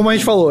que como a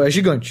gente falou, é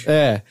gigante.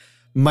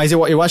 Mas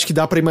eu acho que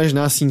dá pra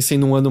imaginar, assim,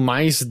 sendo um ano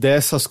mais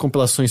dessas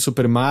compilações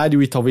Super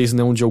Mario e talvez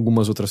não de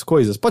algumas outras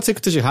coisas. Pode ser que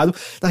eu esteja errado.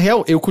 Na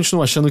real, eu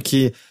continuo achando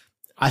que...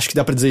 Acho que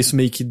dá pra dizer isso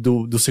meio que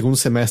do segundo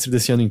semestre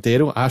desse ano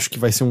inteiro. Acho que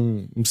vai ser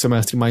um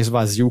semestre mais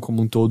vazio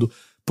como um todo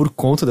por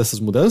conta dessas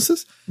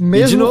mudanças.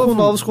 Mesmo com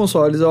novos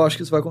consoles, eu acho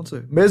que isso vai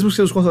acontecer. Mesmo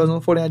se os consoles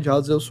não forem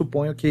adiados, eu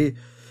suponho que,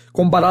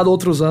 comparado a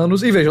outros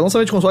anos... E veja, o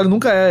lançamento de console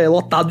nunca é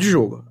lotado de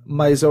jogo.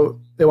 Mas eu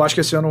acho que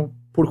esse ano,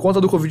 por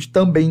conta do Covid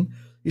também,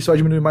 isso vai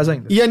diminuir mais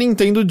ainda. E a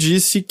Nintendo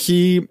disse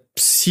que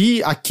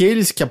se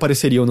aqueles que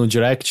apareceriam no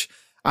Direct...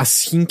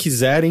 assim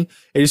quiserem,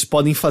 eles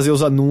podem fazer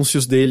os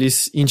anúncios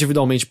deles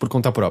individualmente por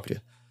conta própria.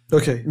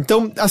 Ok.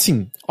 Então,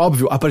 assim,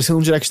 óbvio, aparecendo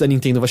um Direct da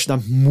Nintendo vai te dar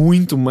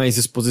muito mais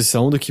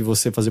exposição do que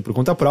você fazer por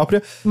conta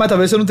própria. Mas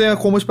talvez você não tenha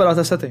como esperar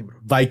até setembro.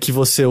 Vai que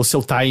o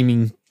seu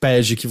timing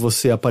pede que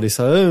você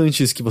apareça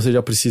antes, que você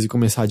já precise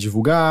começar a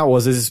divulgar, ou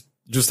às vezes,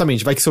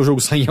 justamente, vai que seu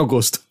jogo sai em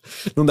agosto.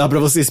 Não dá pra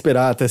você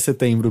esperar até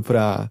setembro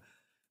pra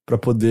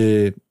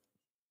poder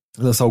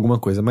lançar alguma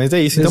coisa. Mas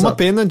é isso. Então, é uma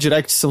pena,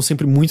 Directs são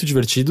sempre muito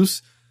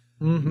divertidos.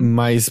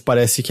 Mas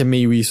parece que é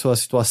meio isso a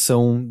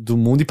situação do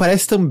mundo. E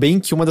parece também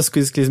que uma das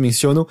coisas que eles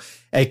mencionam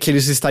é que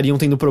eles estariam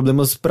tendo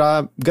problemas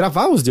pra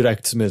gravar os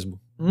Directs mesmo.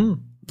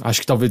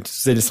 Acho que talvez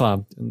eles, sei lá,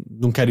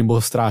 não querem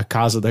mostrar a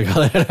casa da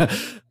galera.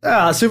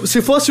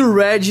 Se fosse o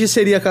Red,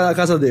 seria a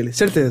casa dele,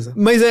 certeza.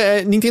 Mas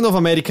Nintendo of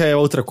America é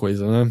outra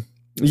coisa, né?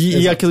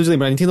 E aquilo de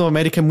lembrar, Nintendo of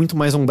America é muito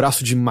mais um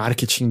braço de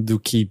marketing do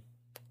que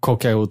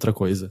qualquer outra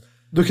coisa.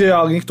 Do que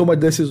alguém que toma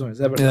decisões,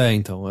 é verdade.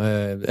 Então.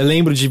 Eu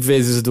lembro de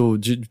vezes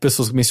de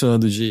pessoas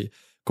mencionando de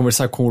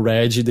conversar com o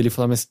Red e dele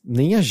falar, mas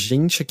nem a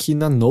gente aqui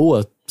na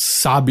NOAA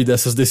sabe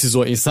dessas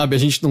decisões, sabe? A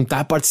gente não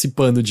tá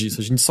participando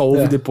disso, a gente só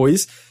ouve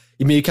depois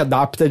e meio que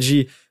adapta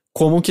de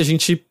como que a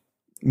gente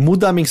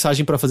muda a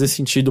mensagem pra fazer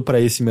sentido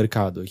pra esse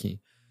mercado aqui.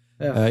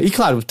 E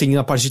claro, tem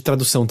a parte de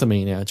tradução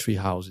também, né? A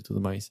Treehouse e tudo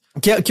mais.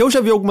 Que eu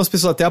já vi algumas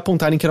pessoas até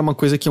apontarem que era uma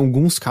coisa que em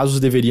alguns casos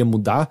deveria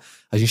mudar.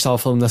 A gente tava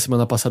falando na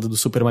semana passada do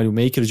Super Mario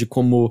Maker, de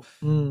como...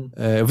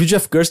 eu vi o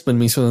Jeff Gerstmann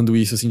mencionando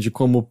isso, assim, de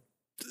como...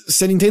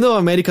 Se a Nintendo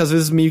América às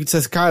vezes meio que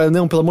dissesse, cara,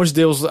 não, pelo amor de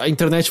Deus, a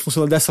internet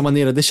funciona dessa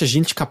maneira, deixa a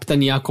gente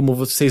capitanear como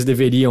vocês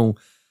deveriam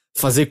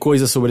fazer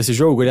coisas sobre esse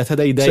jogo. Ele até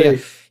dá ideia.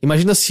 Sei.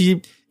 Imagina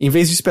se, em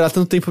vez de esperar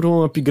tanto tempo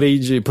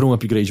pra um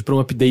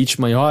update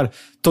maior,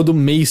 todo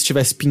mês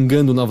estivesse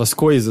pingando novas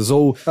coisas,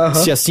 ou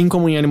se assim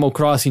como em Animal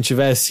Crossing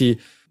tivesse,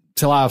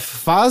 sei lá,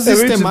 fases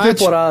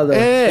temáticas.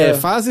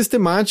 Fases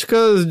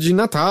temáticas de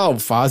Natal,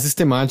 fases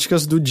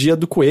temáticas do dia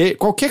do coelho,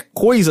 qualquer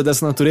coisa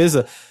dessa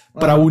natureza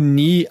pra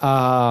unir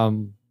a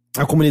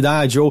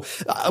comunidade, ou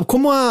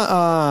como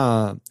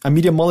a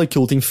Media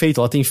Molecule tem feito,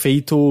 ela tem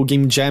feito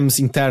game jams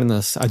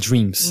internas a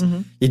Dreams,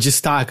 e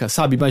destaca,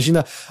 sabe,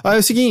 imagina, é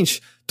o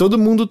seguinte, todo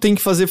mundo tem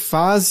que fazer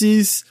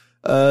fases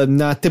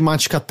na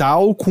temática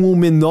tal, com o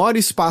menor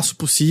espaço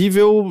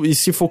possível e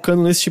se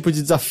focando nesse tipo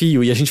de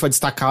desafio, e a gente vai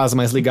destacar as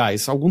mais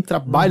legais. Algum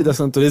trabalho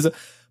dessa natureza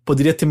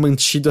poderia ter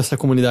mantido essa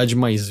comunidade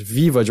mais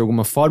viva de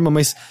alguma forma,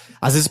 mas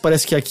às vezes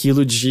parece que é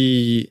aquilo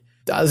de...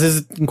 Às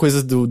vezes em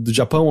coisas do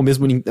Japão, ou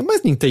mesmo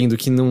mais Nintendo,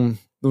 que não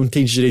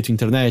entende direito a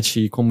internet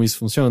e como isso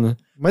funciona.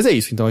 Mas é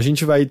isso, então a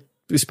gente vai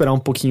esperar um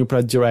pouquinho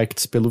pra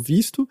Directs pelo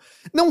visto.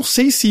 Não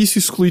sei se isso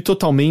exclui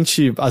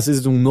totalmente, às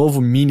vezes, um novo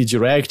mini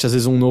Direct, às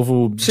vezes um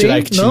novo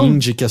Direct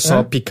Indie, que é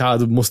só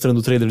picado mostrando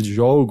o trailer de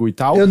jogo e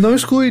tal. Eu não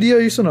excluiria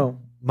isso, não.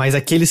 Mas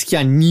aqueles que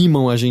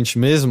animam a gente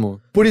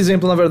mesmo... Por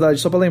exemplo, na verdade,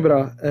 só pra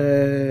lembrar,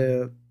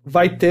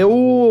 vai ter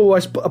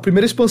a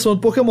primeira expansão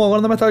do Pokémon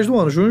agora na metade do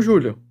ano, junho e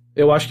julho.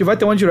 Eu acho que vai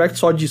ter uma Direct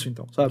só disso,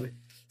 então, sabe?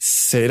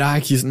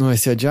 Será que isso não vai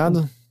ser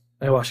adiado?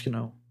 Eu acho que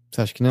não.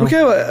 Você acha que não? Porque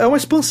é uma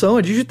expansão,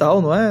 é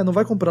digital, não é? Não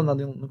vai comprar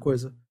nada em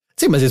coisa.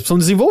 Sim, mas eles precisam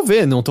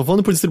desenvolver, não tô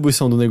falando por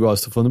distribuição do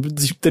negócio, tô falando por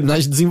terminar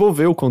de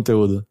desenvolver o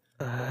conteúdo.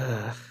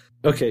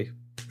 Ok.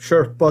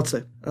 Sure, pode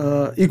ser.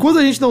 Enquanto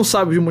a gente não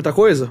sabe de muita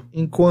coisa,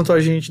 enquanto a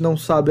gente não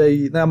sabe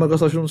aí, né, a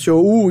Microsoft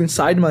anunciou o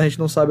Inside, mas a gente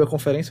não sabe a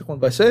conferência quando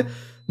vai ser,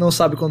 não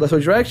sabe quando vai ser o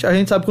Direct, a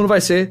gente sabe quando vai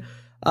ser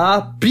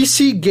a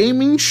PC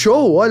Gaming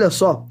Show, olha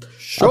só.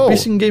 Show! A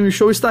PC Gaming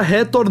Show está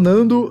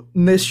retornando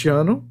neste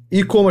ano,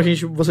 e como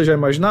você já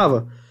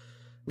imaginava,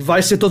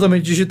 vai ser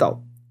totalmente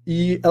digital.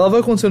 E ela vai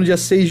acontecer no dia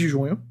 6 de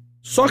junho,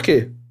 só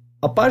que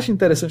a parte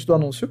interessante do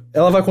anúncio,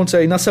 ela vai acontecer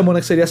aí na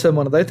semana que seria a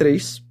semana da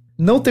E3,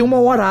 não tem um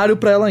horário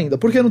pra ela ainda.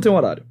 Por que não tem um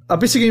horário? A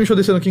PC Game Show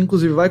desse ano aqui,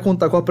 inclusive, vai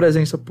contar com a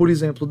presença, por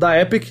exemplo, da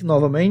Epic,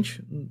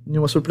 novamente,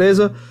 nenhuma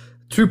surpresa,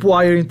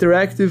 Tripwire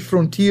Interactive,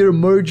 Frontier,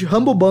 Merge,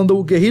 Humble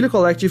Bundle, Guerrilla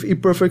Collective e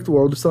Perfect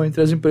World estão entre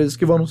as empresas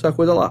que vão anunciar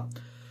coisa lá.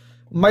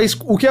 Mas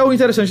o que é o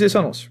interessante desse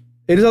anúncio?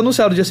 Eles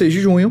anunciaram dia 6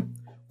 de junho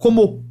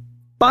como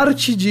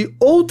parte de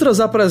outras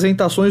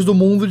apresentações do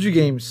mundo de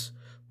games.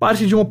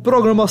 Parte de uma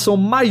programação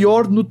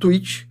maior no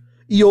Twitch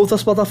e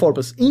outras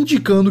plataformas,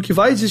 indicando que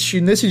vai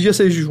existir nesse dia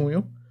 6 de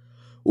junho.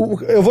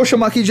 Eu vou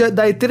chamar aqui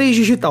da E3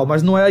 Digital,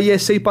 mas não é a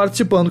ESA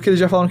participando, que eles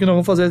já falaram que não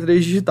vão fazer a E3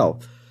 Digital.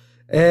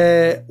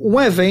 É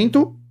um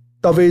evento,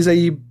 talvez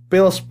aí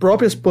pelas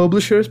próprias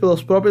publishers,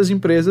 pelas próprias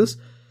empresas,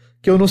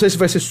 que eu não sei se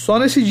vai ser só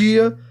nesse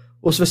dia,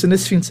 ou se vai ser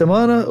nesse fim de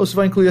semana, ou se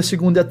vai incluir a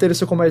segunda e a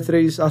terça como a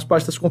E3, as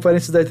partes das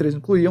conferências da E3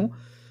 incluíam.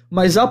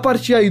 Mas a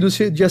partir aí do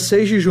dia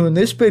 6 de junho,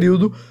 nesse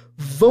período,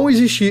 vão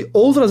existir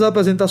outras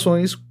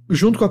apresentações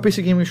junto com a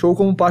PC Gaming Show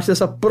como parte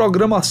dessa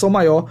programação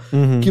maior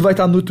que vai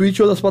estar no Twitch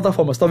e outras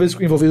plataformas. Talvez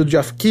envolvido o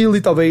Jeff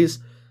Keighley, talvez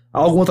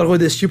alguma outra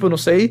coisa desse tipo, eu não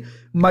sei.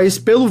 Mas,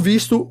 pelo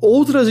visto,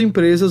 outras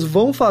empresas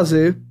vão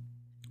fazer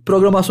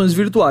programações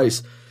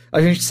virtuais.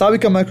 A gente sabe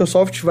que a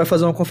Microsoft vai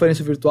fazer uma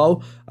conferência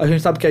virtual, a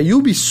gente sabe que a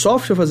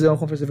Ubisoft vai fazer uma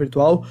conferência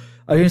virtual,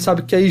 a gente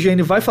sabe que a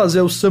IGN vai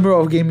fazer o Summer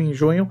of Gaming em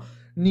junho.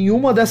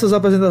 Nenhuma dessas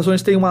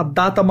apresentações tem uma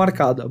data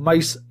marcada,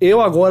 mas eu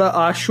agora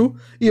acho,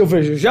 e eu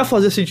vejo, já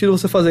fazia sentido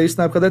você fazer isso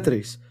na época da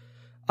E3.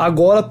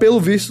 Agora, pelo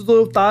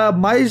visto, tá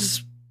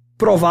mais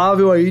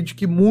provável aí de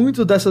que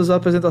muitas dessas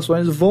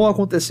apresentações vão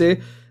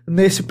acontecer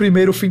nesse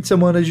primeiro fim de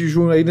semana de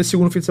junho aí, nesse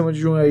segundo fim de semana de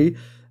junho aí,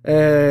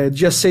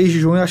 dia 6 de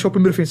junho, acho que é o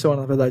primeiro fim de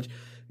semana, na verdade.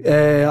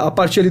 A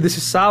partir ali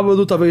desse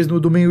sábado, talvez no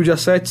domingo dia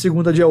 7,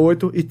 segunda dia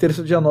 8 e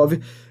terça dia 9.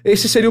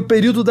 Esse seria o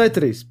período da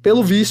E3.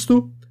 Pelo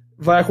visto,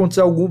 vão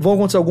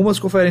acontecer algumas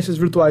conferências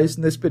virtuais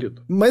nesse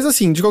período. Mas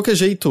assim, de qualquer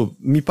jeito,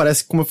 me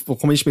parece, como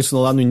a gente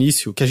mencionou lá no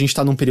início, que a gente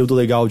tá num período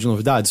legal de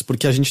novidades,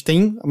 porque a gente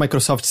tem a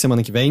Microsoft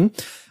semana que vem,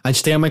 a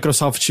gente tem a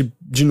Microsoft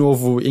de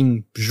novo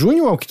em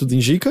junho, ao que tudo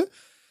indica.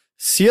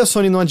 Se a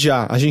Sony não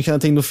adiar, a gente ainda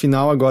tem no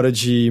final agora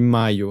de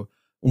maio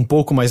um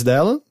pouco mais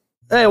dela.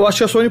 Eu acho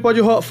que a Sony pode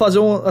fazer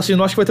assim,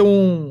 não acho que vai ter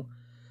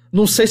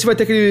não sei se vai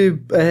ter aquele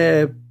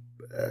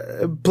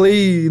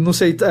Play, não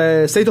sei,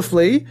 State of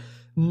Play,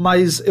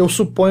 mas eu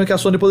suponho que a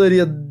Sony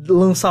poderia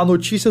lançar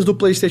notícias do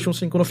PlayStation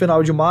 5 no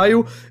final de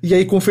maio e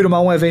aí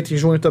confirmar um evento em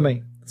junho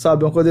também,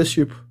 sabe? Uma coisa desse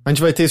tipo. A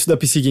gente vai ter isso da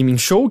PC Gaming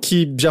Show,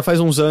 que já faz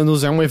uns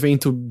anos é um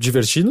evento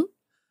divertido.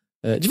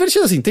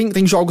 Divertido assim,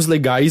 tem jogos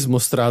legais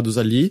mostrados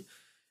ali.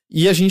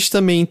 E a gente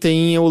também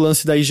tem o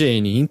lance da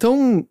IGN.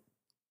 Então,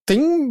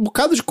 tem um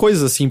bocado de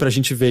coisas assim pra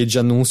gente ver de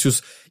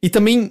anúncios. E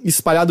também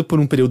espalhado por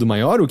um período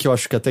maior, o que eu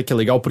acho que até que é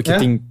legal, porque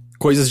tem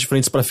coisas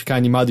diferentes pra ficar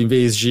animado em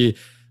vez de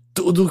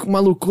tudo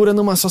uma loucura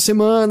numa só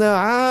semana.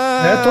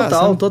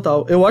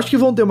 Total. Eu acho que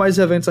vão ter mais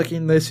eventos aqui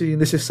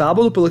nesse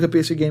sábado, pelo que a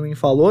PC Gaming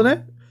falou,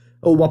 né?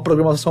 Ou uma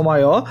programação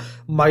maior,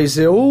 mas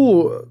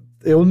eu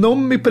não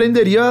me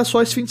prenderia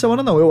só esse fim de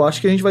semana, não. Eu acho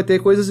que a gente vai ter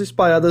coisas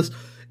espalhadas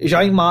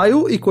já em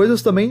maio e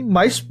coisas também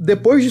mais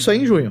depois disso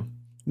aí em junho.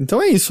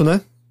 Então é isso, né?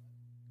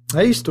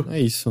 É isto. É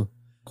isso.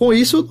 Com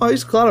isso,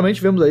 nós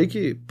claramente vemos aí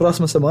que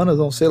próximas semanas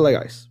vão ser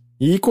legais.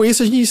 E com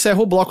isso a gente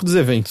encerra o bloco dos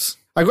eventos.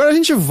 Agora a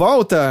gente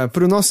volta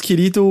pro nosso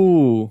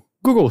querido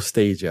Google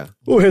Stadia.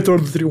 O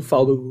retorno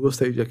triunfal do Google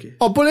Stadia aqui.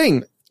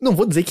 Porém, não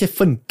vou dizer que é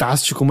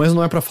fantástico, mas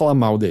não é pra falar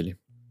mal dele.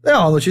 É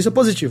uma notícia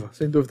positiva,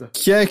 sem dúvida.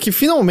 Que é que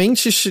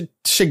finalmente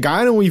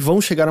chegaram e vão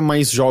chegar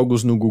mais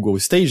jogos no Google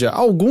Stadia.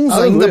 Alguns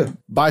ainda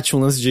batem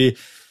um lance de...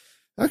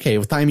 Ok,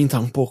 o timing tá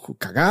um pouco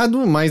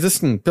cagado, mas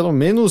assim, pelo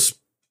menos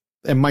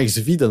é mais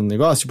vida no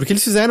negócio. Porque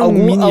eles fizeram um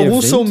mini evento.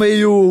 Alguns são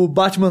meio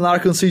Batman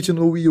Arkham City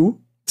no Wii U.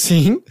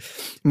 Sim,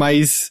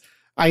 mas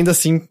ainda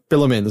assim,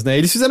 pelo menos, né?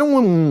 Eles fizeram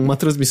uma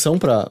transmissão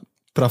pra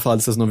falar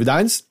dessas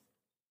novidades.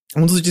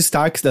 Um dos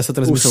destaques dessa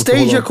transmissão... O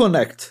Stadia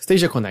Connect.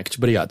 Stadia Connect,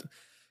 obrigado.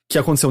 Que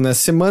aconteceu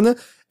nessa semana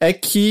é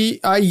que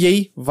a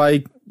EA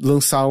vai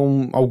lançar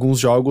alguns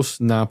jogos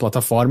na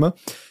plataforma.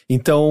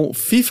 Então,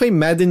 FIFA e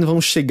Madden vão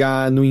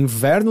chegar no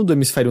inverno do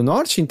hemisfério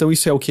norte. Então,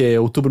 isso é o quê?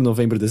 Outubro,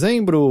 novembro,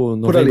 dezembro?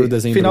 Novembro,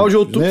 dezembro, final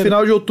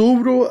de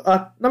outubro.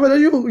 Na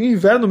verdade, o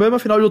inverno mesmo é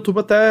final de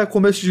outubro até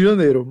começo de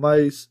janeiro.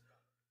 Mas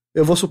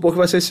eu vou supor que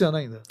vai ser esse ano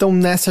ainda. Então,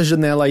 nessa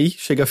janela aí,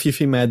 chega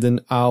FIFA e Madden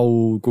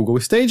ao Google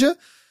Stadia.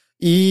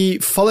 E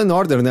Fallen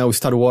Order, né, o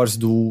Star Wars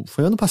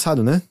foi ano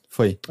passado, né?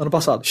 Foi. Ano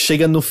passado.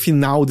 Chega no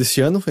final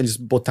desse ano, eles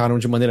botaram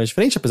de maneira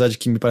diferente, apesar de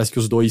que me parece que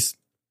os dois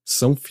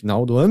são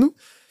final do ano.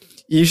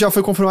 E já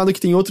foi confirmado que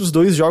tem outros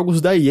 2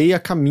 jogos da EA a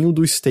caminho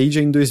do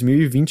Stadia em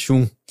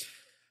 2021.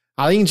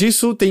 Além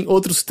disso, tem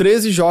outros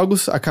 13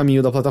 jogos a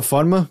caminho da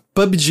plataforma.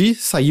 PUBG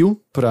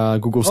saiu pra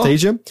Google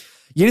Stadia.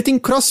 E ele tem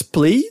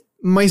crossplay,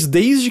 mas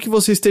desde que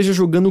você esteja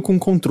jogando com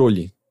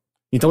controle.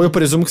 Então eu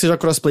presumo que seja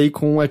crossplay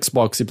com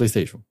Xbox e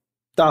PlayStation.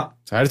 Tá.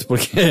 Certo?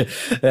 Porque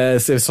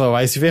você só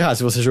vai se ferrar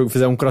se você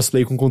fizer um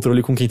crossplay com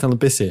controle com quem tá no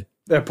PC.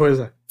 Pois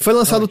é. Foi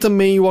lançado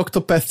também o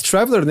Octopath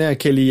Traveler, né?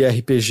 Aquele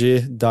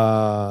RPG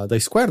da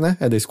Square, né?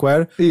 É da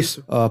Square.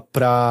 Isso.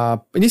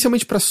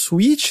 Inicialmente pra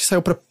Switch,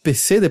 saiu pra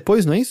PC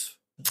depois, não é isso?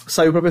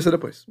 Saiu pra PC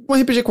depois. Um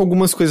RPG com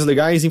algumas coisas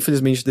legais,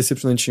 infelizmente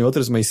decepcionante em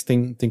outras, mas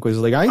tem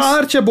coisas legais. A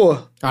arte é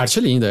boa. A arte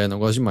é linda, não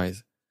gosto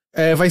demais.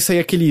 Vai sair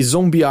aquele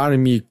Zombie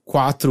Army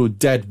 4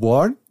 Dead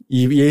War,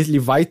 e ele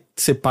vai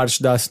ser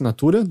parte da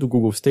assinatura do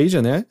Google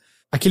Stadia, né?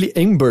 Aquele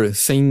Ember,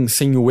 sem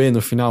o E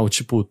no final,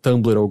 tipo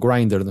Tumblr ou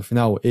Grindr no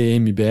final,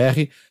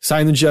 EMBR,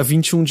 sai no dia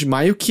 21 de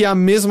maio, que é a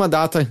mesma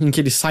data em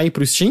que ele sai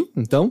pro Steam,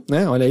 então,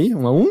 né, olha aí,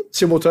 1 a 1.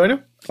 Simultâneo.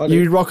 Olha E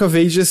aí. Rock of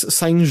Ages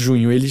sai em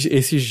junho, ele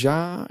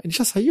já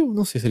saiu?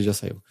 Não sei se ele já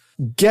saiu.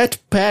 Get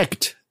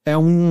Packed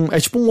é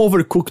tipo um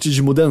Overcooked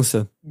de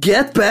mudança.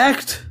 Get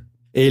Packed!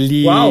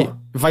 Ele Uau.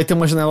 vai ter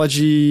uma janela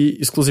de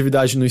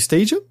exclusividade no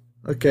Stadia,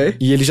 Ok.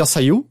 e ele já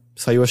saiu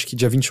acho que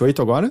dia 28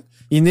 agora.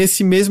 E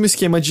nesse mesmo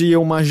esquema de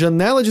uma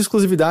janela de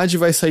exclusividade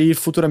vai sair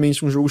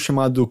futuramente um jogo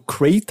chamado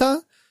Crata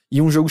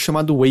e um jogo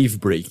chamado Wave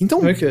Break. Então,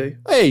 Ok.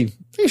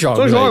 tem jogos.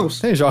 São aí. jogos.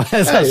 Tem jogos.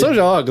 São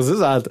jogos,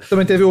 exato.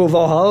 Também teve o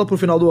Valhalla pro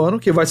final do ano,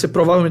 que vai ser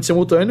provavelmente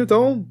simultâneo,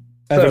 então...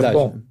 É verdade.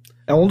 Bom,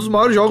 é um dos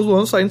maiores jogos do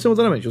ano saindo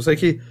simultaneamente. Eu sei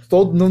que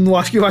não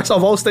acho que vai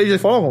salvar o stage de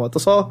forma alguma, tô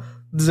só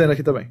dizendo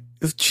aqui também.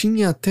 Eu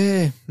tinha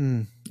até...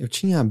 eu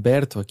tinha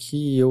aberto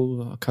aqui e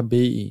eu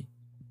acabei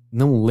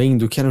não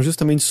lendo, que eram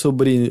justamente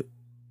sobre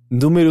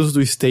números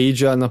do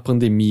Stadia na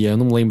pandemia. Eu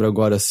não lembro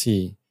agora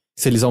se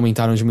eles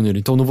aumentaram ou diminuíram.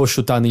 Então não vou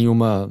chutar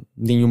nenhuma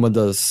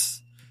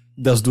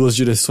das duas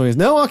direções.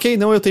 Não, ok,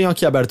 não, eu tenho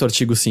aqui aberto o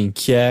artigo sim,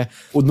 que é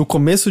no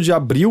começo de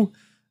abril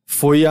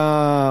foi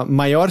a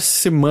maior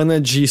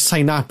semana de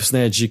sign-ups,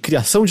 né, de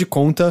criação de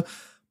conta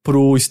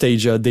pro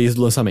Stadia desde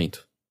o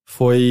lançamento.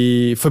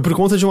 Foi por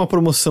conta de uma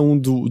promoção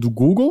do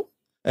Google,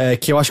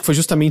 que eu acho que foi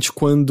justamente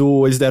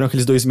quando eles deram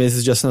aqueles 2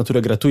 meses de assinatura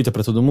gratuita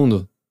pra todo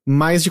mundo.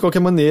 Mas, de qualquer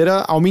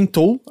maneira,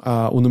 aumentou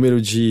o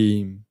número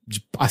de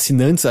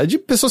assinantes, de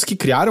pessoas que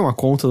criaram a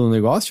conta no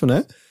negócio,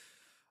 né?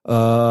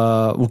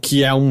 O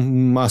que é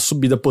uma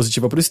subida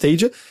positiva pro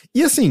Stadia.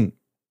 E assim,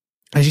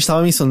 a gente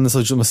tava mencionando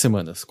nessas últimas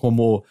semanas,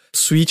 como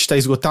Switch tá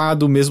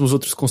esgotado, mesmo os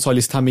outros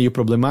consoles tá meio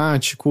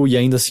problemático, e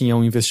ainda assim é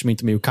um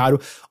investimento meio caro.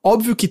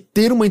 Óbvio que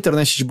ter uma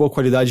internet de boa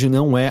qualidade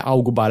não é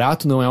algo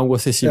barato, não é algo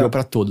acessível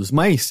pra todos,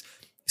 mas,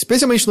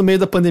 especialmente no meio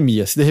da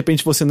pandemia, se de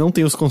repente você não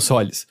tem os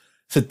consoles,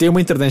 você tem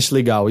uma internet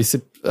legal, e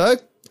você...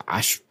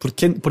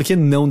 por que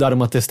não dar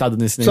uma testada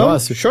nesse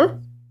negócio? Sure.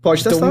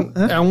 Pode testar.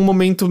 Então, é um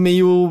momento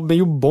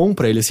meio bom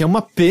pra ele. Assim, é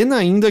uma pena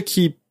ainda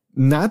que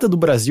nada do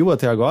Brasil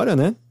até agora,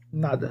 né?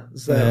 Nada.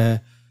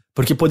 Zero.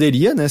 Porque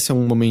poderia, né, ser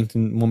um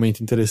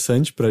momento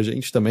interessante pra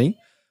gente também.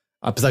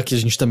 Apesar que a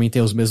gente também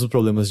tem os mesmos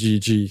problemas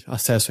de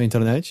acesso à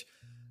internet.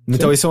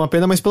 Então Sim. isso é uma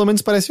pena, mas pelo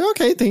menos parece,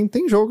 ok,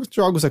 tem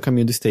jogos a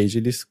caminho do Stage.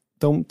 Eles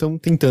estão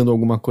tentando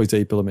alguma coisa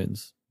aí, pelo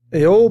menos.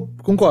 Eu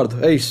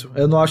concordo, é isso.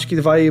 Eu não acho que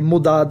vai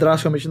mudar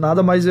drasticamente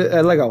nada, mas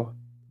é legal.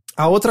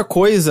 A outra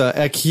coisa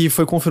é que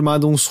foi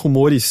confirmado uns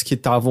rumores que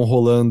estavam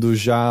rolando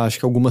já, acho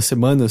que algumas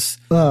semanas,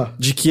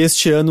 de que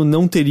este ano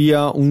não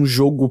teria um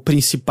jogo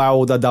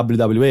principal da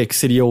WWE, que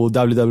seria o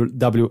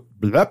WWE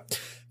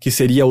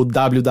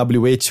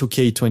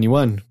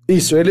 2K21.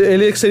 Isso,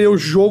 ele seria o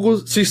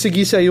jogo, se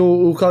seguisse aí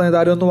o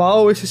calendário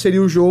anual, esse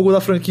seria o jogo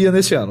da franquia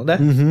nesse ano, né?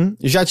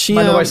 Já tinha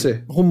Mas não vai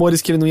ser.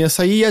 rumores que ele não ia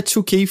sair, e a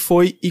 2K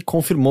foi e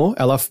confirmou.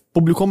 Ela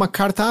publicou uma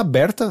carta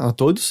aberta a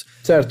todos.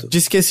 Certo.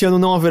 Disse que esse ano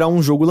não haverá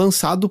um jogo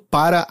lançado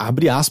para,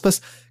 abre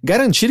aspas,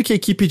 garantir que a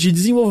equipe de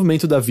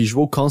desenvolvimento da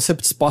Visual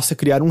Concepts possa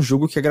criar um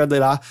jogo que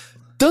agradará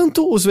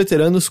tanto os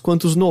veteranos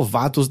quanto os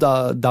novatos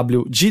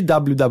de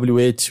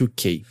WWE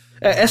 2K.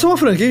 Essa é uma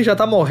franquia que já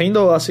tá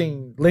morrendo,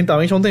 assim,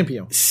 lentamente há um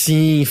tempinho.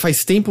 Sim,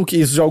 faz tempo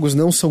que os jogos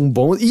não são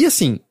bons. E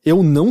assim,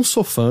 eu não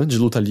sou fã de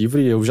luta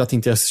livre, eu já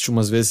tentei assistir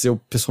umas vezes, eu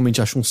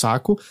pessoalmente acho um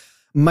saco.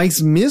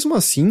 Mas mesmo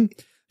assim,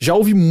 já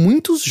houve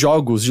muitos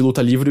jogos de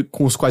luta livre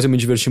com os quais eu me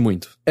diverti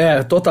muito.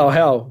 Total,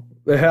 real.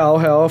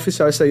 Real,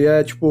 oficial. Isso aí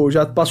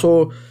já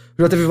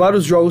teve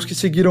vários jogos que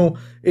seguiram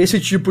esse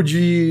tipo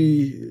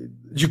de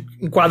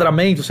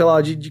enquadramento, sei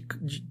lá,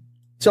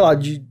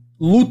 de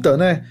luta,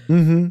 né?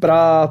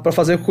 Pra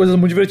fazer coisas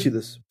muito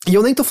divertidas. E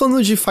eu nem tô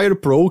falando de Fire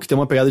Pro, que tem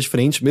uma pegada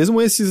diferente,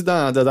 mesmo esses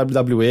da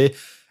WWE,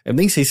 eu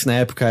nem sei se na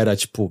época era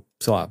tipo,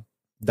 sei lá,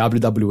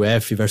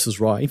 WWF versus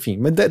Raw, enfim,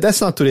 mas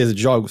dessa natureza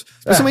de jogos,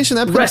 especialmente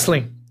na época...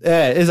 Wrestling.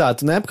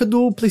 Exato, na época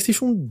do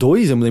PlayStation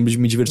 2 eu me lembro de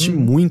me divertir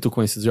muito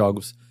com esses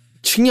jogos.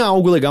 tinha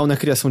algo legal na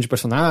criação de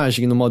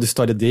personagem, no modo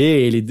história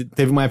dele.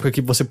 Teve uma época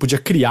que você podia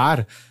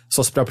criar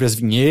suas próprias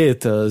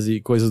vinhetas e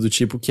coisas do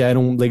tipo que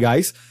eram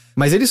legais.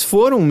 Mas eles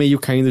foram meio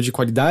caindo de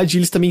qualidade e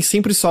eles também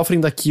sempre sofrem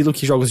daquilo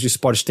que jogos de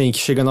esporte têm, que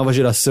chega a nova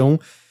geração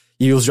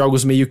e os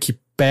jogos meio que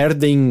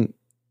perdem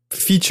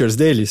features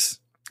deles.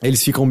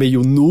 Eles ficam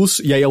meio nus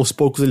e aí aos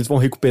poucos eles vão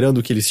recuperando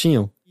o que eles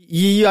tinham.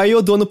 E aí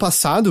o do ano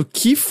passado,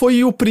 que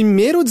foi o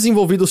primeiro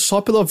desenvolvido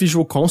só pela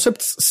Visual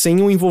Concepts,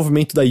 sem o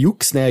envolvimento da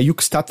Yuke's, né? A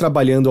Yuke's tá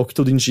trabalhando, ao que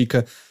tudo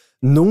indica,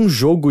 num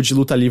jogo de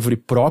luta livre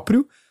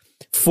próprio.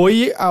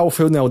 Foi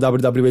o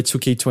WWE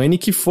 2K20,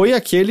 que foi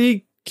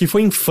aquele que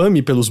foi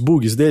infame pelos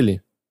bugs dele.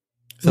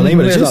 Você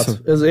lembra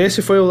disso?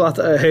 Esse foi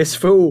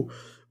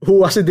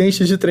o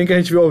acidente de trem que a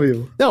gente viu ao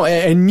vivo. Não,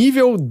 é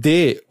nível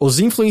de os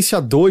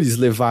influenciadores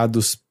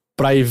levados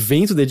pra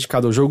evento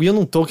dedicado ao jogo, e eu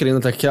não tô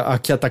querendo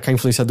aqui atacar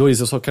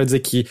influenciadores, eu só quero dizer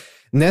que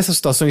nessas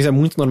situações é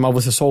muito normal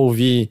você só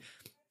ouvir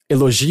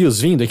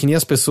elogios vindo, é que nem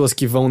as pessoas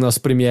que vão nas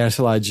premieres,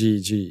 sei lá,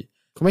 de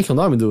como é que é o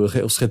nome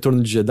os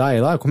Retorno de Jedi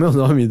lá? Como é o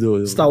nome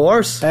do... Star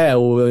Wars? É,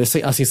 o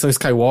Ascensão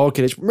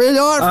Skywalker, é tipo,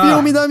 melhor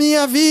filme da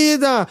minha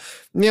vida!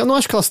 Eu não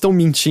acho que elas estão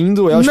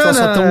mentindo, eu acho que elas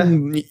só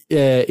estão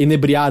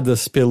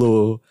inebriadas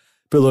pelo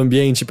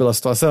ambiente, pela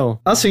situação.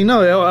 Assim,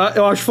 não,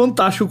 eu acho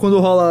fantástico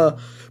quando rola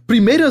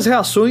primeiras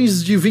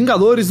reações de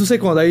Vingadores, não sei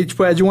quando. Aí,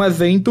 tipo, é de um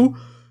evento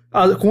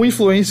com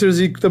influencers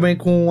e também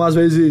com, às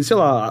vezes, sei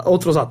lá,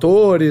 outros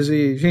atores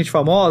e gente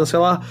famosa, sei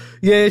lá.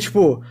 E aí,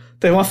 tipo,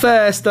 teve uma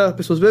festa,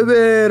 pessoas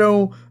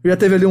beberam, já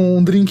teve ali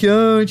um drink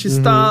antes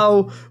e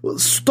tal.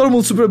 Todo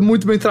mundo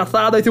muito bem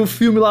tratado, aí tem um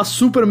filme lá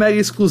super mega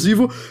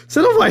exclusivo.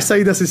 Você não vai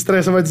sair dessa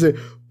estresse, você vai dizer,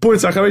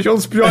 putz, eu acabei de ver um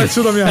dos piores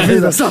filmes da minha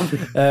vida, sabe?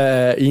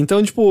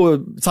 Então,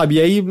 tipo, sabe, e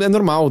aí é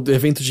normal,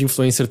 evento de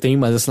influencer tem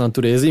mais essa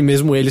natureza, e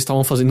mesmo eles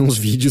estavam fazendo uns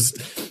vídeos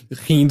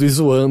rindo e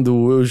zoando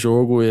o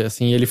jogo, e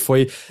assim,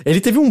 ele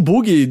teve um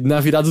bug na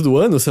virada do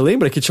ano, você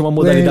lembra? Que tinha uma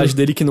modalidade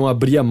dele que não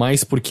abria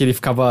mais porque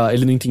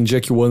ele não entendia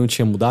que o ano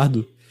tinha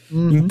mudado.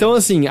 Então,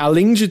 assim,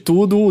 além de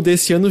tudo, o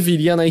desse ano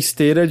viria na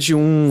esteira de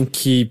um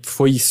que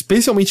foi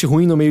especialmente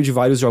ruim no meio de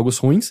vários jogos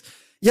ruins.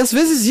 E às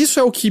vezes isso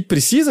é o que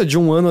precisa de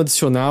um ano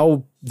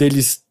adicional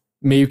deles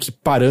meio que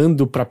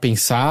parando pra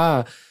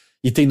pensar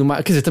e tendo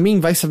mais... Quer dizer, também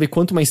vai saber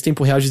quanto mais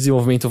tempo real de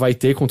desenvolvimento vai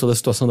ter com toda a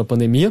situação da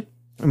pandemia,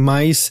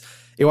 mas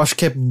eu acho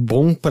que é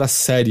bom pra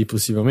série,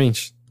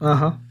 possivelmente.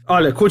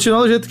 Olha,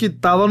 continuando do jeito que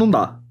tava não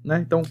dá,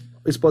 né? Então,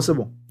 isso pode ser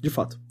bom, de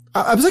fato.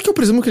 Apesar que eu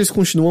presumo que eles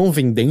continuam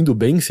vendendo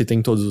bem, se tem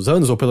todos os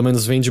anos, ou pelo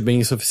menos vende bem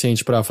o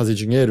suficiente pra fazer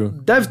dinheiro.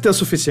 Deve ter o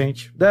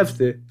suficiente, deve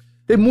ter.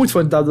 Tem muito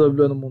fã de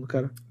WWE no mundo,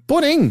 cara.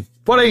 Porém,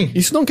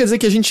 isso não quer dizer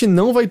que a gente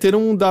não vai ter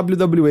um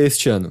WWE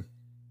este ano.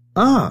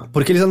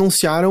 Porque eles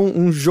anunciaram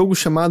um jogo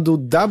chamado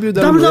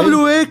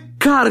WWE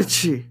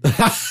Kart.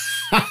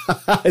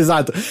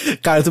 Exato.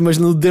 Cara, eu tô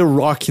imaginando The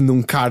Rock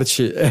num kart.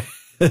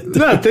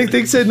 Não, tem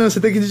que ser, não, você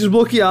tem que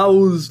desbloquear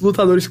os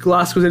lutadores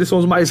clássicos, eles são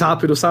os mais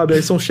rápidos, sabe?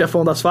 Eles são o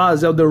chefão das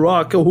fases, é o The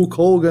Rock, é o Hulk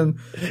Hogan,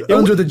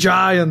 Andre the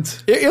Giant.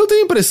 Eu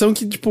tenho a impressão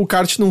que, tipo, o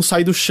kart não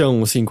sai do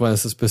chão, assim, com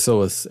essas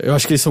pessoas. Eu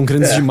acho que eles são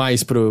grandes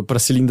demais pra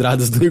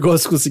cilindradas do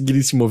negócio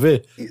conseguirem se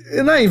mover.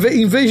 Não,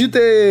 em vez de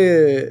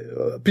ter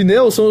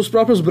pneus, são os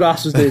próprios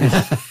braços deles.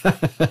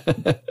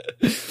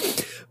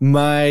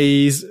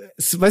 Mas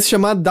vai se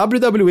chamar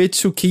WWE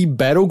 2K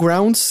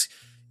Battlegrounds.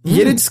 E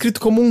ele é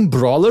descrito como um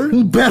brawler.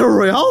 Um Battle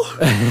Royale?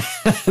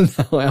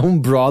 Não, é um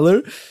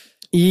brawler.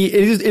 E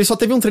ele só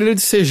teve um trailer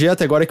de CG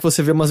até agora que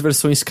você vê umas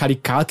versões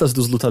caricatas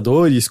dos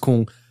lutadores,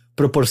 com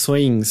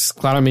proporções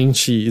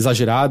claramente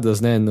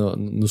exageradas, né,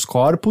 nos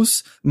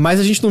corpos. Mas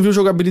a gente não viu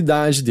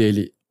jogabilidade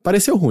dele.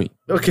 Pareceu ruim.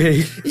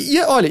 Ok.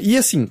 Olha, e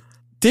assim,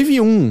 teve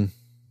um...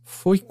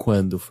 Foi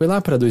quando? Foi lá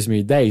pra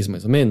 2010,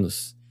 mais ou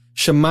menos?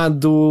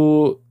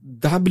 Chamado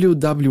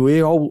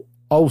WWE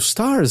All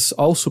Stars?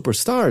 All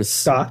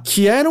Superstars? Tá.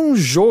 Que era um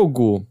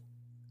jogo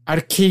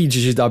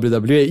arcade de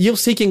WWE. E eu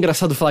sei que é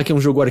engraçado falar que é um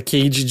jogo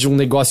arcade de um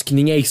negócio que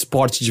nem é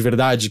esporte de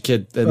verdade, que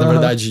é na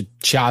verdade,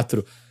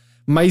 teatro.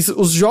 Mas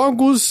os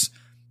jogos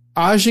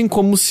agem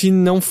como se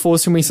não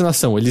fosse uma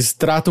encenação. Eles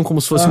tratam como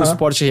se fosse um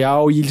esporte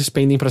real e eles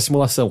pendem pra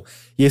simulação.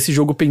 E esse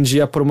jogo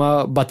pendia pra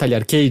uma batalha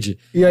arcade.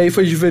 E aí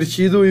foi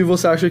divertido e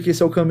você acha que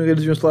esse é o caminho que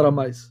eles deviam explorar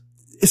mais?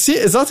 Sim,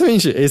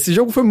 exatamente. Esse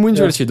jogo foi muito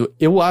divertido.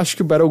 Eu acho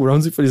que o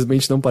Battlegrounds,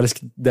 infelizmente, não parece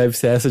que deve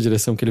ser essa a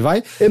direção que ele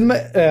vai.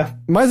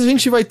 Mas a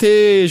gente vai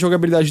ter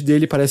jogabilidade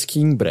dele, parece que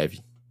em breve.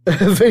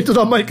 Evento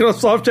da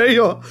Microsoft aí,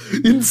 ó.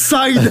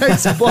 Inside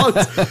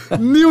Xbox.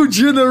 New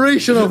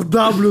Generation of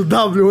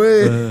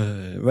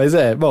WWE. Mas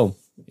bom,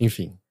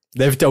 enfim.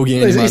 Deve ter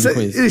alguém animado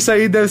com isso. Isso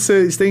aí deve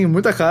ser... Isso tem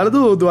muita cara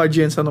do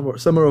IGN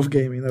Summer of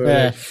Gaming, na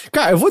verdade.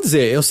 Cara, eu vou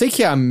dizer, eu sei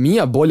que é a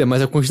minha bolha,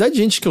 mas a quantidade de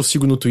gente que eu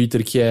sigo no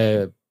Twitter que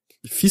é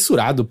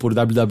fissurado por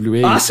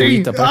WWE e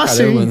Twitter pra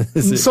caramba. Né?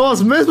 São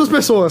as mesmas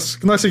pessoas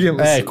que nós seguimos.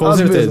 Com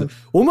certeza. Mesmas.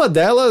 Uma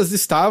delas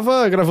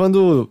estava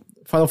gravando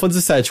Final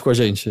Fantasy VII com a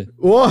gente.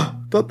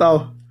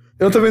 Total.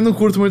 Eu também não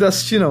curto muito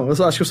assistir, não.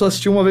 Acho que eu só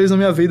assisti uma vez na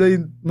minha vida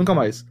e nunca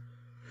mais.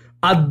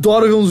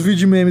 Adoro ver uns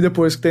vídeos meme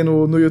depois que tem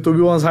no YouTube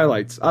e umas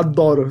highlights.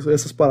 Adoro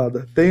essas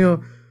paradas.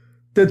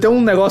 Tem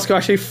um negócio que eu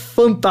achei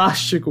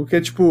fantástico, que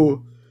é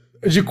tipo...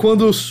 De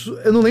quando...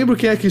 Eu não lembro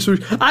quem é que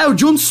surge. Ah, é o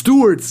Jon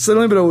Stewart. Você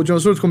lembra o Jon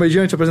Stewart,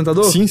 comediante,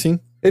 apresentador? Sim, sim.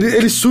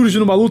 Ele surge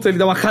numa luta, ele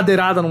dá uma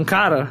cadeirada num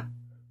cara.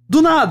 Do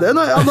nada. Eu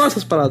adoro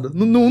essas paradas.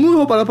 Não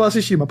vou parar pra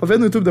assistir, mas pra ver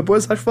no YouTube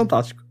depois eu acho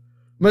fantástico.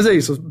 Mas é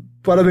isso.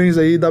 Parabéns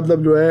aí,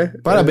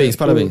 WWE. Parabéns.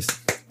 Parabéns.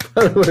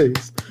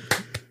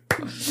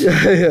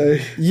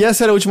 E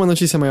essa era a última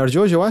notícia maior de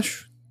hoje, eu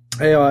acho?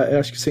 Eu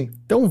acho que sim.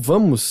 Então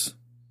vamos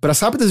pras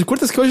rápidas e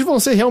curtas, que hoje vão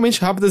ser realmente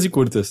rápidas e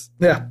curtas.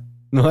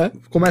 Não é?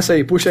 Começa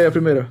aí, puxa aí a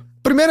primeira.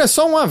 Primeiro é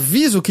só um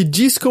aviso que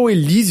Disco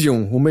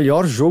Elysium, o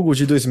melhor jogo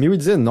de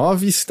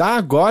 2019, está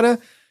agora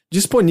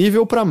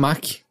disponível para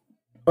Mac.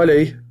 Olha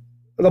aí.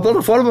 Na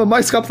plataforma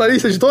mais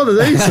capitalista de todas,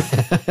 é isso?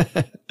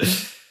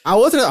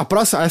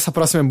 Essa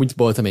próxima é muito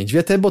boa também.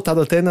 Devia ter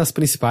botado até nas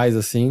principais,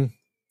 assim,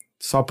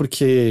 só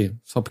porque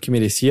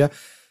merecia.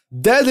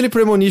 Deadly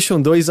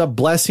Premonition 2, A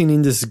Blessing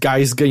in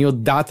Disguise, ganhou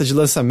data de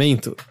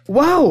lançamento.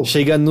 Uau!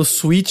 Chega no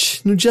Switch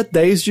no dia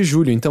 10 de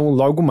julho, então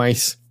logo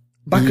mais.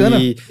 Bacana.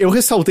 E eu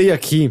ressaltei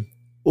aqui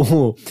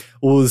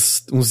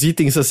uns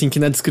itens, assim, que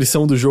na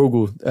descrição do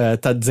jogo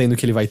tá dizendo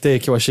que ele vai ter,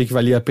 que eu achei que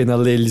valia a pena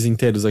ler eles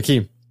inteiros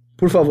aqui.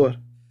 Por favor.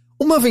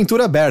 Uma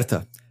aventura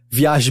aberta.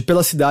 Viaje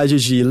pela cidade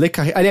de Le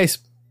Carré. Aliás,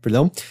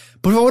 perdão.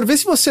 Por favor, vê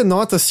se você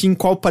nota, assim,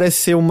 qual parece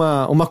ser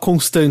uma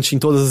constante em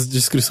todas as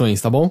descrições,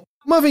 tá bom?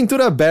 Uma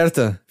aventura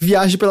aberta.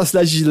 Viaje pela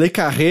cidade de Le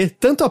Carré,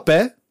 tanto a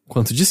pé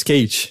quanto de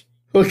skate.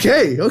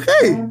 Ok.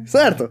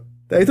 Certo.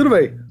 Aí tudo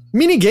bem.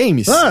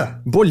 Minigames.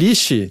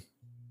 Boliche.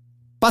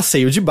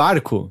 Passeio de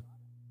barco.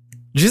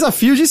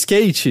 Desafio de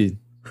skate.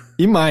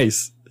 E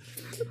mais.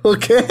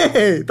 Ok,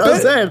 tá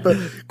certo.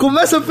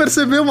 Começa a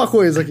perceber uma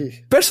coisa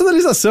aqui.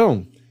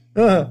 Personalização.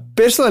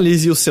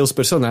 Personalize os seus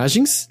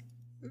personagens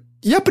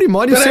e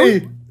aprimore o seu...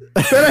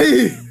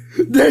 Peraí.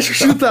 Deixa eu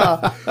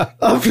chutar.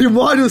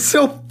 Aprimore o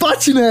seu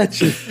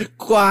patinete.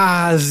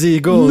 Quase,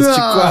 Ghost,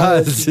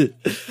 quase.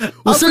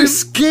 O seu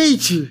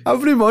skate.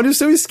 Aprimore o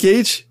seu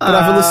skate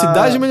para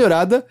velocidade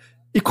melhorada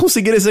e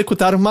conseguir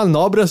executar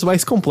manobras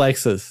mais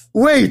complexas.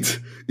 Wait,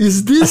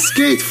 is this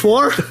skate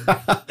for?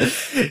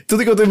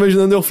 Tudo que eu tô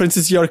imaginando é o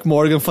Francis York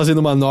Morgan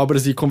fazendo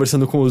manobras e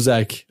conversando com o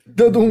Zack.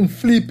 Dando um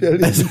flip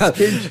ali.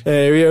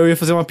 Eu ia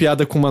fazer uma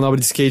piada com manobra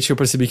de skate e eu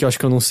percebi que eu acho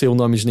que eu não sei o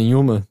nome de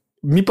nenhuma.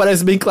 Me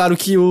parece bem claro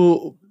que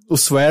o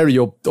Swery,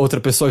 ou outra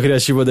pessoa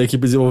criativa da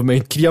equipe de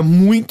desenvolvimento, queria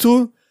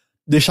muito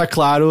deixar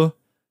claro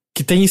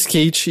que tem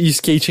skate e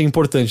skate é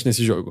importante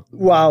nesse jogo.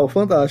 Uau,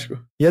 fantástico.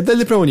 E a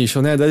Deadly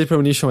Premonition, né? Deadly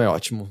Premonition é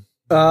ótimo.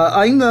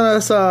 Ainda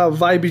nessa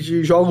vibe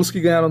de jogos que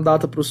ganharam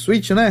data pro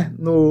Switch, né?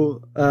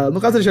 No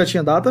caso ele já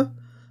tinha data,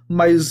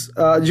 mas...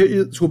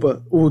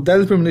 desculpa, o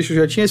Deadly Premonition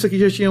já tinha, isso aqui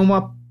já tinha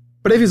uma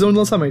previsão de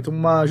lançamento,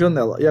 uma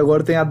janela. E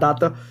agora tem a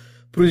data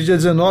pro dia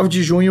 19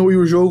 de junho e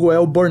o jogo é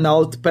o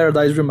Burnout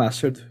Paradise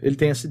Remastered. Ele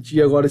tem esse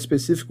dia agora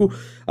específico.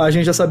 A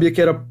gente já sabia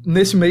que era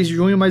nesse mês de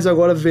junho, mas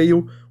agora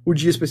veio o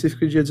dia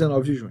específico, dia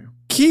 19 de junho.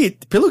 Que,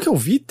 pelo que eu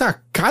vi, tá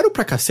caro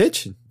pra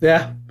cacete.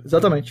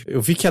 Exatamente.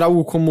 Eu vi que era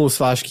algo como,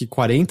 sei lá, acho que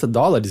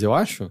 $40, eu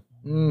acho.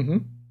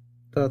 Uhum.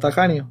 Tá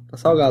carinho, tá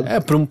salgado.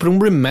 Pra um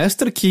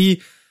remaster que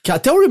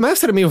até o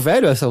remaster é meio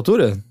velho a essa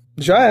altura.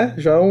 Já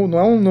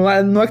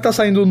não é que tá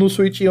saindo no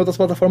Switch e em outras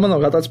plataformas, não.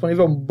 Já tá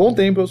disponível há um bom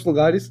tempo em outros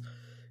lugares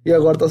e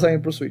agora tá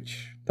saindo pro Switch.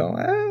 Então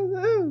é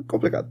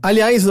complicado.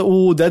 Aliás,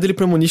 o Deadly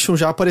Premonition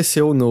já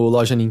apareceu no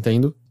Loja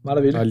Nintendo.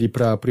 Maravilha. Ali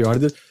pra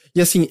pre-order. E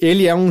assim,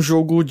 ele é um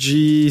jogo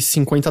de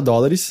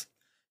 $50.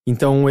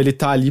 Então ele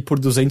tá ali por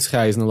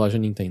R$200 na Loja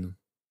Nintendo.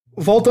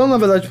 Voltando, na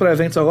verdade, para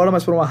eventos agora,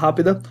 mas por uma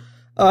rápida.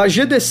 A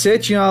GDC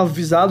tinha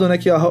avisado, né,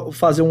 que ia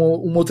fazer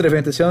um outro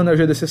evento esse ano, né, o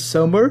GDC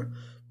Summer,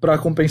 pra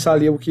compensar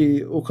ali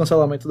o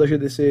cancelamento da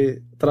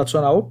GDC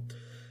tradicional.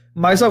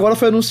 Mas agora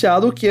foi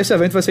anunciado que esse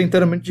evento vai ser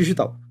inteiramente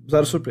digital.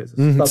 Zero surpresas.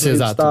 Os Estados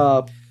Unidos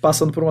está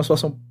passando por uma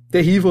situação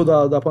terrível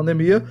da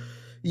pandemia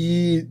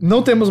e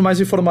não temos mais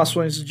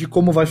informações de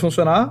como vai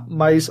funcionar,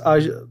 mas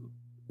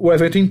o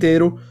evento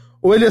inteiro,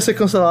 ou ele ia ser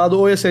cancelado,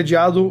 ou ia ser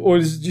adiado, ou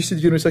eles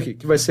decidiram isso aqui,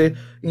 que vai ser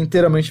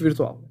inteiramente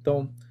virtual.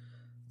 Então,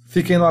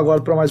 fiquem no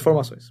aguardo para mais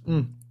informações.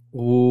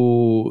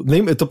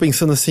 Eu tô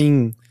pensando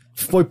assim...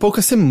 Foi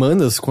poucas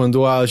semanas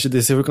quando a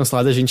GDC foi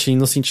cancelada, a gente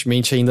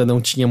inocentemente ainda não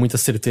tinha muita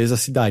certeza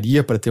se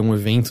daria pra ter um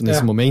evento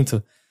nesse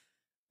momento.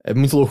 É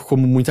muito louco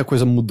como muita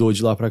coisa mudou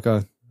de lá pra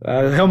cá.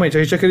 Realmente,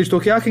 a gente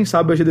acreditou que, quem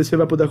sabe a GDC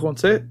vai poder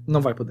acontecer.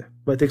 Não vai poder.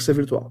 Vai ter que ser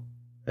virtual.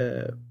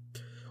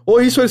 Ou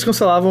isso eles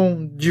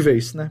cancelavam de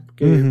vez, né?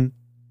 Porque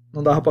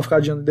não dava pra ficar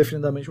adiando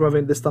indefinidamente um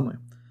evento desse tamanho.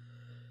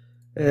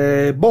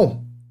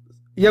 Bom,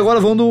 e agora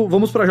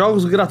vamos pra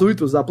jogos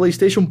gratuitos. A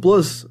PlayStation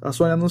Plus, a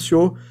Sony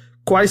anunciou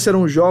quais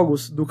serão os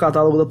jogos do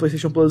catálogo da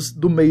PlayStation Plus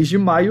do mês de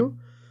maio.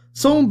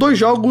 São 2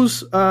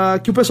 jogos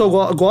que o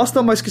pessoal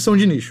gosta, mas que são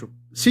de nicho.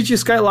 City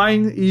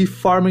Skyline e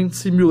Farming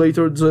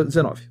Simulator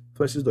 19.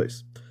 São esses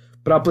 2.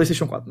 Pra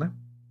PlayStation 4, né?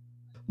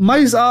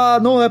 Mas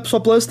não é só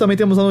Plus, também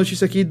temos a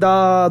notícia aqui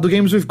do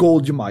Games with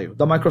Gold de maio,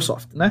 da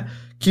Microsoft, né?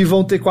 Que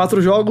vão ter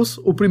 4 jogos.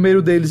 O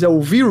primeiro deles é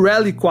o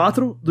V-Rally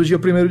 4, do dia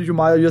 1º de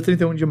maio ao dia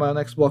 31 de maio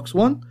no Xbox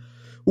One.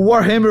 o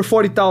Warhammer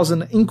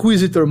 40,000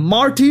 Inquisitor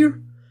Martyr,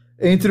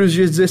 entre os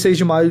dias 16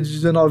 de maio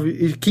 19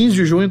 e 15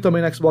 de junho,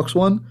 também na Xbox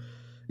One.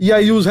 E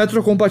aí os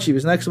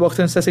retrocompatíveis, né? Xbox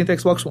 360 e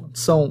Xbox One.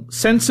 São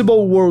Sensible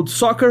World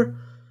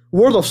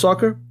of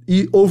Soccer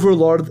e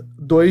Overlord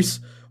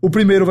 2. O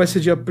primeiro vai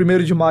ser dia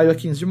 1º de maio a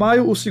 15 de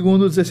maio, o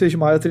segundo 16 de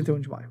maio a 31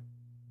 de maio.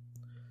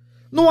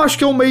 Não acho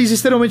que é um mês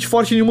extremamente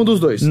forte em nenhum dos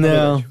dois.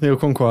 Não, eu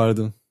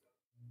concordo.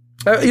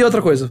 E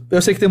outra coisa,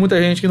 eu sei que tem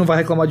muita gente que não vai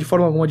reclamar de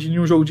forma alguma de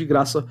nenhum jogo de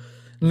graça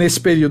nesse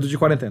período de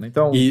quarentena,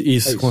 então...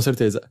 Isso, com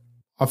certeza.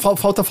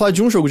 Falta falar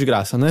de um jogo de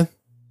graça, né?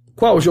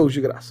 Qual o jogo de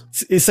graça?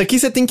 Isso aqui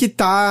você tem que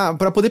estar...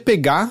 Pra poder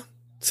pegar,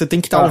 você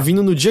tem que estar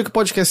ouvindo no dia que o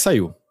podcast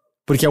saiu.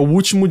 Porque é o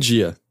último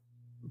dia.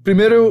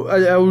 Primeiro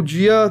é o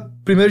dia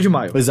 1º de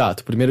maio.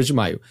 Exato, 1º de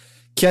maio.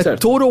 Que é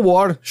certo. Total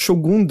War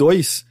Shogun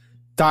 2.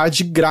 Tá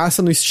de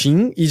graça no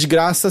Steam. E de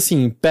graça,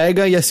 assim,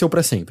 pega e é seu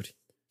pra sempre.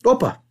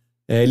 Opa!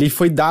 Ele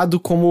foi dado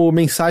como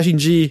mensagem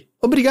de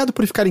obrigado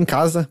por ficar em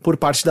casa por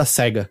parte da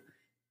SEGA.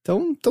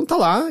 Então tá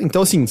lá.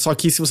 Então, assim, só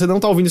que se você não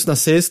tá ouvindo isso na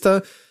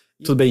sexta,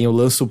 tudo bem, eu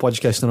lanço o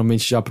podcast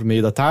normalmente já pro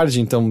meio da tarde,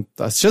 então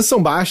as chances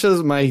são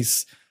baixas,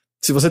 mas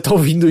se você tá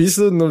ouvindo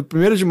isso no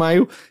 1º de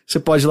maio, você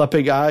pode ir lá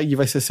pegar e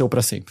vai ser seu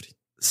pra sempre.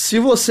 Se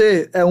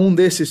você é um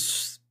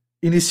desses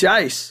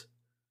iniciais,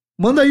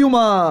 manda aí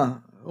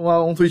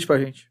um tweet pra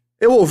gente.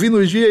 Eu ouvi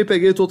no dia e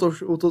peguei o Total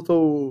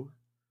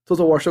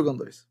War Shogun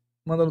 2.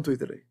 Manda no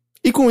Twitter aí.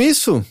 E com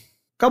isso...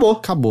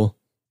 Acabou.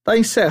 Tá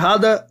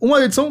encerrada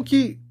uma edição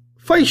que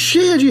foi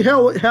cheia de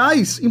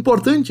reais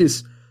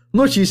importantes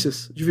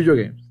notícias de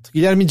videogame.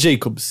 Guilherme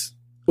Jacobs.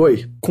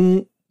 Oi.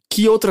 Com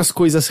que outras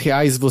coisas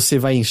reais você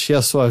vai encher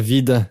a sua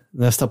vida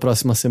nesta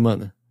próxima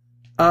semana?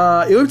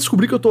 Eu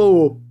descobri que eu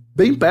tô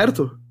bem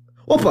perto.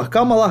 Opa,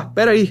 calma lá,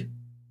 peraí.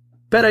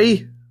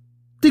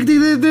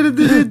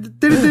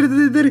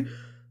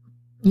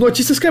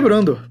 Notícias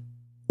quebrando.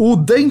 O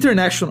The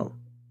International,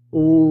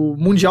 o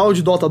Mundial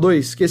de Dota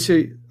 2, que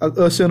esse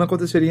ano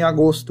aconteceria em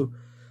agosto,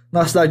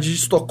 na cidade de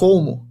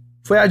Estocolmo,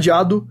 foi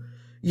adiado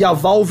e a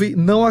Valve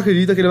não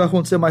acredita que ele vai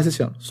acontecer mais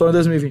esse ano, só em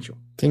 2021.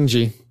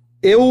 Entendi.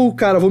 Eu,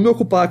 cara, vou me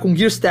ocupar com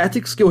Gears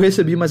Tactics, que eu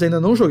recebi, mas ainda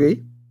não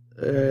joguei.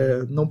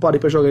 Não parei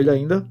pra jogar ele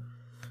ainda.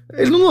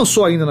 Ele não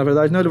lançou ainda, na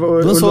verdade, né? Ele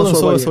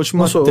lançou essa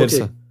última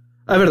terça. Okay.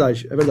 É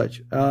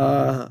verdade.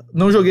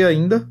 Não joguei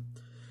ainda.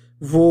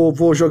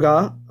 Vou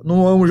jogar.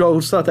 Não amo jogos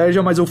de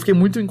estratégia, mas eu fiquei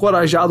muito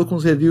encorajado com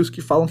os reviews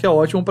que falam que é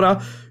ótimo pra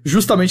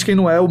justamente quem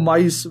não é o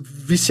mais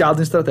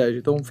viciado em estratégia.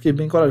 Então fiquei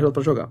bem encorajado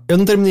pra jogar. Eu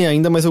não terminei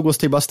ainda, mas eu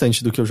gostei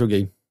bastante do que eu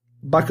joguei.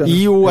 Bacana.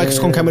 E o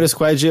XCOM Camera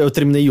Squad eu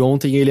terminei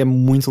ontem e ele é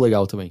muito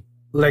legal também.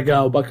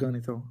 Legal, bacana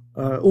então.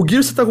 O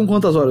Gears você tá com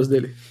quantas horas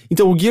dele?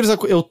 Então, o Gears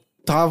eu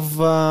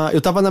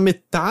tava na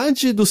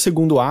metade do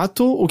segundo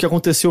ato. O que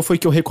aconteceu foi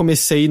que eu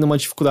recomecei numa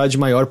dificuldade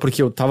maior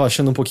porque eu tava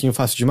achando um pouquinho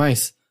fácil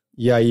demais.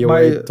 E aí eu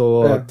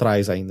tô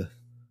atrás ainda.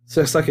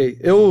 Saquei.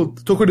 Eu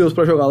tô curioso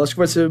pra jogá-lo. Acho que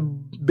vai ser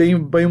bem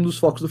um dos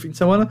focos do fim de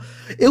semana.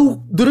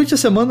 Eu, durante a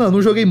semana,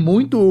 não joguei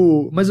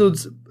muito, mas eu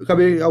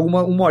acabei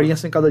uma horinha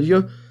assim cada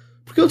dia.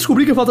 Porque eu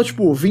descobri que falta,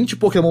 20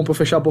 Pokémon pra eu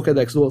fechar a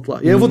Pokédex do outro lá.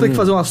 E aí eu vou ter que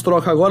fazer umas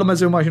trocas agora, mas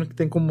eu imagino que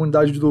tem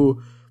comunidade do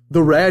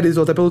Reddit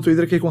ou até pelo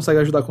Twitter que consegue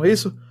ajudar com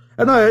isso.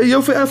 E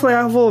eu falei,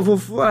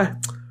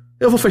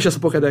 eu vou fechar essa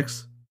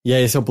Pokédex. E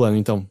esse é o plano,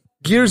 então.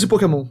 Gears e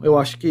Pokémon, eu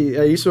acho que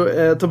é isso.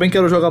 Também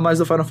quero jogar mais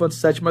do Final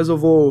Fantasy VII, mas eu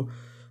vou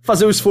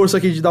fazer o esforço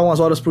aqui de dar umas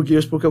horas pro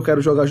Gears, porque eu quero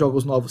jogar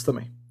jogos novos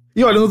também.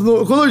 E olha,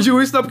 quando eu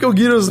digo isso não é porque o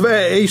Gears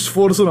é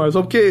esforço não, é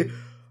só porque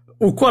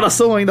o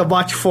coração ainda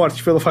bate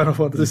forte pelo Final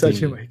Fantasy VII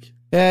Remake.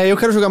 Eu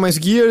quero jogar mais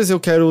Gears, eu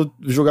quero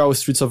jogar o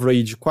Streets of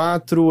Rage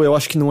 4, eu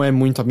acho que não é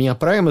muito a minha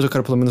praia, mas eu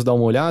quero pelo menos dar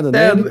uma olhada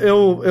nele.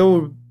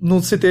 Eu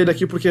não citei ele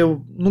aqui porque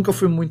eu nunca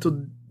fui muito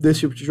desse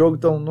tipo de jogo,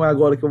 então não é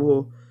agora que eu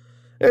vou...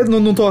 Eu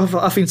não tô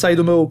a fim de sair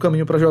do meu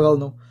caminho pra jogá-lo,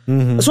 não.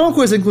 É só uma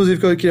coisa, inclusive,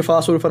 que eu queria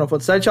falar sobre o Final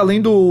Fantasy VII.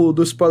 Além do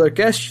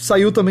Spoilercast,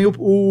 saiu também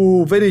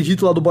o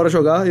veredito lá do Bora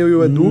Jogar, eu e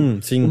o Edu,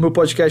 o meu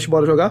podcast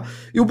Bora Jogar.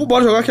 E o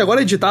Bora Jogar, que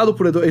agora é editado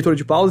por Heitor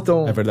de Paulo,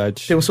 então... É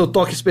verdade. Tem o seu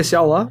toque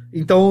especial lá.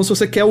 Então, se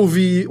você quer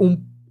ouvir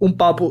um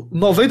papo,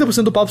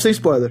 90% do papo sem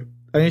spoiler.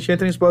 A gente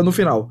entra em spoiler no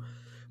final.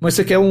 Mas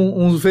se você quer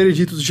uns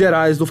vereditos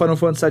gerais do Final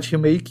Fantasy VII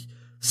Remake,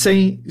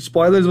 sem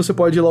spoilers, você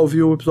pode ir lá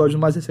ouvir o episódio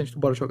mais recente do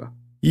Bora Jogar.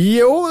 E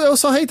eu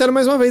só reitero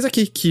mais uma vez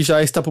aqui, que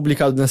já está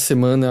publicado nessa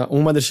semana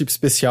um Mothership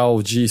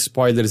especial de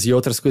spoilers e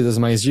outras coisas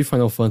mais de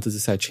Final Fantasy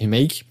VII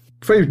Remake.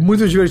 Foi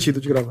muito divertido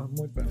de gravar,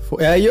 muito bem.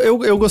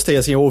 Eu gostei,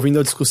 assim, eu ouvindo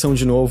a discussão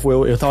de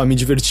novo, eu tava me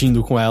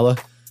divertindo com ela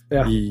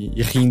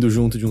e rindo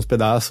junto de uns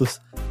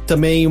pedaços.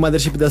 Também o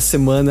Mothership dessa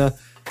semana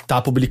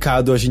tá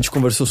publicado, a gente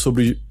conversou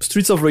sobre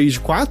Streets of Rage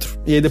 4,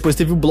 e aí depois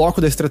teve o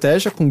bloco da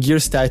estratégia com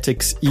Gears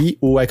Tactics e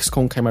o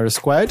XCOM Chimera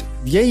Squad,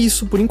 e é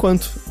isso por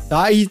enquanto.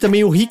 E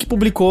também o Rick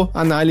publicou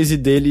a análise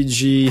dele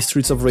de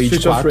Streets of Rage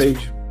 4,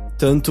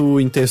 tanto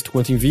em texto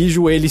quanto em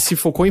vídeo. Ele se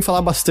focou em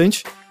falar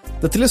bastante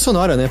da trilha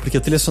sonora, né, porque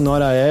a trilha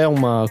sonora é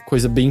uma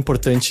coisa bem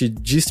importante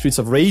de Streets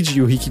of Rage,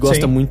 e o Rick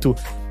gosta muito...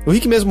 O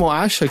Rick mesmo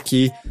acha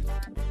que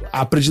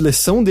a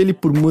predileção dele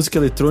por música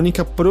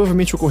eletrônica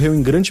provavelmente ocorreu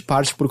em grande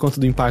parte por conta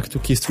do impacto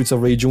que Streets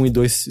of Rage 1 e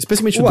 2,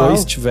 especialmente o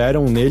 2,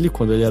 tiveram nele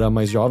quando ele era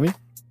mais jovem.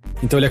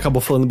 Então ele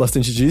acabou falando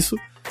bastante disso.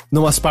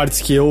 Numas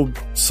partes que eu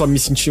só me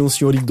sentia um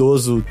senhor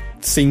idoso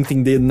sem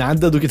entender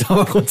nada do que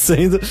tava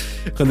acontecendo.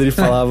 Quando ele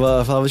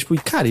falava tipo,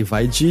 cara, e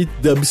vai de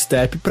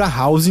dubstep pra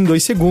house em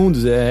 2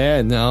 segundos.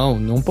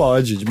 Não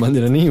pode, de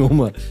maneira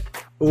nenhuma.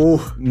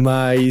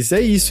 Mas é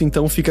isso,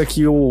 então fica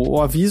aqui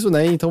o aviso,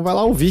 né? Então vai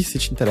lá ouvir se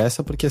te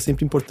interessa, porque é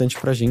sempre importante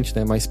pra gente,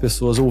 né? Mais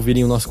pessoas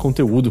ouvirem o nosso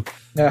conteúdo.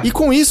 E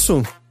com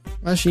isso,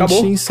 a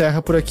gente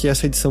encerra por aqui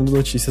essa edição do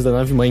Notícias da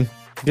Nave Mãe.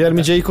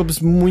 Guilherme Jacobs,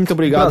 muito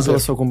obrigado pela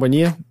sua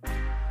companhia.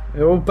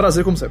 É um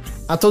prazer, como sempre.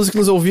 A todos que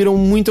nos ouviram,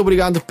 muito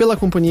obrigado pela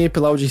companhia e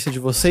pela audiência de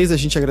vocês. A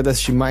gente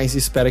agradece demais e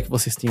espera que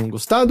vocês tenham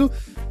gostado.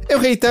 Eu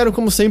reitero,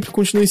 como sempre,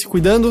 continuem se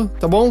cuidando,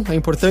 tá bom? É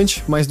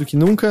importante, mais do que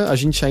nunca. A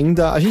gente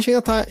ainda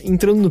tá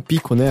entrando no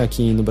pico, né,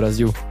 aqui no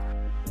Brasil.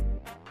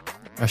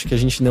 Acho que a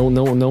gente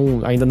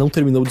ainda não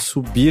terminou de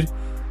subir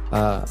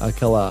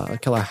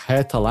aquela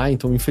reta lá,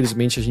 então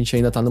infelizmente a gente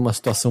ainda tá numa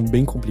situação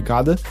bem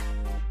complicada.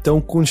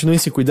 Então continuem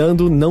se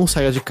cuidando, não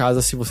saia de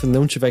casa se você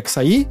não tiver que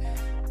sair.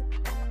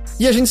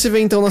 E a gente se vê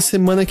então na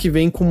semana que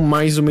vem com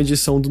mais uma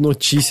edição do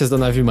Notícias da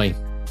Nave Mãe.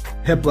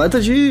 Repleta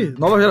de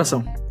nova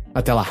geração.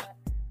 Até lá.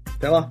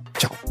 Até lá.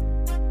 Tchau.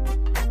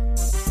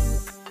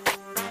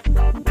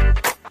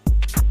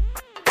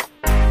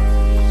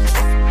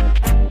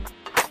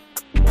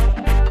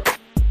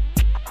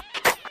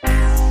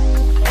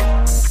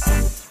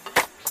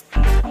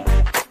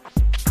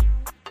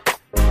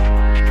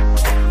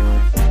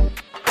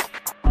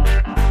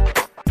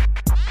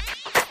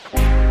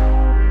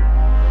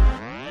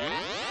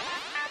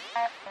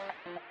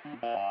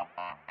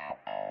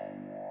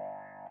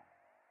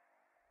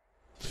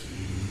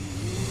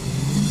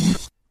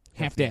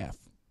 Half-Daff.